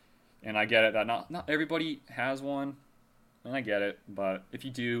 unfortunately. And I get it that not everybody has one, and I get it. But if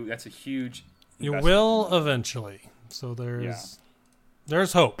you do, that's a huge investment. You will eventually. So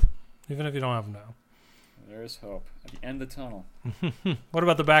there's hope, even if you don't have them now. There's hope at the end of the tunnel. What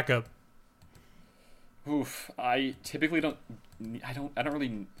about the backup? Oof, I typically don't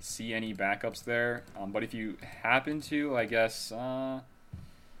really see any backups there. But if you happen to, I guess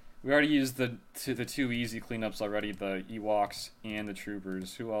we already used the two easy cleanups already, the Ewoks and the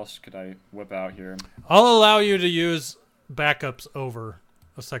Troopers. Who else could I whip out here? I'll allow you to use backups over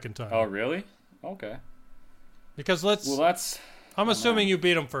a second time. Oh, really? Okay. Because I'm assuming you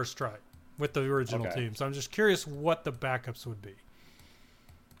beat them first try with the original team. So I'm just curious what the backups would be.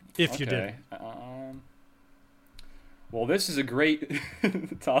 If you did. Well, this is a great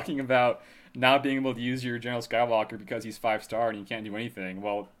talking about not being able to use your General Skywalker because he's 5-star and you can't do anything.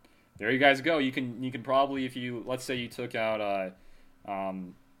 Well, there you guys go. You can probably, if you, let's say you took out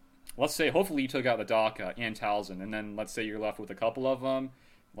hopefully you took out the Doc and Talzin, and then let's say you're left with a couple of them,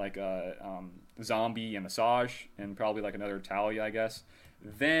 like Zombie and Massage, and probably like another Talia, I guess.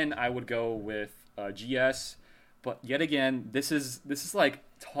 Then I would go with GS, but yet again, this is like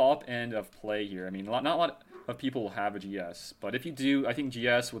top end of play here. I mean, not a lot of people will have a GS, but if you do, I think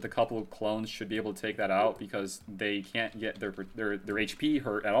GS with a couple of clones should be able to take that out because they can't get their HP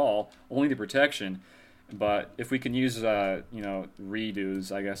hurt at all, only the protection. But if we can use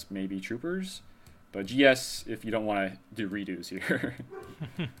redos, I guess maybe troopers, but GS if you don't want to do redos here.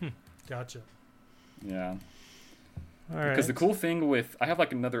 Gotcha. Yeah. All right. Because the cool thing with, I have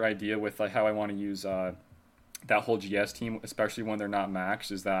like another idea with like how I want to use that whole GS team, especially when they're not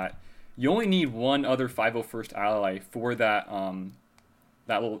maxed, is that you only need one other 501st ally for that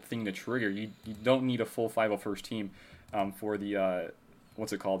that little thing to trigger. You don't need a full 501st team for the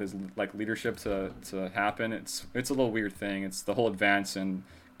what's it called? Is like leadership to happen. It's a little weird thing. It's the whole advance and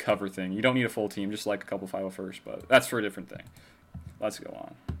cover thing. You don't need a full team, just like a couple 501st, but that's for a different thing. Let's go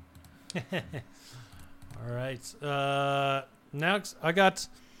on. All right. Next, I got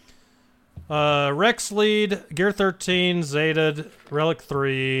Rex Lead, Gear 13, Zetaed, Relic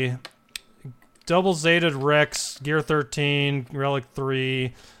 3, double Zetaed Rex, Gear 13, Relic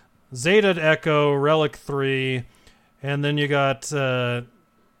 3, Zetaed Echo, Relic 3, and then you got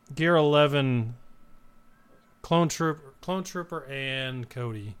Gear 11, Clone Trooper, and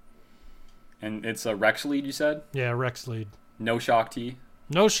Cody. And it's a Rex Lead, you said? Yeah, Rex Lead. No Shock T?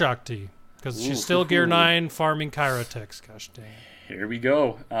 No Shock T, because she's still Gear 9 farming Kyrotex. Gosh dang. Here we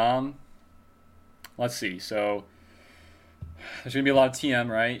go. Let's see. So there's going to be a lot of TM,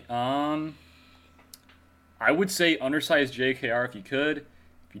 right? I would say undersized JKR if you could.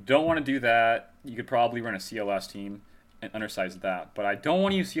 If you don't want to do that, you could probably run a CLS team and undersize that. But I don't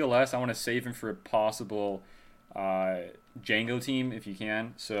want to use CLS. I want to save him for a possible Django team if you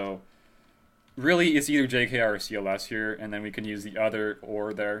can. So really, it's either JKR or CLS here, and then we can use the other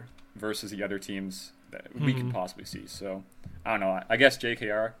or there versus the other teams that we can possibly see. So I don't know. I guess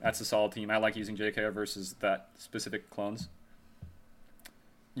JKR, that's a solid team. I like using JKR versus that specific clones.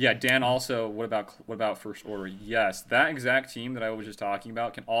 Yeah, Dan also, what about First Order? Yes, that exact team that I was just talking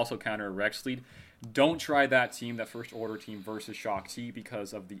about can also counter a Rex Lead. Don't try that team, that First Order team versus Shock T,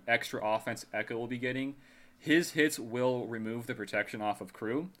 because of the extra offense Echo will be getting. His hits will remove the protection off of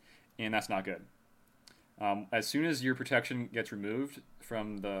crew, and that's not good. As soon as your protection gets removed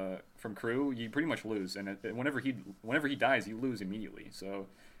from crew, you pretty much lose, and whenever he dies, you lose immediately. So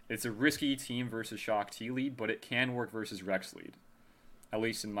it's a risky team versus Shock T lead, but it can work versus Rex lead, at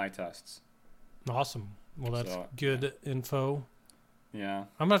least in my tests. Awesome. Well, that's good info. Yeah,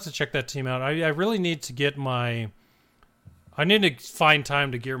 I'm gonna have to check that team out. I really need to get I need to find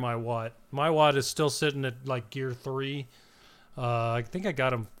time to gear my Watt. My Watt is still sitting at like Gear 3. I think I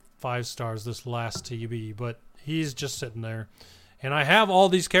got him 5 stars this last TB, but he's just sitting there. And I have all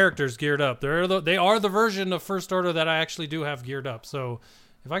these characters geared up. They are the version of First Order that I actually do have geared up. So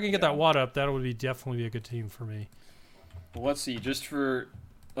if I can get that Watt up, that would definitely be a good team for me. Well, let's see. Just for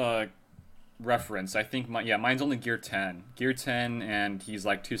reference, I think mine's only Gear 10. Gear 10, and he's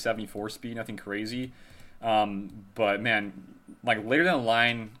like 274 speed, nothing crazy. But man, like later down the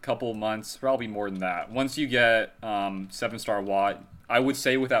line, couple months, probably more than that. Once you get 7-star Watt, I would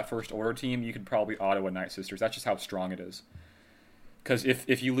say with that First Order team, you could probably auto a Night Sisters. That's just how strong it is. Because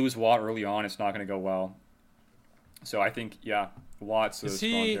if you lose Watt early on, it's not going to go well. So I think, Watt's a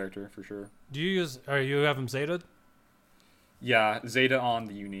strong character for sure. You have him Zetaed? Yeah, Zeta on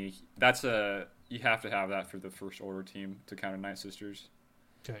the unique. You have to have that for the First Order team to counter Night Sisters.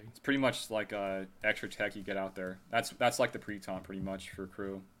 Okay. It's pretty much like extra tech you get out there. That's like the pre-taunt pretty much for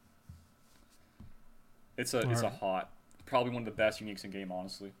crew. It's a hot, probably one of the best uniques in game,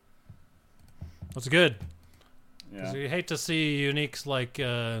 honestly. That's good. Yeah. 'Cause you hate to see uniques like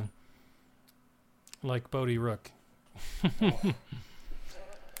Bodhi Rook.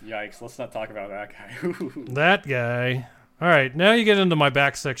 Yikes! Let's not talk about that guy. That guy. All right, now you get into my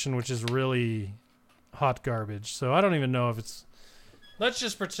back section, which is really hot garbage. So I don't even know if it's. Let's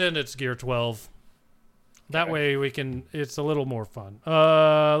just pretend it's Gear 12. That way it's a little more fun.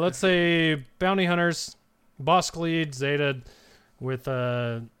 Let's say Bounty Hunters, Bosk Lead, Zeta with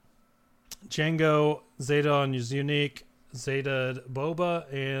Django, Zeta on his unique, Zeta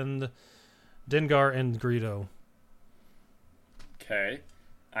Boba, and Dengar and Greedo. Okay.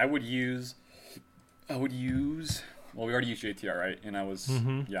 I would use. Well, we already used JTR, right? And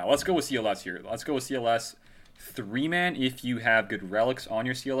yeah. Let's go with CLS here. Let's go with CLS. 3-man if you have good relics on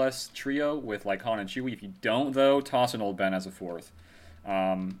your CLS trio with like Han and Chewie. If you don't, though, toss an Old Ben as a 4th.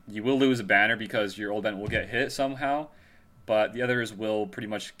 You will lose a banner because your Old Ben will get hit somehow, but the others will pretty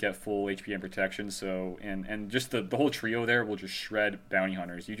much get full HP and protection. So and just the whole trio there will just shred bounty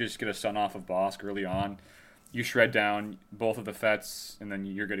hunters. You just get a stun off of Bosk early on. You shred down both of the Fets, and then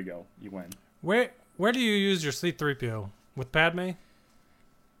you're good to go. You win. Where do you use your C-3PO? With Padme?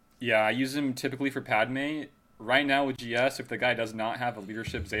 Yeah, I use him typically for Padme. Right now with GS, if the guy does not have a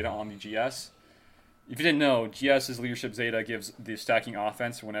leadership Zeta on the GS, if you didn't know, GS's leadership Zeta gives the stacking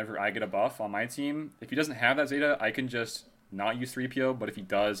offense whenever I get a buff on my team. If he doesn't have that Zeta, I can just not use 3PO, but if he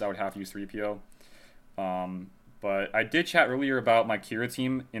does, I would have to use 3PO. But I did chat earlier about my Kira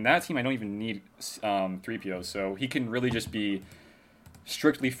team. In that team, I don't even need 3PO, so he can really just be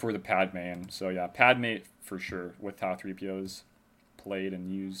strictly for the Padme. And so, yeah, Padme for sure with how 3PO is played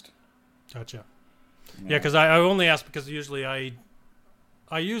and used. Gotcha. Yeah, because I only ask because usually I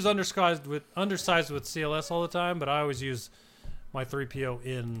use undersized with CLS all the time, but I always use my 3PO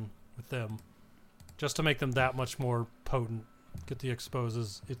in with them just to make them that much more potent. Get the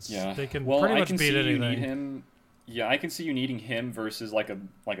exposes. They can pretty much beat anything. Need him. Yeah, I can see you needing him versus like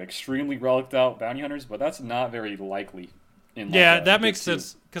extremely relicked out bounty hunters, but that's not very likely. That makes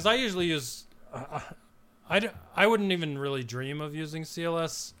sense because I usually use. I wouldn't even really dream of using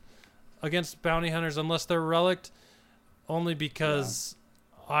CLS against bounty hunters unless they're relict, only because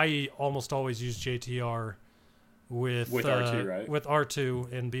I almost always use JTR with R2, right? With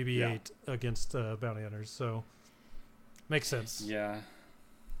R2 and BB-8 against bounty hunters, so makes sense. Yeah.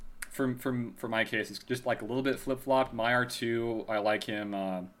 For my case, it's just like a little bit flip-flopped. My R2, I like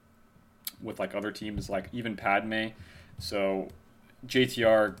him with like other teams, like even Padme. So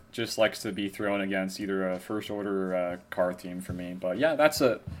JTR just likes to be thrown against either a First Order or a car team for me. But yeah,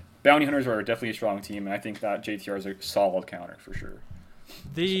 Bounty Hunters are definitely a strong team, and I think that JTR is a solid counter for sure.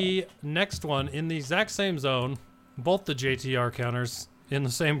 The next one, in the exact same zone, both the JTR counters in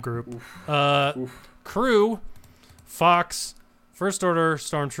the same group. Crew, Fox, First Order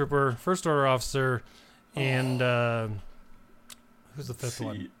Stormtrooper, First Order Officer, and who's the fifth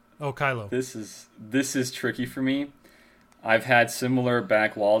one? Oh, Kylo. This is tricky for me. I've had similar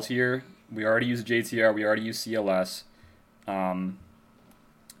back walls here. We already use JTR. We already use CLS.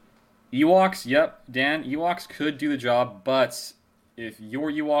 Ewoks, yep, Dan. Ewoks could do the job, but if your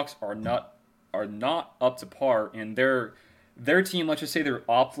Ewoks are not up to par, and their team, let's just say they're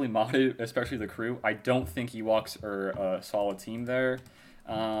optimally modded, especially the crew, I don't think Ewoks are a solid team there.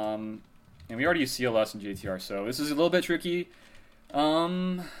 And we already use CLS and JTR, so this is a little bit tricky.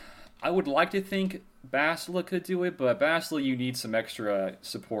 I would like to think Bastila could do it, but Bastila, you need some extra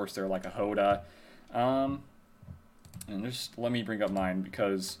supports there, like a Hoda. And just let me bring up mine,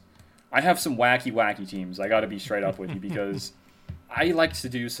 because I have some wacky teams. I got to be straight up with you, because I like to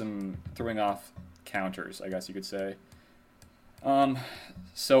do some throwing off counters, I guess you could say.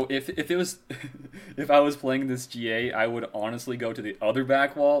 So if it was if I was playing this GA, I would honestly go to the other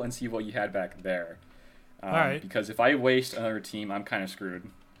back wall and see what you had back there. All right. Because if I waste another team, I'm kind of screwed.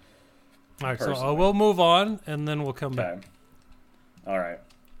 All right, so we'll move on, and then we'll come back. All right.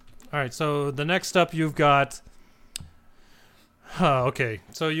 All right, so the next up you've got... okay,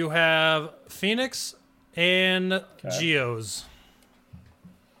 so you have Phoenix and Geos.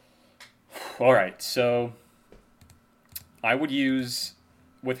 All right, so I would use...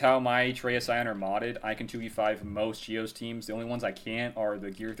 With how my Trey Scion are modded, I can 2v5 most Geos teams. The only ones I can't are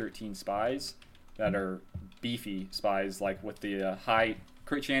the Gear 13 spies that are beefy spies, like with the high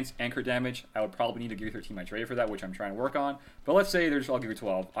crit chance and crit damage. I would probably need a Gear 13 my Trey for that, which I'm trying to work on. But let's say there's all Gear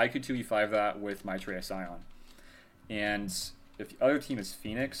 12. I could 2v5 that with my Trey Scion. And if the other team is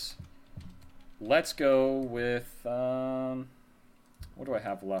Phoenix, let's go with... what do I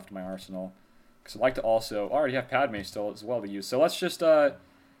have left in my arsenal? Because I'd like to also... I already have Padme still as well to use. So let's just...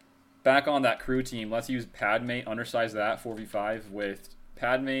 back on that crew team, let's use Padme, undersize that, 4v5 with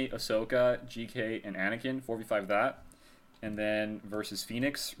Padme, Ahsoka, GK, and Anakin, 4v5 that. And then versus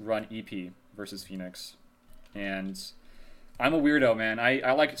Phoenix, run EP versus Phoenix. And I'm a weirdo, man.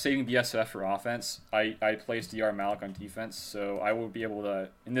 I like saving BSF for offense. I place DR Malik on defense, so I will be able to,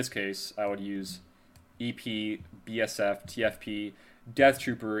 in this case, I would use EP, BSF, TFP, Death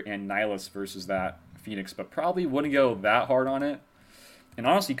Trooper, and Nihilus versus that Phoenix, but probably wouldn't go that hard on it. And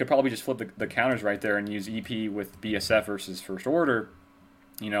honestly, you could probably just flip the counters right there and use EP with BSF versus First Order.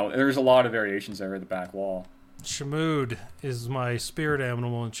 You know, there's a lot of variations there at the back wall. Shamood is my spirit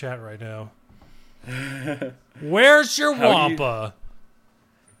animal in chat right now. Where's your Wampa?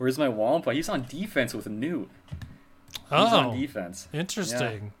 Where's my Wampa? He's on defense with Newt. He's on defense.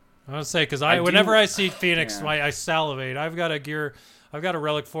 Interesting. I want to say, because whenever I see Phoenix, I salivate. I've got a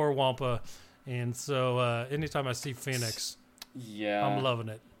Relic 4 Wampa, and so anytime I see Phoenix, I'm loving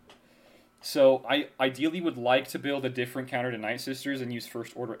it. So I ideally would like to build a different counter to Night Sisters and use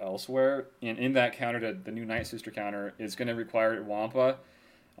First Order elsewhere. And in that counter, to the new Night Sister counter is going to require Wampa.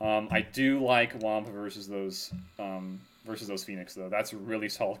 I do like Wampa versus those Phoenix though. That's a really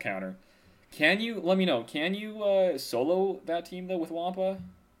solid counter. Let me know? Can you solo that team though with Wampa?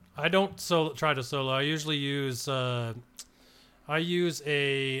 I don't try to solo. I usually use a Rex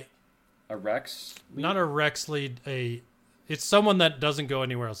lead? Not a Rex lead. It's someone that doesn't go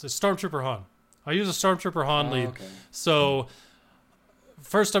anywhere else. It's Stormtrooper Han. I use a Stormtrooper Han lead. Okay. So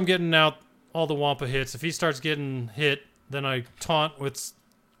first I'm getting out all the Wampa hits. If he starts getting hit, then I taunt with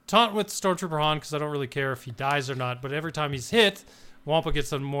Stormtrooper Han because I don't really care if he dies or not. But every time he's hit, Wampa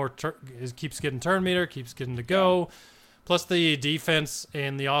gets keeps getting turn meter, keeps getting to go. Plus the defense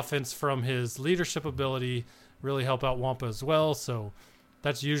and the offense from his leadership ability really help out Wampa as well. So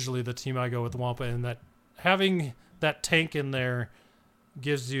that's usually the team I go with Wampa, and that having that tank in there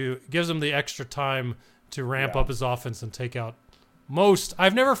gives him the extra time to ramp up his offense and take out most.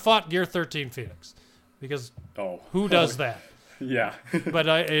 I've never fought Gear 13 Phoenix because who does that? Yeah. But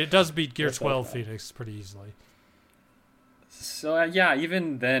it does beat Gear 12 Phoenix pretty easily. So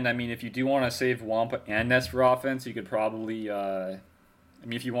even then, I mean, if you do want to save Wampa and Nest for offense, you could probably,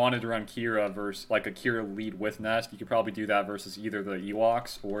 if you wanted to run Kira versus like a Kira lead with Nest, you could probably do that versus either the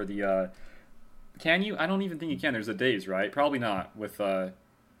Ewoks or the. Can you? I don't even think you can. There's a daze, right? Probably not. With I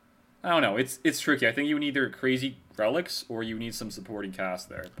don't know. It's tricky. I think you would need either crazy relics or you need some supporting cast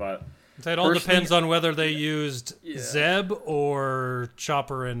there. But it all depends on whether they used Zeb or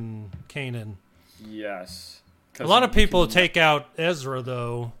Chopper and Kanan. Yes. A lot of people take out Ezra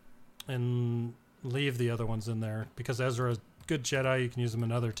though, and leave the other ones in there because Ezra is a good Jedi. You can use them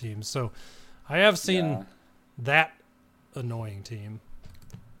in other teams. So I have seen that annoying team.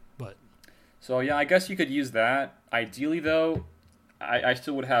 So I guess you could use that. Ideally, though, I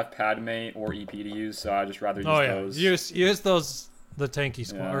still would have Padme or EP to use, so I'd just rather use those. Use those, the tanky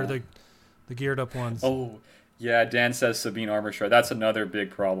squad, or the geared up ones. Oh, yeah, Dan says Sabine Armor Shred. That's another big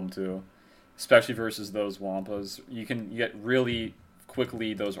problem, too. Especially versus those Wampas. You get really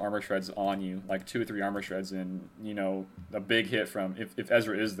quickly those Armor Shreds on you, like 2 or 3 Armor Shreds, and, a big hit from, if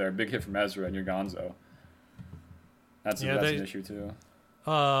Ezra is there, big hit from Ezra and you're gonzo. That's an issue, too.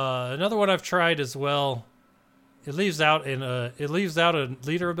 Another one I've tried as well. It leaves out a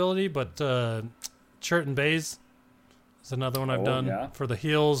leader ability, but Chirrut Baze is another one I've done for the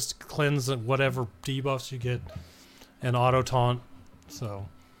heals, cleanse, and whatever debuffs you get, and auto taunt. So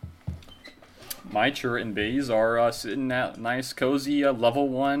my Chirrut Baze are sitting at nice, cozy level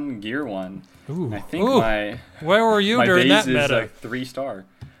 1 gear 1. Ooh, and I think where were you during that meta? Is 3-star.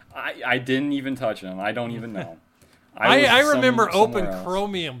 I didn't even touch them. I don't even know. I remember open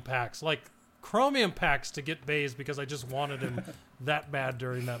chromium packs, like chromium packs to get Baze because I just wanted him that bad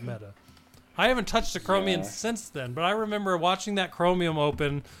during that meta. I haven't touched a chromium since then, but I remember watching that chromium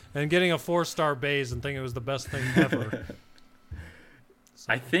open and getting a 4-star Baze and thinking it was the best thing ever.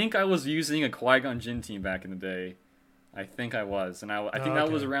 I think I was using a Qui-Gon Jinn team back in the day. I think I was, and I think that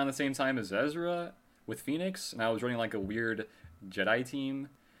was around the same time as Ezra with Phoenix, and I was running like a weird Jedi team.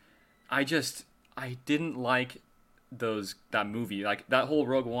 I didn't like that movie, like that whole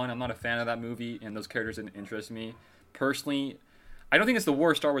Rogue One. I'm not a fan of that movie, and those characters didn't interest me personally. I don't think it's the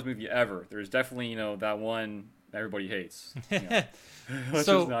worst Star Wars movie ever. There's definitely that one everybody hates. Let's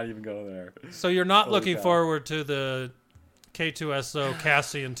just not even go there. So you're not looking forward to the K2SO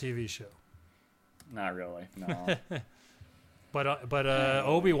Cassian TV show? Not really, no. but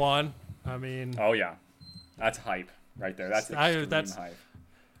Obi-Wan, I mean, that's hype right there. That's hype.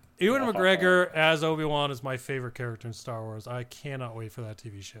 Ewan McGregor as Obi-Wan is my favorite character in Star Wars. I cannot wait for that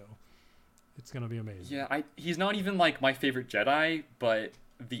TV show. It's going to be amazing. Yeah, he's not even like my favorite Jedi, but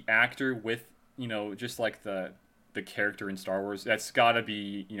the actor with, just like the character in Star Wars, that's got to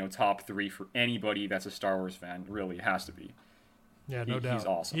be, top 3 for anybody that's a Star Wars fan. Really, it has to be. Yeah, no doubt. He's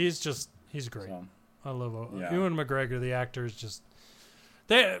awesome. He's great. So, I love Ewan McGregor. The actor is just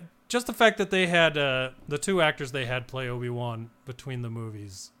the fact that they had the 2 actors they had play Obi-Wan between the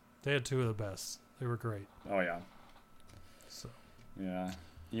movies. They had 2 of the best. They were great. Oh, yeah. So. Yeah.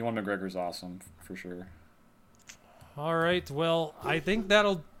 Ewan McGregor's awesome, for sure. All right. Well, I think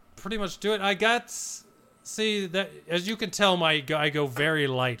that'll pretty much do it. See, that as you can tell, I go very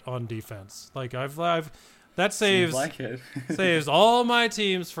light on defense. Like, That saves like it. saves all my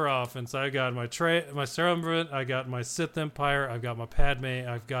teams for offense. I got my Cerumbran, I got my Sith Empire, I've got my Padme,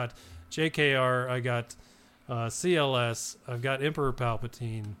 I've got JKR, I got CLS, I've got Emperor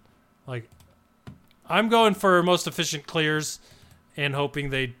Palpatine. Like, I'm going for most efficient clears and hoping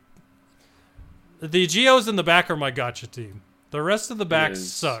the Geos in the back are my gotcha team. The rest of the back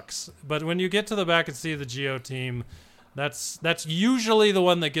sucks. But when you get to the back and see the Geo team, that's usually the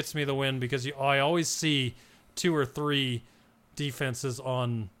one that gets me the win, because I always see 2 or 3 defenses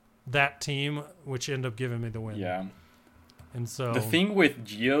on that team, which end up giving me the win. Yeah. And so the thing with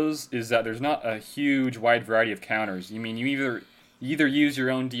Geos is that there's not a huge wide variety of counters. You mean you either use your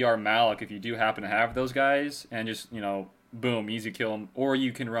own DR Malak if you do happen to have those guys, and just, boom, easy kill them, or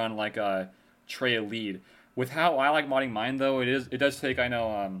you can run like a Trey lead. With how I like modding mine, though, it does take, I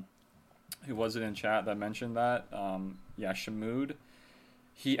know, who was it in chat that mentioned that? Shamood.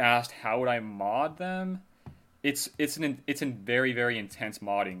 He asked how would I mod them. It's in very, very intense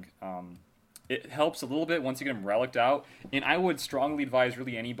modding. It helps a little bit once you get them reliced out, and I would strongly advise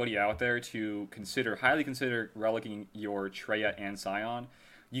really anybody out there to highly consider relicking your Traya and Scion.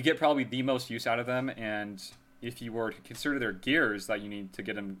 You get probably the most use out of them, and if you were to consider their gears that you need to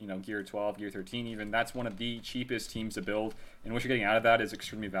get them, gear 12, gear 13 even, that's one of the cheapest teams to build, and what you're getting out of that is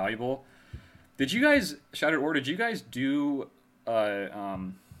extremely valuable. Did you guys, Shattered Order, did you guys do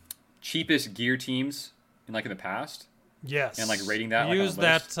cheapest gear teams in the past? Yes. And rating that? Use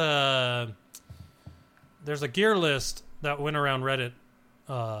that. There's a gear list that went around Reddit,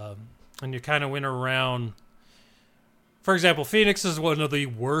 and you kind of went around. For example, Phoenix is one of the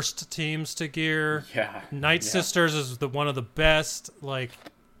worst teams to gear. Yeah. Night Sisters is one of the best.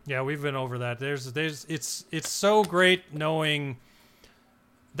 We've been over that. It's so great knowing.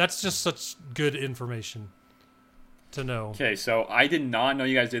 That's just such good information to know. Okay, so I did not know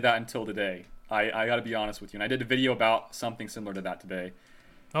you guys did that until today. I got to be honest with you, and I did a video about something similar to that today.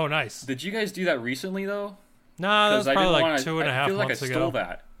 Oh, nice. Did you guys do that recently, though? Nah, that was probably 2.5 months ago. I feel like I stole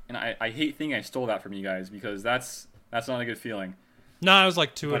that, and I hate thinking I stole that from you guys, because that's not a good feeling. No, it was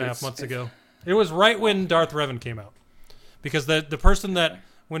 2.5 months ago. It was right when Darth Revan came out. Because the person that...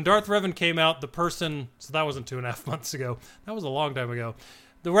 When Darth Revan came out, the person... So that wasn't 2.5 months ago. That was a long time ago.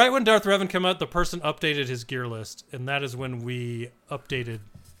 Right when Darth Revan came out, the person updated his gear list. And that is when we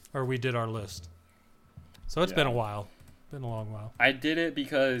we did our list. So it's been a while. Been a long while. I did it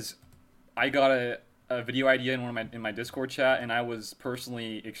because I got a video idea in my Discord chat, and I was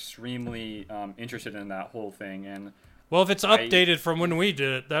personally extremely interested in that whole thing. And well, if it's updated from when we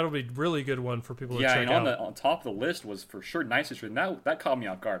did it, that'll be a really good one for people to check out. Yeah, and on top of the list was for sure Night Sisters, and that caught me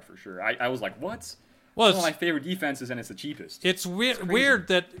off guard for sure. I was like, what? Well, it's one of my favorite defenses, and it's the cheapest. It's weird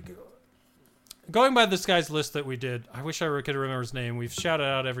that... Going by this guy's list that we did, I wish I could remember his name. We've shouted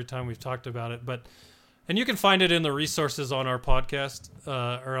out every time we've talked about it, and you can find it in the resources on our podcast,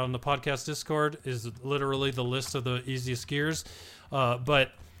 or on the podcast Discord, is literally the list of the easiest gears.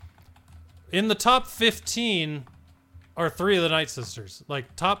 But in the top 15 are 3 of the Night Sisters.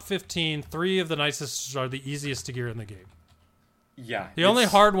 Top 15, 3 of the Night Sisters are the easiest to gear in the game. Yeah. The only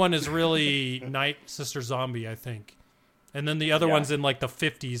hard one is really Night Sister Zombie, I think. And then the other one's in the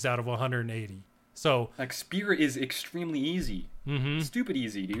 50s out of 180. So Spear is extremely easy. Mm-hmm. Stupid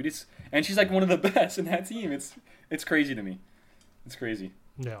easy, dude. And she's one of the best in that team. It's crazy to me. It's crazy.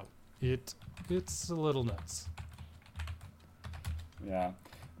 Yeah. It's a little nuts. Yeah.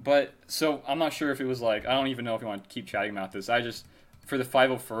 But so I'm not sure if it was I don't even know if you want to keep chatting about this. For the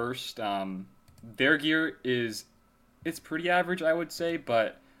 501st, their gear it's pretty average, I would say,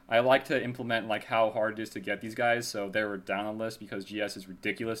 but I like to implement how hard it is to get these guys, so they were down on the list because GS is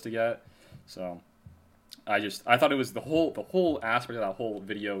ridiculous to get. So I thought it was the whole aspect of that whole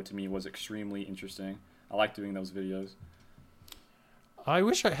video to me was extremely interesting. I like doing those videos. I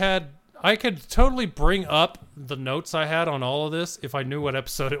wish I could totally bring up the notes I had on all of this if I knew what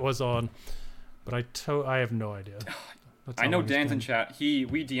episode it was on, but I have no idea. I know Dan's in chat. We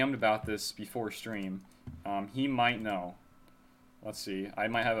DM'd about this before stream. He might know. Let's see. I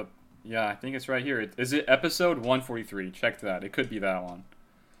might have I think it's right here. Is it episode 143? Check that. It could be that one.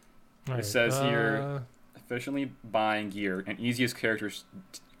 It says here, efficiently buying gear and easiest characters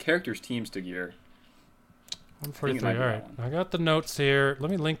teams to gear. 143. All right. I got the notes here. Let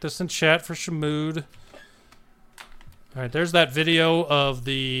me link this in chat for Shamood. All right. There's that video of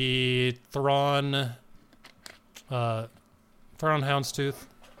the Thrawn Houndstooth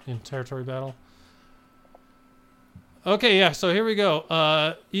in territory battle. Okay, yeah, so here we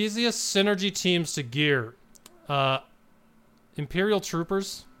go. Easiest synergy teams to gear. Imperial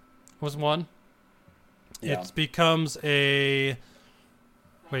Troopers was one. Yeah. It becomes a...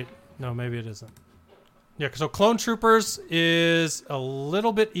 Wait, no, maybe it isn't. Yeah, so Clone Troopers is a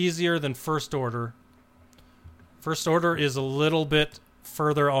little bit easier than First Order. First Order is a little bit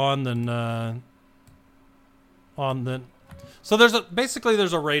further on than So there's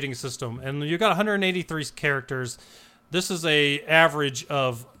a rating system, and you got 183 characters. This is a average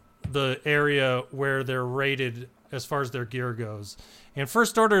of the area where they're rated as far as their gear goes. And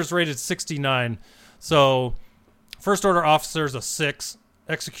First Order is rated 69. So First Order Officer's a 6,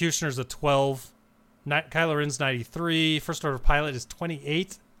 Executioner's a 12, Kylo Ren's 93, First Order Pilot is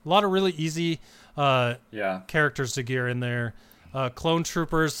 28. A lot of really easy characters to gear in there. Clone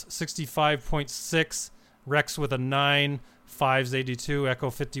Troopers 65.6, Rex with a 9, Fives 82,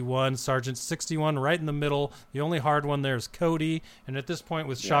 Echo 51, Sergeant 61, right in the middle. The only hard one there is Cody, and at this point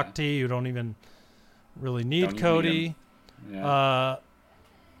with Shaak Ti, you don't even really need Cody.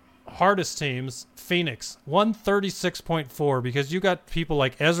 Hardest teams, Phoenix 136.4, because you got people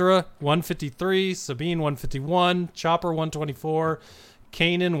like Ezra 153, Sabine 151, Chopper 124,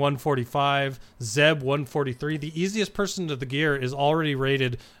 Kanan 145, Zeb 143. The easiest person to the gear is already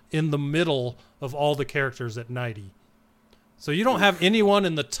rated in the middle of all the characters at 90. So you don't have anyone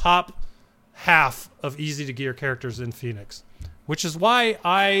in the top half of easy to gear characters in Phoenix, which is why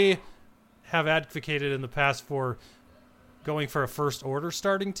I have advocated in the past for going for a First Order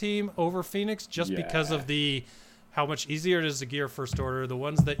starting team over Phoenix, just because of how much easier it is to gear First Order. The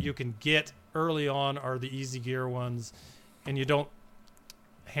ones that you can get early on are the easy gear ones, and you don't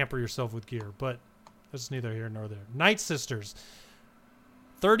hamper yourself with gear. But that's neither here nor there. Night Sisters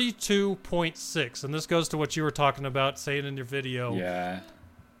 32.6, and this goes to what you were talking about, saying in your video. Yeah.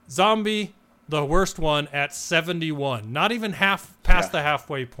 Zombie, the worst one, at 71. Not even half past the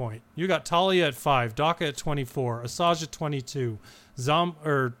halfway point. You got Talia at 5, Daka at 24, Asajj at 22,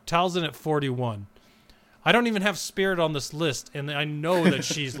 Talzin at 41. I don't even have Spirit on this list, and I know that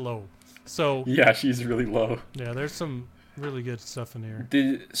she's low. So yeah, she's really low. Yeah, there's some really good stuff in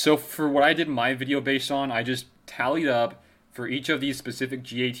here. So for what I did my video based on, I just tallied up for each of these specific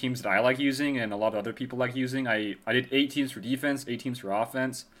GA teams that I like using and a lot of other people like using. I did 8 teams for defense, 8 teams for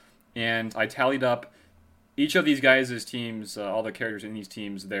offense, and I tallied up each of these guys' teams, all the characters in these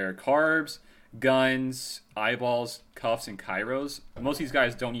teams, their carbs, guns, eyeballs, cuffs, and kairos. Most of these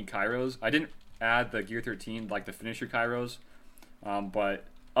guys don't need kairos. I didn't add the Gear 13, like the finisher kairos, but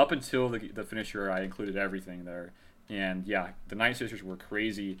up until the finisher, I included everything there. And yeah, the Night Sisters were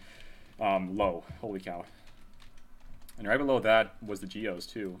crazy low. Holy cow. And right below that was the Geos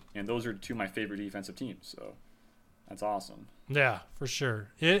too. And those are 2 of my favorite defensive teams. So that's awesome. Yeah, for sure.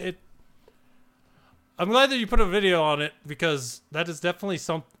 I'm glad that you put a video on it, because that is definitely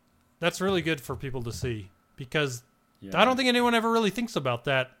that's really good for people to see, because I don't think anyone ever really thinks about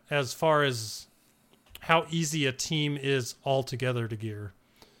that as far as how easy a team is altogether to gear.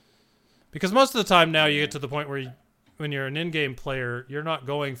 Because most of the time now you get to the point where when you're an in-game player, you're not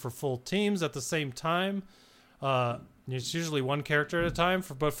going for full teams at the same time. It's usually one character at a time.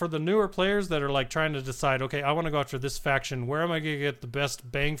 But for the newer players that are like trying to decide, okay, I want to go after this faction, where am I going to get the best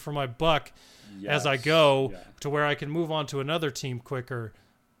bang for my buck as I go to where I can move on to another team quicker?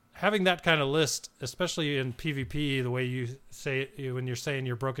 Having that kind of list, especially in PvP, the way you say it, when you're saying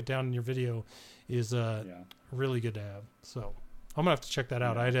you broke it down in your video, is really good to have. So I'm gonna have to check that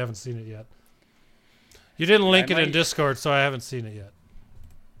out. I haven't seen it yet. You didn't link it in Discord, so I haven't seen it yet.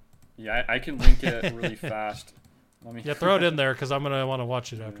 Yeah, I can link it really fast. Throw it in there, because I'm gonna want to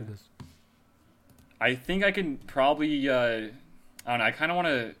watch it after this. I think I can probably. I don't know. I kind of want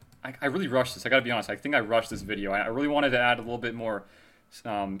to. I really rushed this. I gotta be honest. I think I rushed this video. I really wanted to add a little bit more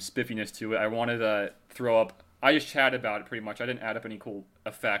spiffiness to it. I wanted to throw up. I just chatted about it pretty much. I didn't add up any cool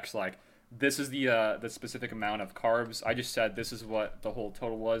effects like this is the specific amount of carbs. I just said this is what the whole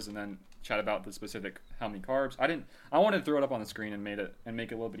total was, and then chat about the specific how many carbs. I wanted to throw it up on the screen and make it a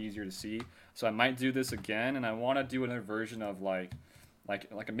little bit easier to see. So I might do this again, and I want to do another version of like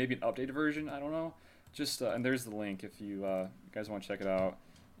maybe an updated version. I don't know. Just and there's the link if you guys want to check it out.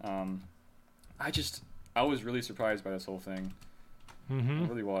 I was really surprised by this whole thing. Mm-hmm. It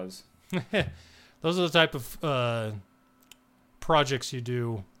really was. Those are the type of projects you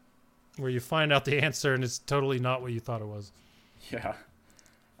do where you find out the answer and it's totally not what you thought it was. Yeah.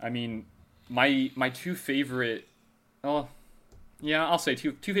 I mean, my 2 favorite... I'll say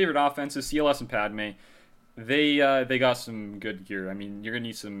two favorite offenses, CLS and Padme. They got some good gear. I mean, you're going to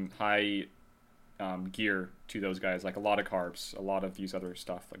need some high gear to those guys, like a lot of carbs, a lot of these other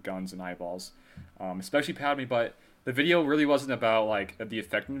stuff, like guns and eyeballs, especially Padme, but the video really wasn't about like the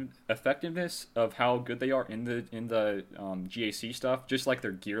effectiveness of how good they are in the GAC stuff, just like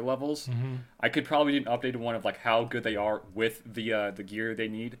their gear levels. Mm-hmm. I could probably do an updated one of like how good they are with the gear they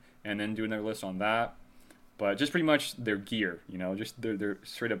need, and then do another list on that. but just pretty much their gear, just their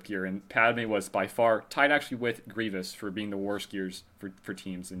straight up gear. And Padme was by far tied actually with Grievous for being the worst gears for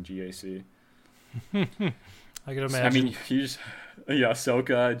teams in GAC. I can imagine. I mean,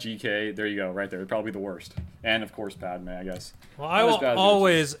 Ahsoka, GK, there you go, right there. Probably the worst. And of course, Padme, I guess. Well, I will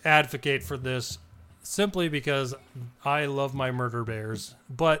always advocate for this simply because I love my murder bears.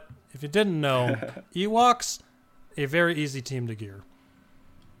 But if you didn't know, Ewoks, a very easy team to gear.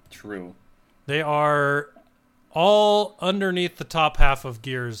 True. They are all underneath the top half of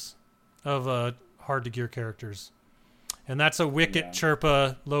gears of hard to gear characters. And that's a Wicket,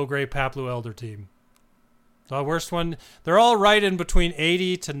 Chirpa, low-grade Paplu Elder team. The worst one, they're all right in between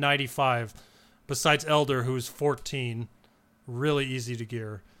 80 to 95, besides Elder, who's 14. Really easy to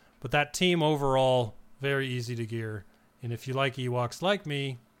gear. But that team overall, very easy to gear. And if you like Ewoks like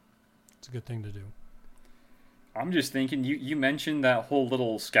me, it's a good thing to do. I'm just thinking, you mentioned that whole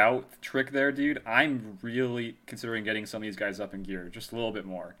little scout trick there, dude. I'm really considering getting some of these guys up in gear just a little bit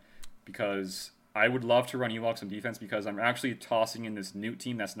more. Because I would love to run Ewoks on defense because I'm actually tossing in this Newt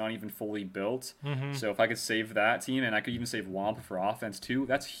team that's not even fully built. Mm-hmm. So if I could save that team, and I could even save Wampa for offense too,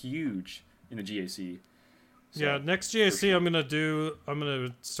 that's huge in the GAC. So, yeah, next GAC sure. I'm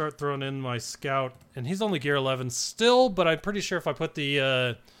gonna start throwing in my scout, and he's only gear 11 still, but I'm pretty sure if I put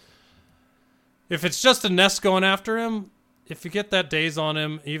the if it's just a nest going after him, if you get that daze on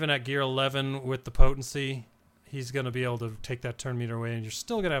him, even at gear 11 with the potency, he's going to be able to take that turn meter away, and you're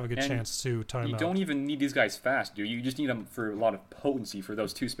still going to have a good chance to time out. You don't even need these guys fast, do you? You just need them for a lot of potency for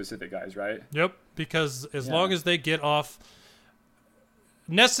those two specific guys, right? Yep, because as long as they get off...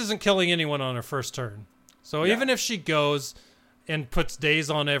 Nest isn't killing anyone on her first turn. So even if she goes and puts daze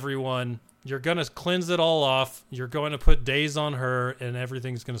on everyone, you're going to cleanse it all off, you're going to put daze on her, and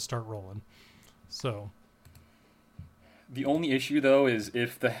everything's going to start rolling. So... The only issue, though, is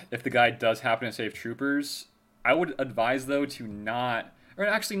if the guy does happen to save troopers... I would advise, though, to not... Or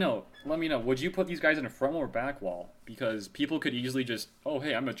actually, no. Let me know. Would you put these guys in a front wall or back wall? Because people could easily just, oh,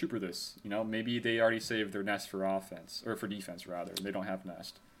 hey, I'm going to trooper this. Maybe they already saved their nest for offense. Or for defense, rather. They don't have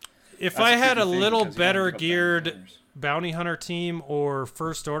nest. If I had a little better geared bounty hunter team or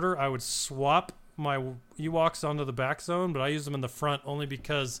first order, I would swap my Ewoks onto the back zone, but I use them in the front only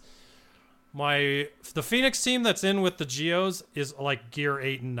because the Phoenix team that's in with the Geos is like gear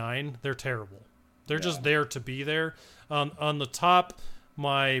 8 and 9. They're terrible. They're just there to be there. On the top,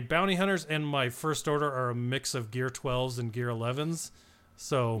 my bounty hunters and my first order are a mix of gear 12s and gear 11s.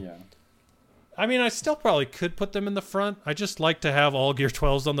 So, I mean, I still probably could put them in the front. I just like to have all gear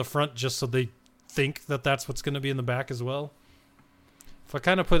 12s on the front just so they think that that's what's going to be in the back as well. If I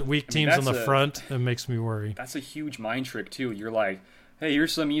kind of put weak teams on the front, it makes me worry. That's a huge mind trick, too. You're like, hey,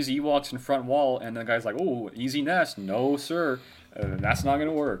 here's some easy Ewoks in front wall, and the guy's like, oh, easy nest. No, sir. That's not going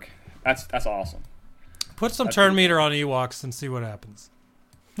to work. That's awesome. Put some turn meter on Ewoks and see what happens.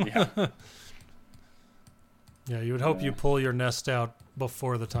 Yeah. Yeah, you would hope you pull your nest out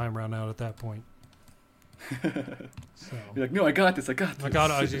before the time ran out at that point. So. You're like, no, I got this.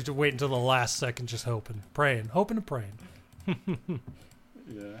 I was just to wait until the last second, just hoping and praying.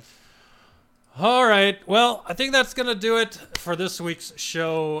 Yeah. All right. Well, I think that's going to do it for this week's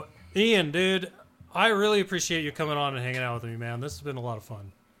show. Ian, dude, I really appreciate you coming on and hanging out with me, man. This has been a lot of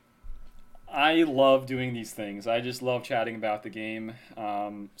fun. I love doing these things. I just love chatting about the game.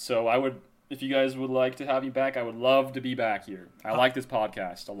 So I would, if you guys would like to have me back, I would love to be back here. I like this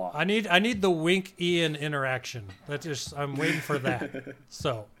podcast a lot. I need the Wink Ian interaction. I'm waiting for that.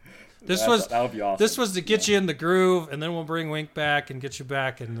 So that would be awesome. This was to get you in the groove, and then we'll bring Wink back and get you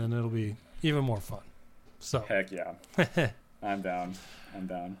back, and then it'll be even more fun. So heck yeah, I'm down.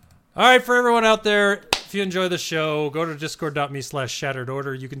 All right, for everyone out there, if you enjoy the show, go to discord.me/Shattered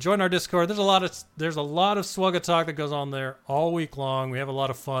Order. You can join our Discord. There's a lot of Swugga talk that goes on there all week long. We have a lot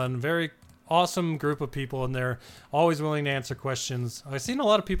of fun. Very awesome group of people in there, always willing to answer questions. I've seen a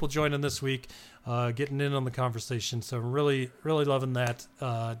lot of people joining this week, getting in on the conversation. So I'm really, really loving that.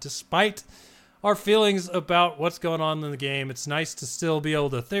 Despite our feelings about what's going on in the game, it's nice to still be able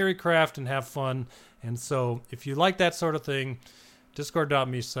to theory craft and have fun. And so if you like that sort of thing,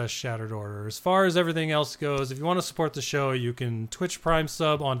 discord.me/Shattered Order. As far as everything else goes, if you want to support the show, you can Twitch Prime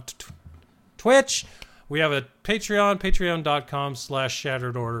sub on Twitch. We have a Patreon,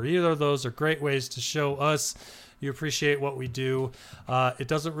 patreon.com/Shattered Order. Either of those are great ways to show us you appreciate what we do. It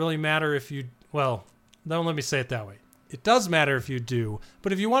doesn't really matter if you, well, don't let me say it that way. It does matter if you do,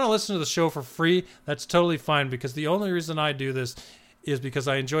 but if you want to listen to the show for free, that's totally fine, because the only reason I do this is because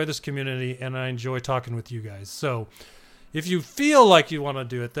I enjoy this community and I enjoy talking with you guys. So if you feel like you want to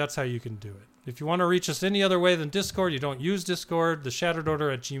do it, that's how you can do it. If you want to reach us any other way than Discord, you don't use Discord,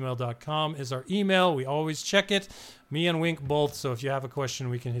 theshatteredorder@gmail.com is our email. We always check it. Me and Wink both, so if you have a question,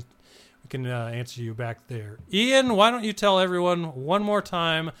 we can answer you back there. Ian, why don't you tell everyone one more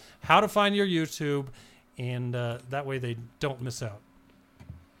time how to find your YouTube, and that way they don't miss out.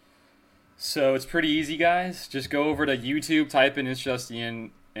 So it's pretty easy, guys. Just go over to YouTube, type in It's Just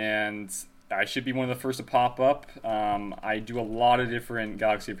Ian, and I should be one of the first to pop up. I do a lot of different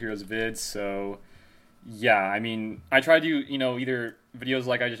Galaxy of Heroes vids, so yeah, I mean, I try to do, either videos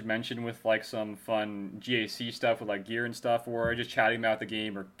like I just mentioned with like some fun GAC stuff with like gear and stuff, or just chatting about the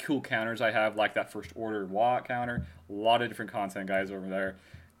game, or cool counters I have, like that First Order Watt counter. A lot of different content, guys, over there.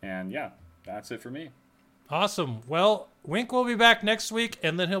 And yeah, that's it for me. Awesome. Well, Wink will be back next week,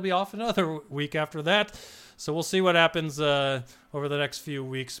 and then he'll be off another week after that. So we'll see what happens over the next few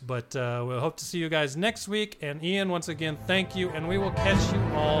weeks. But we'll hope to see you guys next week. And Ian, once again, thank you. And we will catch you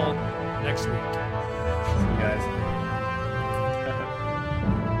all next week. See you guys.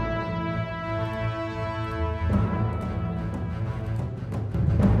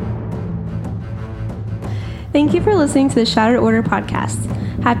 Thank you for listening to the Shattered Order podcast.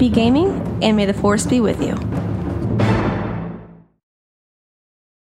 Happy gaming, and may the Force be with you.